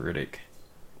Chronicles of Riddick.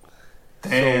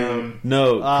 Damn.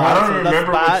 No, I don't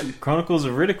remember what Chronicles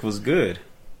of Riddick was good.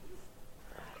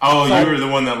 Oh, you were the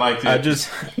one that liked it.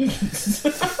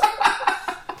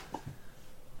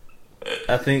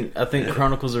 I think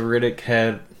Chronicles of Riddick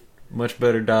had much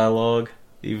better dialogue,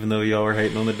 even though y'all were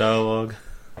hating on the dialogue.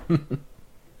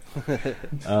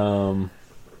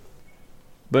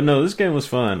 But no, this game was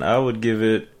fun. I would give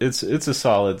it. It's a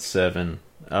solid 7.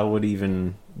 I would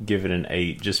even give it an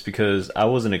 8, just because I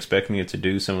wasn't expecting it to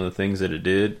do some of the things that it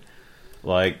did.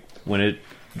 Like when it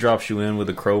drops you in with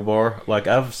a crowbar. Like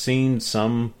I've seen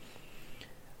some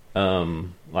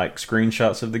like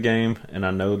screenshots of the game, and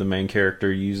I know the main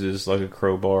character uses like a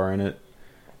crowbar in it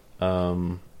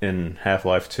in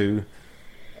Half-Life 2.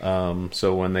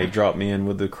 So when they drop me in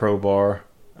with the crowbar,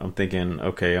 I'm thinking,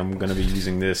 okay, I'm going to be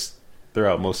using this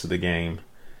throughout most of the game.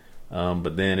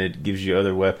 But then it gives you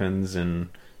other weapons and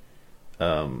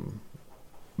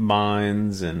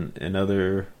mines and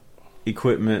other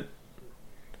equipment,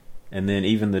 and then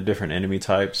even the different enemy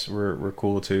types were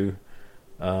cool too.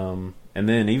 And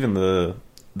then even the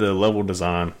level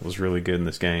design was really good in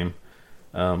this game.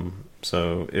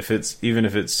 So if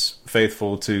it's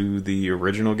faithful to the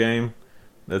original game,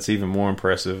 that's even more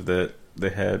impressive that they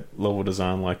had level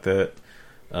design like that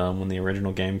when the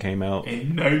original game came out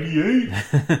in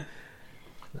 '98.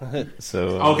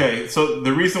 So okay, so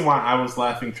the reason why I was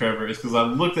laughing, Trevor, is because I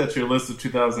looked at your list of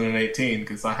 2018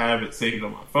 because I have it saved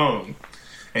on my phone,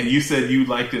 and you said you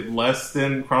liked it less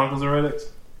than Chronicles of Riddick.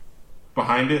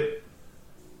 Behind it,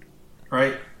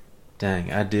 right?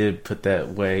 Dang, I did put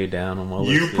that way down on my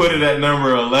list. You put it at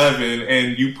number 11,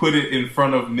 and you put it in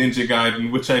front of Ninja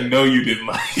Gaiden, which I know you didn't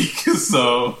like.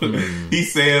 So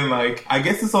he's saying, like, I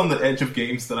guess it's on the edge of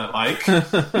games that I like. I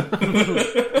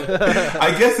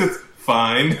guess it's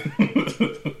fine.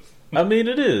 I mean,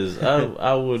 it is.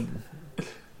 I would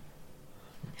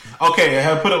Okay,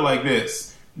 I put it like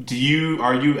this: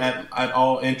 are you at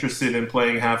all interested in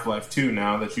playing Half-Life 2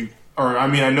 now that you? Or I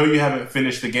mean, I know you haven't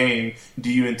finished the game.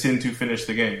 Do you intend to finish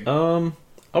the game?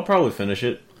 I'll probably finish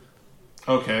it.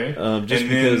 Okay, just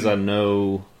because I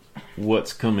know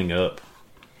what's coming up.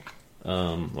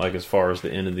 Like as far as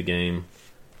the end of the game,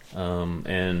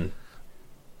 and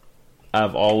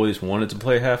I've always wanted to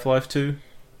play Half-Life 2,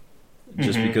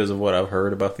 just because of what I've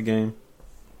heard about the game.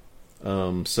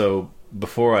 So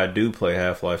before I do play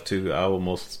Half-Life 2, I will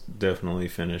most definitely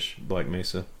finish Black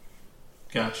Mesa.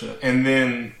 Gotcha. And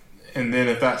then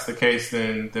if that's the case,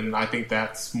 then I think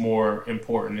that's more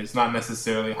important. It's not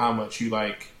necessarily how much you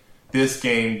like this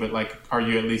game, but like, are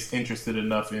you at least interested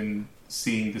enough in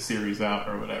seeing the series out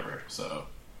or whatever? So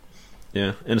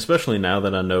yeah, and especially now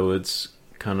that I know it's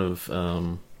kind of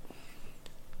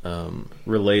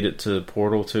related to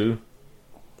Portal 2.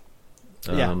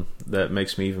 That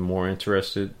makes me even more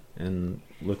interested in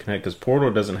looking at, because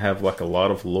Portal doesn't have like a lot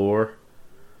of lore.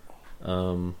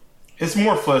 It's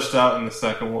more fleshed out in the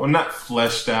second one. Not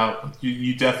fleshed out.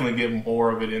 You definitely get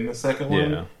more of it in the second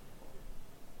one. Yeah.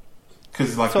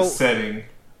 Because like the setting.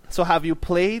 So have you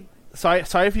played? Sorry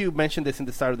if you mentioned this in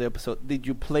the start of the episode. Did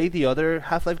you play the other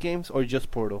Half-Life games or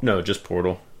just Portal? No, just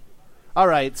Portal. All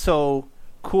right, so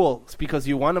cool. It's because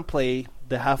you want to play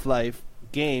the Half-Life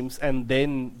games, and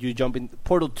then you jump in.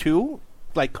 Portal 2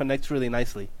 like connects really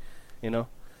nicely, you know.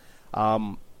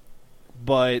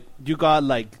 But you got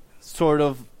like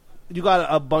you got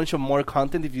a bunch of more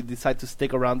content if you decide to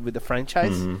stick around with the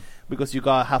franchise, because you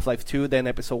got Half-Life 2, then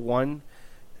Episode 1,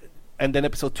 and then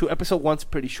Episode 2. Episode 1's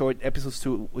pretty short. Episode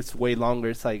 2 is way longer.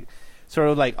 It's like sort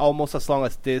of like almost as long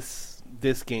as this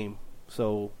game.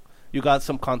 So you got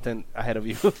some content ahead of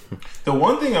you. The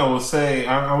one thing I will say,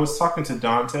 I was talking to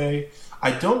Dante.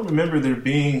 I don't remember there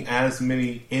being as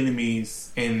many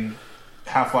enemies in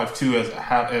Half-Life 2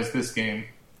 as this game.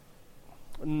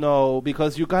 No,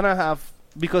 because you're gonna have,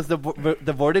 because the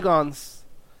Vortigons,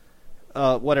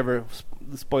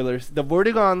 spoilers. The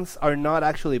Vortigons are not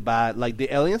actually bad. Like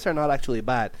the aliens are not actually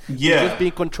bad. Yeah, they're just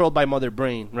being controlled by Mother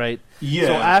Brain, right? Yeah.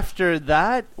 So after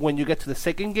that, when you get to the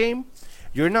second game,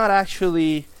 you're not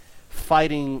actually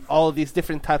fighting all these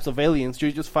different types of aliens.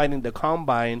 You're just fighting the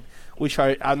Combine, which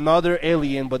are another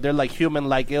alien, but they're like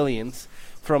human-like aliens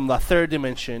from the third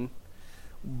dimension.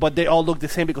 But they all look the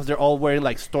same because they're all wearing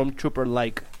like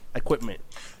stormtrooper-like equipment.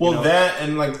 Well, you know? That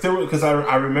and like there, because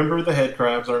I remember the head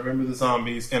crabs, I remember the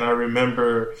zombies, and I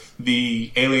remember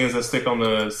the aliens that stick on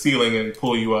the ceiling and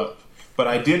pull you up. But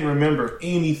I didn't remember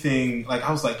anything. Like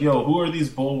I was like, "Yo, who are these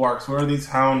bulwarks? Where are these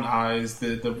hound eyes?"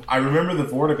 I remember the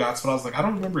Vortigots, but I was like, I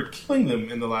don't remember killing them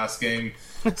in the last game.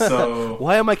 So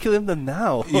why am I killing them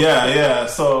now? yeah.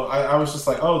 So I was just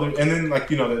like, oh, and then like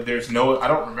there's no. I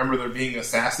don't remember there being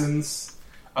assassins.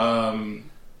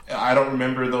 I don't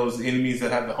remember those enemies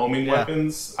that have the homing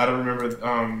weapons. I don't remember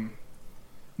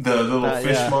the little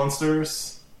fish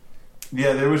monsters.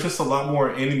 Yeah, there was just a lot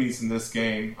more enemies in this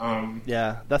game.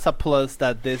 Yeah, that's a plus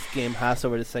that this game has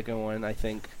over the second one, I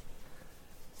think.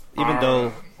 Even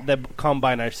though the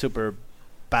Combine are super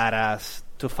badass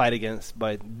to fight against,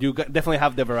 but you definitely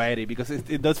have the variety, because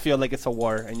it does feel like it's a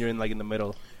war and you're in the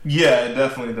middle. Yeah, it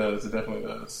definitely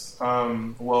does.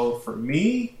 Well, for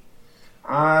me,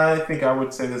 I think I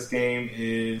would say this game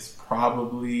is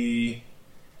probably,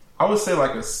 I would say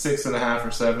like a 6.5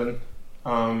 or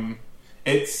 7.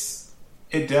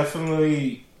 It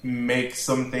definitely makes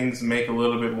some things make a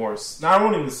little bit more. I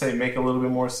won't even say make a little bit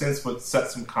more sense, but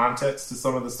set some context to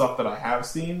some of the stuff that I have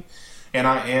seen, and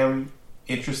I am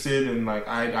interested in. Like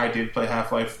I did play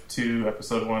Half-Life 2,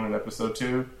 Episode 1 and Episode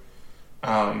 2,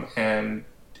 and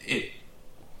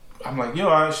I'm like,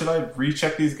 should I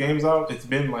recheck these games out? It's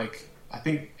been like I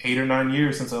think 8 or 9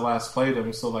 years since I last played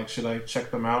them, so like, should I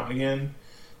check them out again?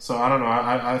 So I don't know.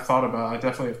 I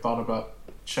definitely have thought about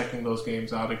checking those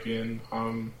games out again.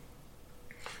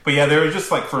 But yeah, there was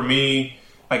just like, for me,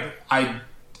 like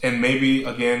and maybe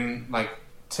again, like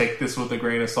take this with a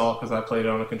grain of salt because I played it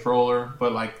on a controller,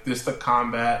 but like the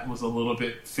combat was a little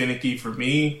bit finicky for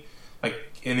me. Like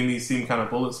enemies seemed kind of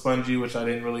bullet spongy, which I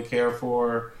didn't really care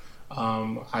for.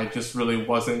 I just really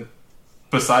wasn't,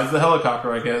 besides the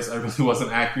helicopter, I guess, I really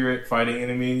wasn't accurate fighting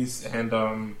enemies, and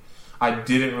I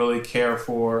didn't really care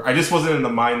for. I just wasn't in the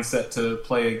mindset to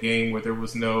play a game where there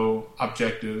was no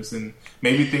objectives, and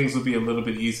maybe things would be a little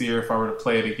bit easier if I were to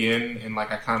play it again, and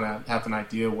like I kind of have an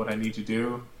idea of what I need to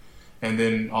do. And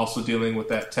then also dealing with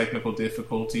that technical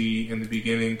difficulty in the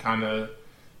beginning kind of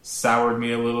soured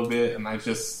me a little bit, and I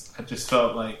just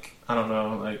felt like, I don't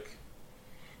know, like.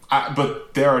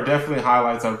 But there are definitely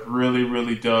highlights. I really,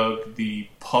 really dug the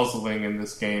puzzling in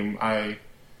this game. And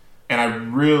And I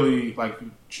really, like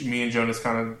me and Jonas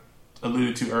kind of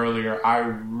alluded to earlier, I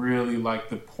really like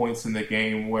the points in the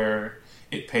game where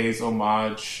it pays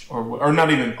homage, or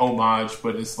not even homage,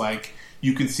 but it's like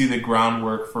you can see the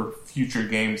groundwork for future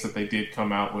games that they did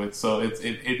come out with. So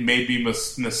it made me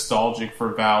nostalgic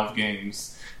for Valve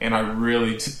games, and I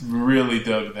really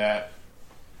dug that.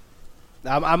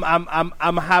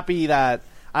 I'm happy that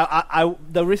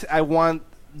the reason I want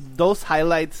those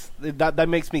highlights, that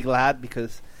makes me glad,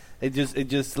 because it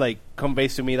just like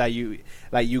conveys to me that you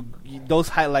those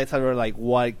highlights are like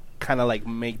what kind of like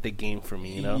make the game for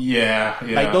me, you know? Yeah.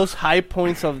 Like those high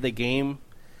points of the game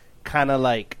kind of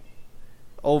like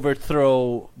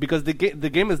overthrow, because the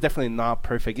game is definitely not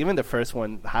perfect. Even the first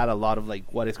one had a lot of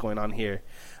like what is going on here,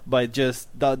 but just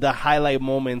the highlight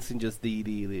moments and just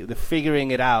the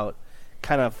figuring it out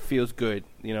kind of feels good,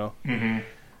 you know. Mm-hmm.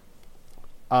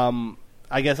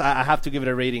 I guess I have to give it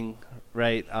a rating,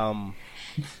 right?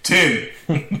 10.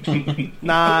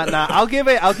 Nah. I'll give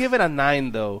it a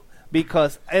 9 though,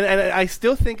 because and I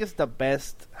still think it's the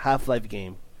best Half-Life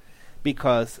game,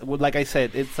 because like I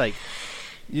said, it's like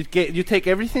you take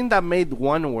everything that made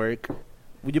 1 work,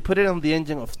 when you put it on the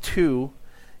engine of 2,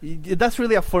 that's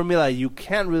really a formula you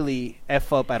can't really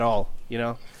F up at all, you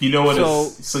know? You know what?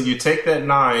 So you take that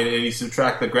 9 and you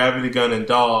subtract the gravity gun and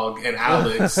dog and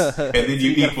Alex, and then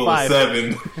you equal a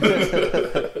 7.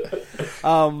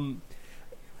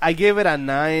 I gave it a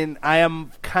 9. I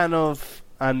am kind of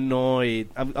annoyed.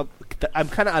 I'm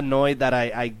kind of annoyed that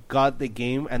I got the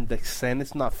game and the Xen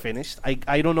is not finished.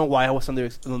 I don't know why I was under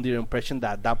the impression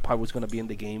that part was going to be in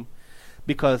the game,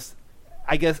 because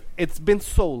I guess it's been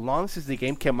so long since the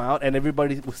game came out, and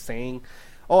everybody was saying,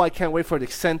 "Oh, I can't wait for the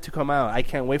Xen to come out. I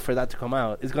can't wait for that to come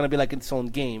out. It's going to be like its own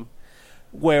game."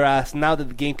 Whereas now that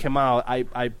the game came out,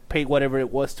 I paid whatever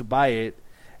it was to buy it,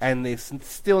 and it's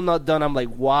still not done. I'm like,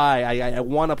 why? I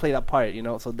want to play that part, you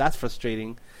know? So that's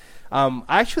frustrating.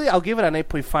 Actually, I'll give it an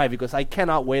 8.5, because I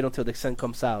cannot wait until the Xen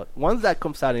comes out. Once that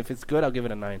comes out, if it's good, I'll give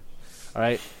it a 9. All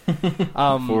right?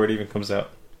 Before it even comes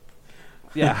out.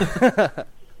 Yeah.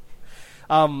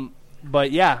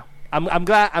 But yeah, I'm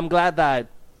glad that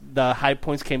the high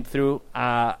points came through.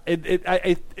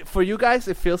 For you guys,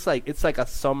 it feels like it's like a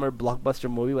summer blockbuster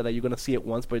movie where you're gonna see it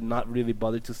once, but not really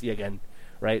bother to see again,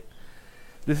 right?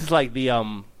 This is like the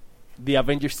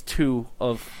Avengers 2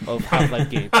 of Half-Life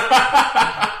games.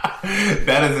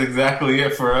 That is exactly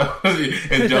it for us.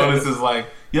 And Jonas is like,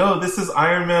 "Yo, this is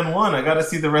Iron Man 1. I got to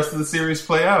see the rest of the series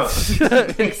play out."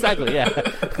 Exactly. Yeah.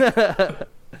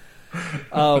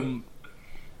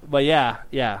 But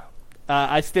yeah.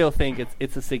 I still think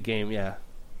it's a sick game. Yeah.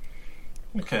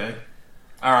 Okay.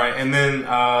 All right, and then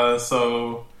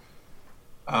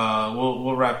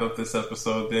we'll wrap up this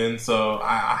episode then. So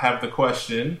I have the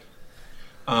question: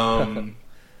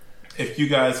 if you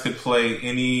guys could play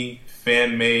any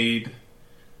fan-made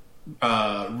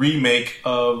remake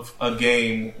of a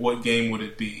game, what game would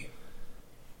it be?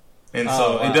 And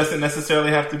so it doesn't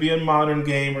necessarily have to be a modern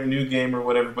game or new game or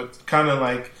whatever, but kind of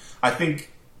like I think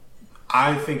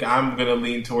I'm gonna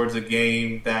lean towards a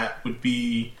game that would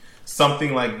be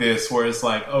something like this, where it's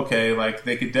like, okay, like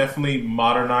they could definitely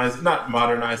not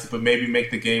modernize it, but maybe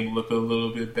make the game look a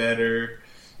little bit better.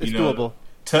 It's doable.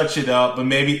 Touch it up, but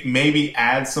maybe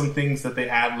add some things that they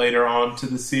add later on to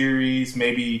the series.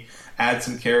 Maybe add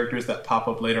some characters that pop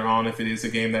up later on if it is a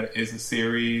game that is a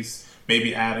series.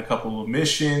 Maybe add a couple of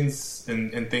missions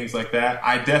and things like that.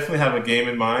 I definitely have a game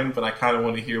in mind, but I kind of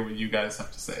want to hear what you guys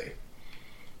have to say.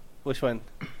 Which one?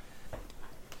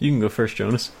 You can go first,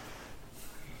 Jonas.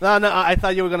 No, I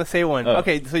thought you were gonna say one. Oh.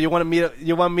 Okay, so you want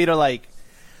me to like,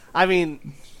 I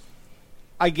mean,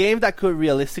 a game that could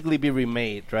realistically be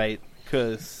remade, right?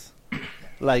 Because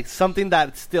like something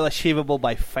that's still achievable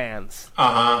by fans.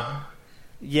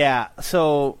 Yeah.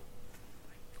 So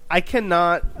I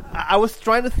was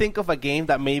trying to think of a game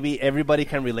that maybe everybody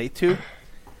can relate to,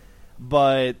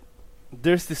 but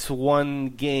there's this one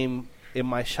game in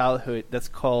my childhood that's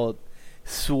called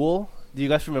Zool. Do you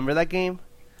guys remember that game?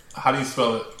 How do you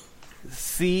spell it?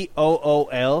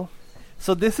 Cool.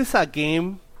 So this is a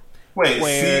game.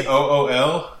 Wait,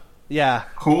 Cool? Yeah.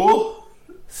 Cool?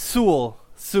 Zool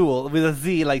with a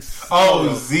Z, like.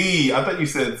 Oh, Z. I thought you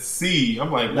said C.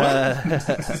 I'm like, what?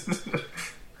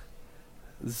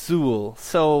 Zool.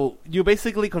 So you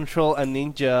basically control a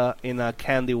ninja in a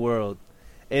candy world.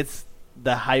 It's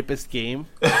the hypest game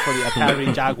for the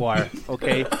Atari Jaguar.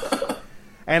 Okay.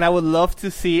 And I would love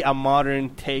to see a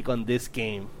modern take on this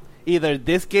game. Either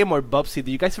this game or Bubsy.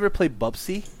 Do you guys ever play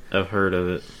Bubsy? I've heard of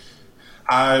it.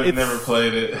 I've never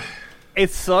played it. It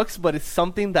sucks, but it's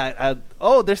something that...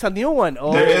 there's a new one.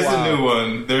 Oh, there is a new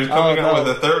one. They're coming out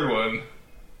with a third one.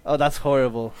 Oh, that's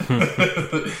horrible.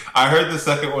 I heard the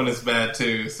second one is bad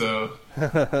too. So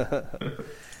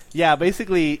Yeah,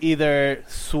 basically either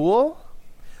Suul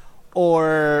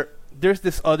or there's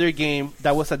this other game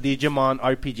that was a Digimon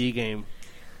RPG game.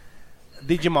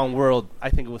 Digimon World, I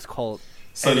think it was called.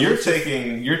 So you're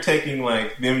taking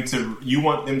like them to, you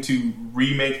want them to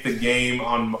remake the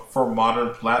game for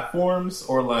modern platforms,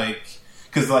 or like,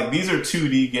 because like these are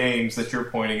 2D games that you're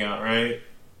pointing out, right?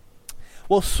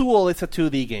 Well, Suul is a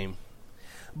 2D game,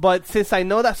 but since I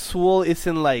know that Suul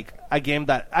isn't like a game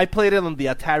that I played it on the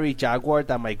Atari Jaguar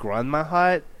that my grandma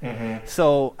had,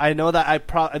 so I know that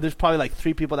there's probably like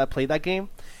 3 people that played that game.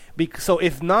 So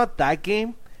if not that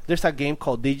game, there's a game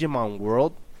called Digimon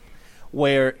World,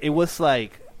 where it was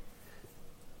like,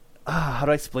 how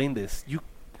do I explain this?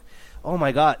 Oh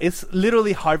my god, it's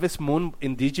literally Harvest Moon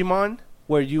in Digimon,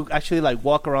 where you actually like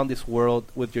walk around this world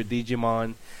with your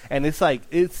Digimon, and it's like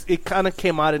it kind of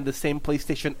came out in the same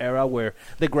PlayStation era where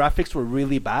the graphics were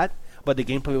really bad, but the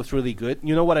gameplay was really good.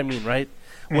 You know what I mean, right?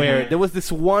 Where there was this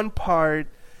one part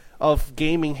of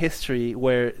gaming history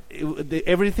where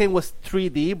everything was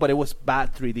 3D, but it was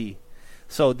bad 3D.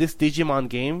 So this Digimon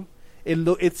game, it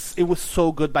was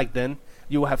so good back then.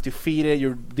 You would have to feed it.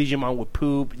 Your Digimon would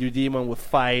poop. Your Digimon would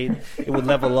fight. It would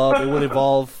level up. It would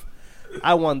evolve.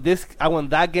 I want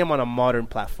that game on a modern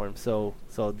platform. So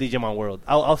Digimon World.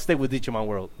 I'll stay with Digimon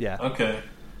World. Yeah. Okay.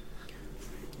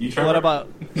 What about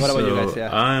you guys? Yeah.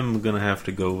 I'm gonna have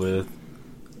to go with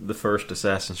the first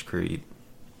Assassin's Creed.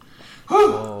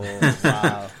 Oh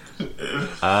wow.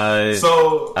 I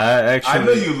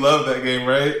know you love that game,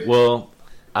 right? Well,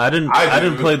 I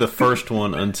didn't play the first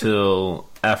one until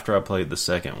after I played the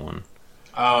second one.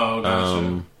 Oh,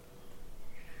 gotcha.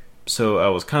 So I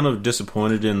was kind of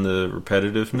disappointed in the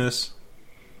repetitiveness.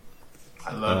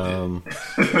 I loved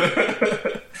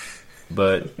it.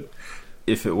 But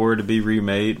if it were to be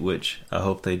remade, which I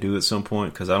hope they do at some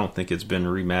point, because I don't think it's been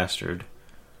remastered.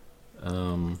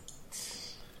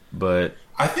 But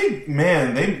I think,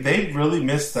 man, they really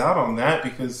missed out on that,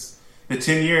 because the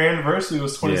 10-year anniversary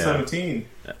was 2017.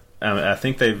 Yeah. I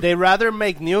think they rather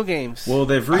make new games. Well,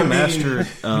 they've remastered.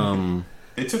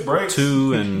 They took breaks.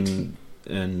 2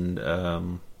 and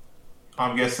I'm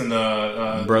guessing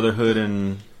Brotherhood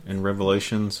and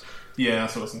Revelations. Yeah,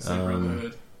 that's what I was gonna say.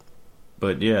 Brotherhood.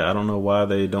 But yeah, I don't know why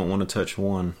they don't want to touch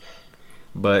 1.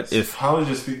 But if probably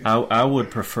just be, I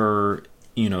would prefer,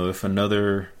 if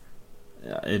another,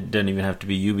 it doesn't even have to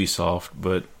be Ubisoft,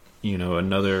 but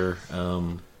another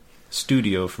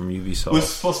studio from Ubisoft. It was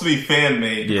supposed to be fan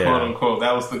made, yeah, quote unquote.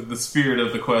 That was the spirit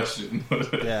of the question.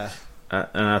 Yeah.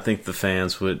 And I think the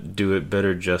fans would do it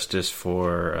better justice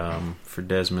for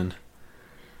Desmond.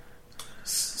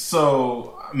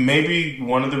 So maybe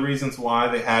one of the reasons why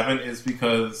they haven't is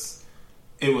because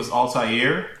it was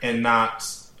Altair and not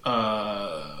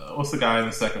what's the guy in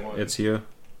the second one? Ezio.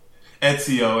 And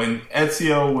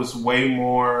Ezio was way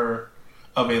more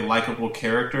of a likable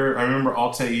character. I remember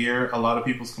Altair, a lot of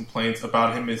people's complaints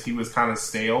about him is he was kind of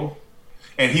stale.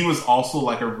 And he was also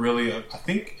like I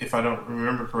think if I don't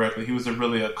remember correctly, he was a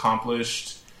really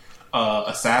accomplished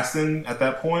assassin at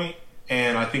that point.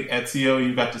 And I think Ezio,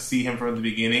 you got to see him from the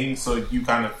beginning, so you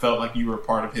kind of felt like you were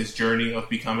part of his journey of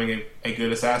becoming a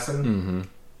good assassin.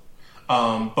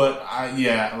 But I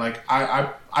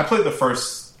played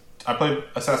I played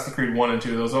Assassin's Creed 1 and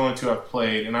 2. Those are the only 2 I've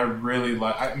played, and I really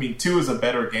like. 2 is a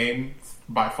better game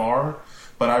by far,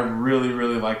 but I really,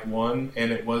 really like 1,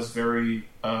 and it was very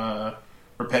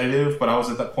repetitive. But I was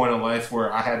at that point in life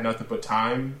where I had nothing but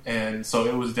time, and so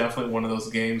it was definitely one of those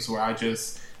games where I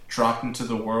just dropped into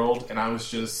the world, and I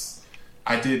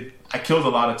killed a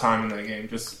lot of time in that game,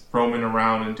 just roaming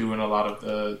around and doing a lot of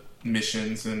the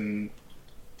missions and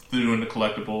doing the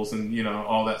collectibles and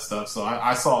all that stuff. So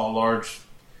I saw a large.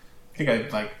 I think I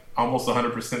like almost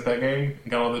 100% that game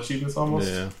and got all the achievements almost.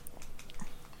 Yeah.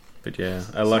 But yeah,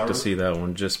 I like to see that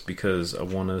one just because I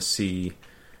want to see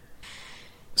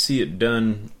it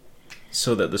done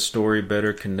so that the story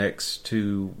better connects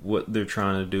to what they're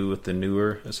trying to do with the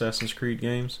newer Assassin's Creed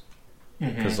games.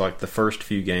 Because like the first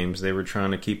few games, they were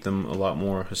trying to keep them a lot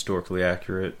more historically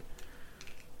accurate.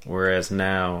 Whereas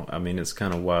now, it's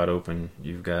kind of wide open.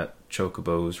 You've got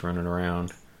chocobos running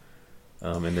around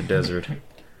in the desert.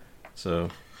 So,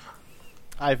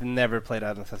 I've never played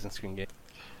an Assassin's Creed game.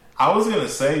 I was gonna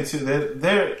say too that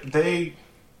they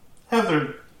have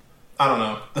their. I don't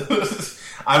know.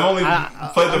 I've only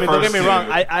played the first. Don't get me 2. wrong.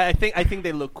 I think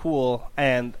they look cool,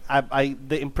 and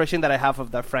the impression that I have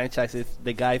of that franchise is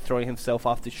the guy throwing himself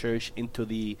off the church into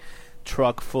the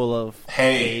truck full of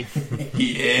hay.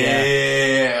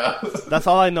 Yeah. That's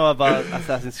all I know about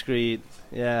Assassin's Creed.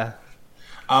 Yeah.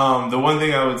 The one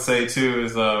thing I would say too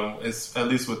is at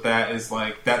least with that is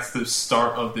like that's the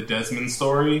start of the Desmond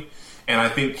story, and I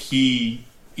think he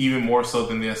even more so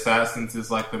than the Assassins is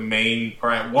like the main,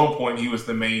 or at one point he was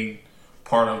the main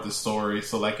part of the story.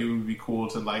 So like it would be cool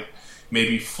to like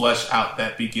maybe flesh out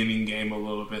that beginning game a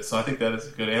little bit. So I think that is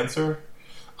a good answer.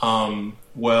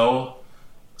 Well,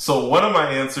 so one of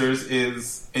my answers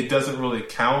is it doesn't really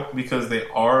count because they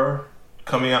are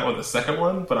coming out with a second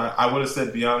one, but I would have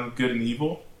said Beyond Good and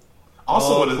Evil.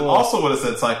 Also would have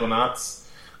said Psychonauts.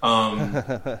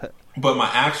 But my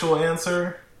actual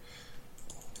answer,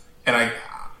 and I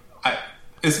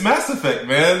it's Mass Effect,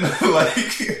 man. like,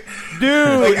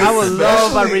 dude, like I would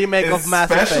love a remake of Mass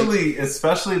Effect.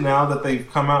 Especially now that they've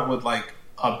come out with like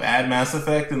a bad Mass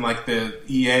Effect, and like the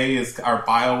EA or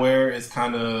BioWare is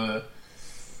kind of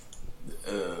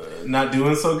not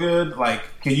doing so good. Like,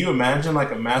 can you imagine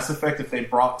like a Mass Effect if they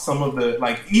brought some of the,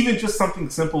 like, even just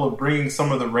something simple of bringing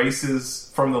some of the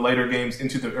races from the later games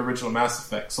into the original Mass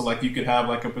Effect? So like you could have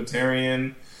like a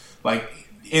Batarian, like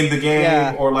in the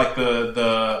game, or like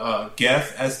the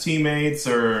Geth as teammates,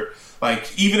 or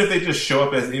like even if they just show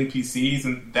up as NPCs,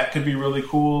 and that could be really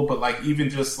cool. But like even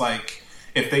just like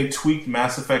if they tweaked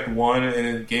Mass Effect 1 and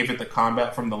then gave it the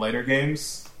combat from the later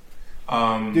games,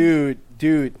 dude,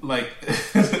 like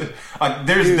like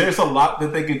there's a lot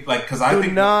that they could, like, because I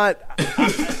think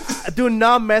do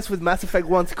not mess with Mass Effect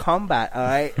 1's combat,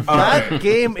 alright? That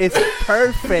game is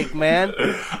perfect, man.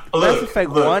 Mass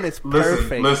Effect 1 is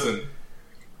perfect. Listen,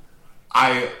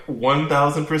 I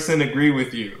 1000% agree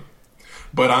with you.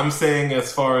 But I'm saying,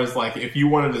 as far as like, if you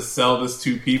wanted to sell this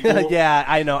to people, yeah,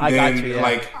 I know, I got you.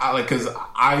 Yeah. Because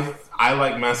I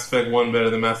like Mass Effect 1 better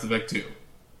than Mass Effect 2.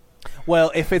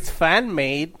 Well, if it's fan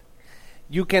made,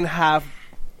 you can have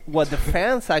what the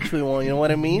fans actually want. You know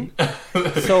what I mean?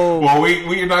 So, well,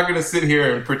 we're not going to sit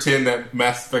here and pretend that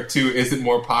Mass Effect 2 isn't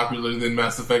more popular than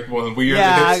Mass Effect 1. We are the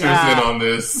hipsters in on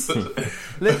this.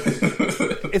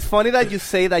 It's funny that you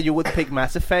say that you would pick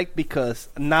Mass Effect, because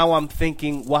now I'm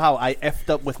thinking, wow, I effed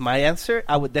up with my answer.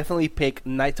 I would definitely pick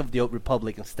Knights of the Old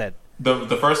Republic instead.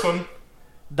 The first one?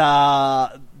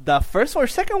 The first or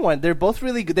second one, they're both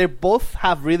really good. They both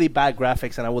have really bad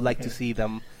graphics, and I would like to see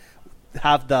them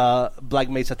have the Black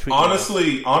Mesa treatment.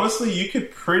 Honestly, you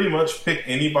could pretty much pick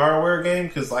any BioWare game,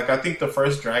 because like I think the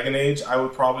first Dragon Age I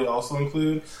would probably also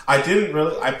include. I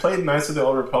played Knights of the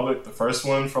Old Republic, the first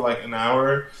one, for like an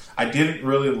hour. I didn't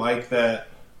really like that.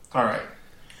 All right,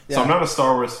 yeah. So I'm not a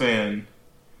Star Wars fan,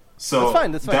 so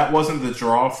that's fine. That wasn't the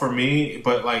draw for me.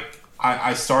 But like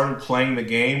I started playing the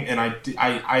game, and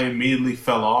I immediately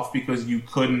fell off because you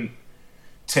couldn't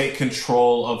take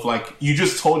control of, like, you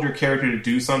just told your character to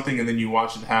do something and then you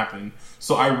watch it happen.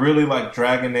 So I really like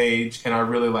Dragon Age and I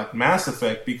really like Mass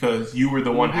Effect because you were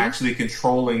the one actually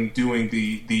controlling doing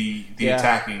the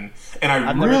attacking. And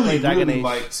I really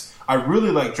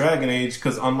liked Dragon Age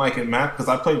because unlike because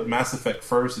I played Mass Effect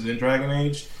first and then Dragon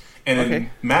Age. And in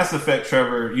Mass Effect,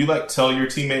 Trevor, you like tell your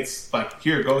teammates like,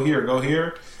 here, go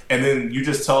here, and then you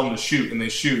just tell them to shoot and they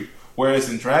shoot. Whereas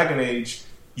in Dragon Age,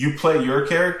 you play your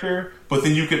character, but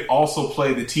then you could also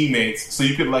play the teammates, so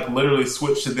you could like literally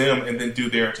switch to them and then do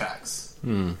their attacks.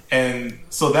 And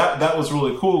so that was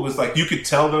really cool. It was like you could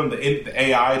tell them the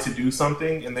AI to do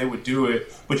something and they would do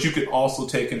it, but you could also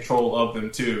take control of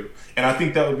them too. And I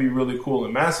think that would be really cool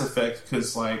in Mass Effect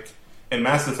because like in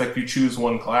Mass Effect you choose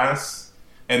one class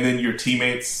and then your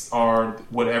teammates are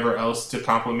whatever else to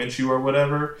complement you or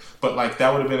whatever. But like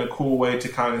that would have been a cool way to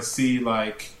kind of see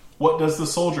like, what does the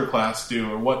soldier class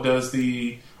do? Or what does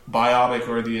the biotic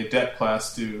or the adept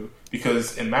class do?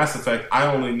 Because in Mass Effect, I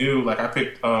only knew, like, I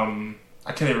picked, I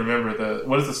can't even remember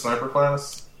what is the sniper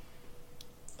class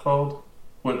called?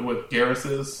 What Garrus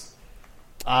is?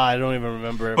 I don't even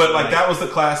remember. But, like, that was the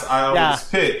class I always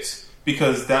picked.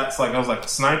 Because that's, like, I was like a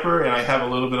sniper, and I have a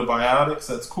little bit of biotics,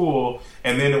 that's cool.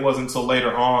 And then it wasn't until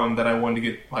later on that I wanted to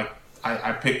get, like,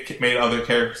 I made other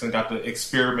characters and got to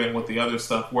experiment with the other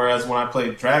stuff. Whereas when I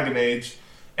played Dragon Age,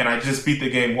 and I just beat the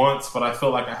game once, but I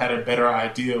felt like I had a better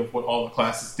idea of what all the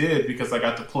classes did because I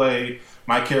got to play,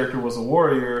 my character was a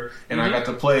warrior, and I got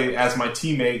to play as my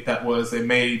teammate that was a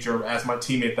mage, or as my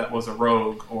teammate that was a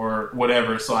rogue, or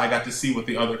whatever. So I got to see what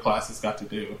the other classes got to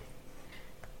do.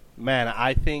 Man,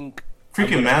 I think...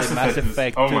 Freaking Mass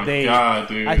Effect oh today. My god,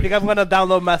 dude! I think I'm gonna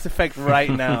download Mass Effect right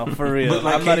now for real. But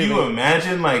like, can you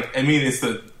imagine? Like, I mean, it's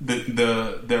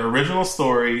the original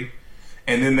story,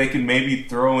 and then they can maybe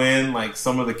throw in like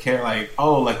some of the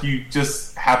like you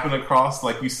just happen across,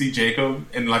 like you see Jacob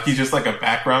and like he's just like a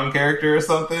background character or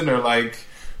something, or like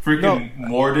freaking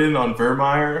Morden on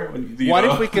Vermeer. What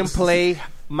if we can play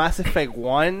Mass Effect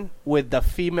 1 with the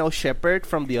female Shepard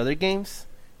from the other games?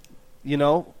 You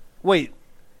know, wait,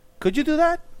 could you do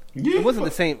that? Yeah, It wasn't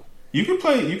the same. You could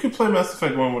play Mass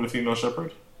Effect 1 with a female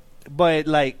shepherd. But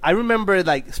like, I remember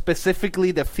like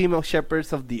specifically the female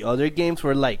shepherds of the other games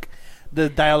were like the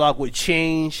dialogue would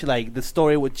change, like the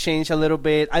story would change a little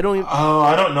bit. I don't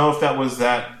know if that was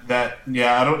that.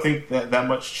 Yeah, I don't think that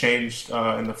much changed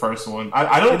in the first one.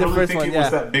 I don't really think it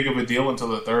was that big of a deal until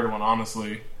the third one,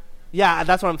 honestly. Yeah,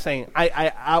 that's what I'm saying.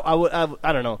 I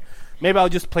don't know. Maybe I'll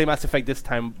just play Mass Effect this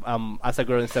time as a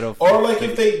girl instead of... Or like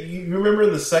if you remember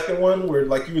in the second one where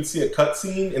like you would see a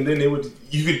cutscene and then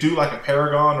you could do like a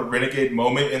Paragon or Renegade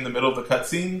moment in the middle of the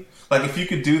cutscene. Like if you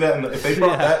could do that, and if they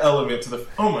brought that element to the...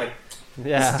 Oh my...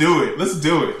 Yeah. Let's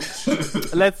do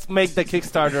it. Let's make the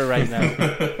Kickstarter right now.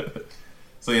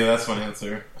 So yeah, that's my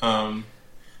answer.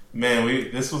 Man,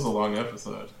 this was a long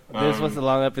episode. This was a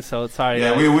long episode. Sorry.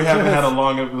 Yeah, we haven't had a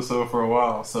long episode for a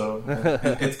while, so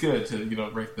it's good to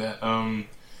break that.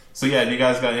 So yeah, do you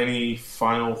guys got any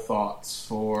final thoughts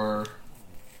for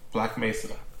Black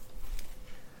Mesa?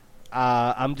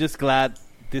 I'm just glad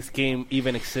this game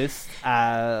even exists.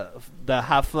 The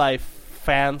Half-Life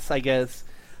fans, I guess,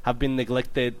 have been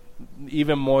neglected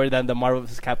even more than the Marvel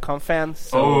vs. Capcom fans.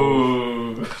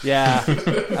 So, yeah,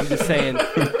 I'm just saying.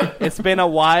 It's been a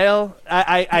while.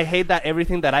 I hate that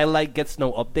everything that I like gets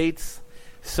no updates.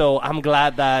 So I'm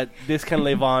glad that this can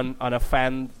live on a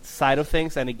fan side of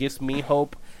things, and it gives me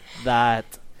hope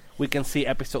that we can see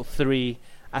Episode 3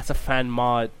 as a fan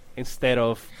mod instead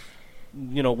of,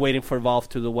 waiting for Valve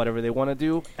to do whatever they want to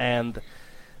do. And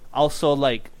also,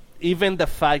 like, even the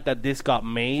fact that this got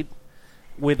made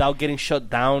without getting shut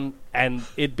down and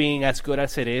it being as good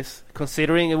as it is,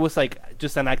 considering it was like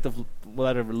just an act of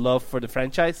love for the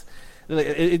franchise,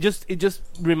 it just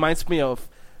reminds me of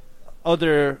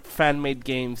other fan-made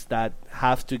games that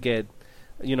have to get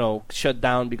shut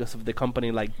down because of the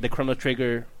company, like the Chrono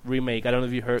Trigger remake. I don't know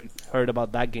if you heard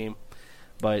about that game,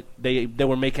 but they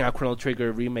were making a Chrono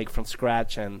Trigger remake from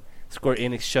scratch and Square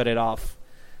Enix shut it off,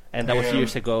 and that was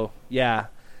years ago. Yeah,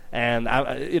 and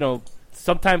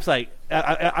sometimes like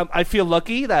I feel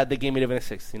lucky that the game even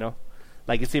exists,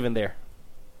 like it's even there.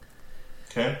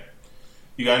 Okay,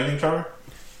 you got anything, Trevor?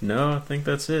 No, I think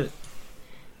that's it.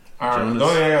 All right, Jonas, the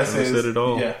only thing I gotta say is, it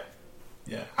all. Yeah,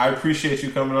 I appreciate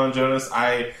you coming on, Jonas.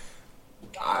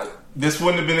 This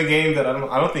wouldn't have been a game that I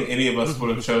don't think any of us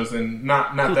would have chosen.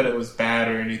 Not that it was bad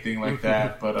or anything like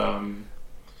that, but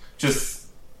just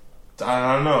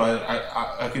I don't know.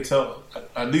 I could tell,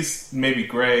 at least maybe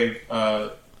Greg.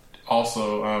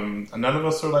 Also, none of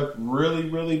us are like really,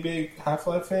 really big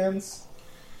Half-Life fans.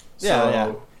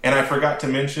 Yeah. And I forgot to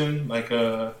mention, like,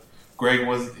 Greg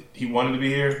he wanted to be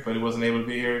here, but he wasn't able to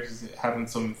be here because he's having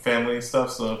some family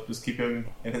stuff. So just keep him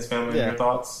and his family in your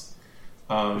thoughts.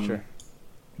 For sure.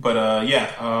 But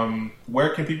where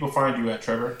can people find you at,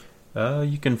 Trevor?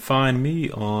 You can find me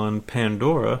on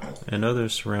Pandora and other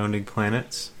surrounding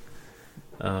planets.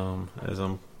 As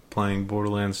I'm playing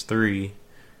Borderlands 3.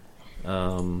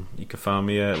 You can find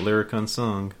me at Lyric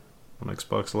Unsung on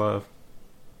Xbox Live.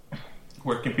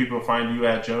 Where can people find you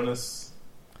at, Jonas?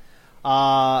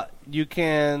 You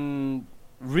can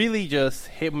really just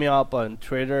hit me up on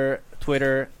Twitter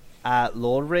at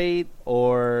LolRaid,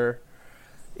 or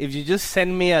if you just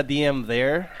send me a DM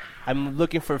there. I'm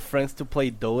looking for friends to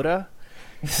play Dota.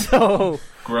 So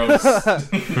gross.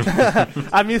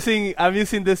 I'm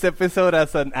using this episode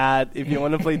as an ad. If you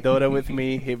want to play Dota with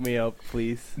me, hit me up,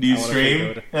 please. Do you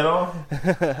stream at all?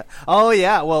 Oh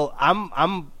yeah. Well,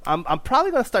 I'm probably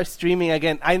gonna start streaming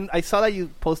again. I saw that you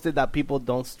posted that people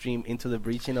don't stream Into the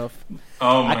Breach enough.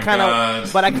 Oh my god!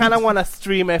 But I kind of want to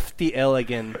stream FTL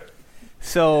again.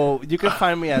 So you can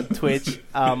find me at Twitch.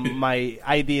 My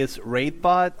ID is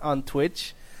RaidBot on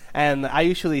Twitch. And I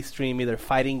usually stream either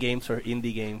fighting games or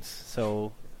indie games.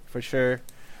 So for sure,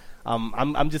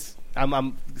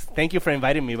 thank you for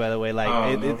inviting me. By the way,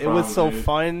 like it was so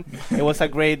fun. It was a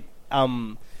great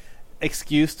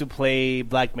excuse to play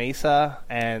Black Mesa,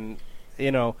 and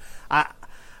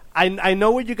I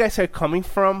know where you guys are coming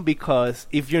from, because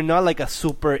if you're not like a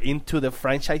super into the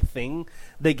franchise thing,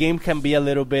 the game can be a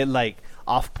little bit like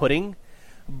off-putting.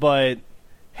 But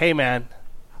hey, man,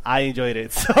 I enjoyed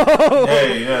it, so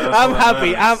I'm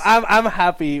happy. I'm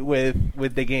happy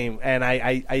with the game, and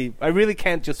I really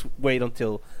can't just wait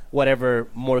until whatever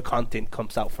more content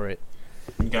comes out for it.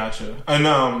 Gotcha.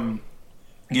 And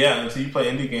so you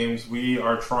play indie games. We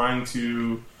are trying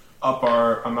to up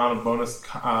our amount of bonus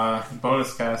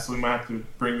casts. So we might have to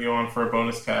bring you on for a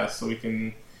bonus cast so we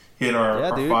can hit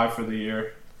our 5 for the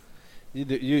year.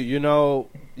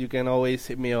 You can always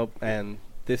hit me up, and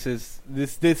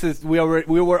this is we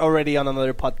were already on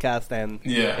another podcast, and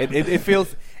Yeah.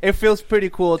 it feels pretty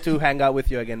cool to hang out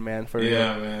with you again, man. For real.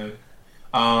 Yeah, man.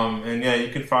 And yeah, you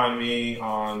can find me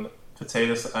on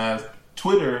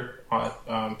Twitter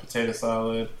on Potato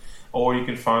Salad, or you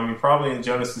can find me probably in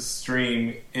Jonas's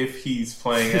stream if he's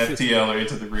playing FTL or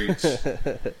Into the Breach.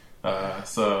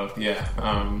 So yeah.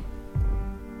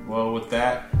 Well, with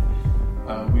that,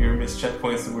 we are Missed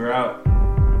Checkpoints, and we're out.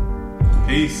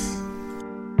 Peace.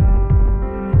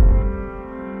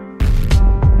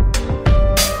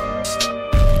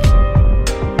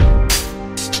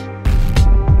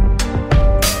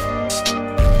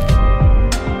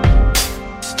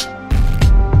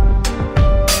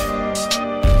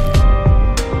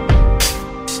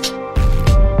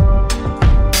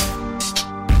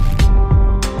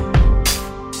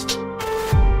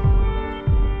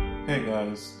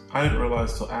 I didn't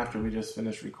realize till after we just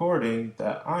finished recording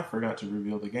that I forgot to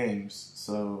reveal the games.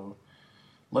 So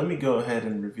let me go ahead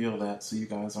and reveal that so you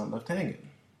guys aren't left hanging.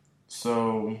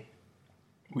 So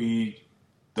the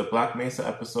Black Mesa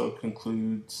episode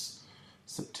concludes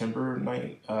September, the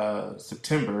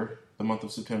month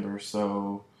of September.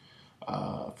 So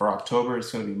for October,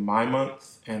 it's going to be my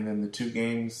month. And then the two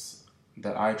games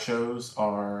that I chose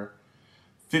are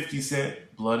 50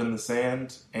 Cent, Blood in the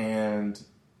Sand, and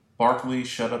Barkley,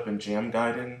 Shut Up, and Jam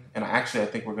Gaiden. And I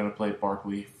think we're going to play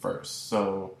Barkley first.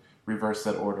 So reverse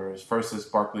that order. First is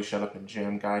Barkley, Shut Up, and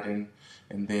Jam Gaiden.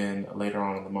 And then later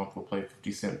on in the month, we'll play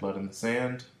 50 Cent, Blood in the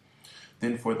Sand.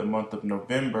 Then for the month of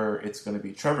November, it's going to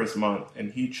be Trevor's month.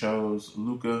 And he chose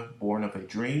Luca, Born of a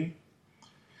Dream.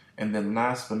 And then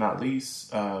last but not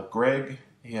least, Greg.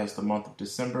 He has the month of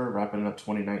December, wrapping up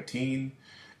 2019.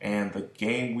 And the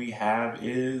game we have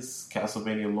is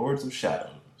Castlevania Lords of Shadow.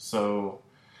 So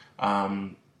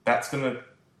that's going to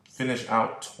finish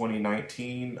out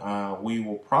 2019. We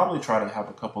will probably try to have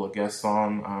a couple of guests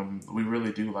on. We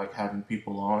really do like having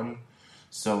people on.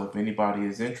 So if anybody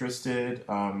is interested,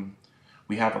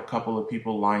 we have a couple of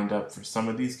people lined up for some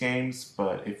of these games.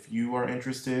 But if you are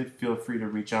interested, feel free to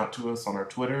reach out to us on our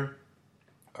Twitter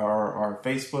or our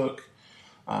Facebook.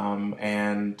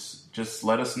 And just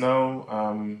let us know.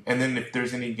 And then if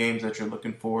there's any games that you're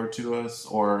looking forward to us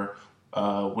or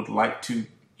would like to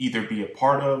either be a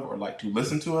part of or like to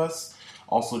listen to us,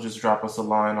 also just drop us a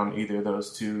line on either of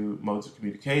those two modes of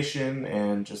communication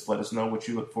and just let us know what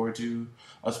you look forward to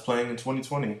us playing in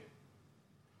 2020.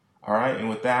 All right, and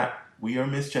with that, we are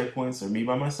Missed Checkpoints, or me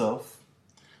by myself.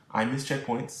 I'm Missed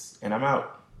Checkpoints, and I'm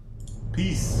out.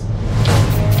 Peace.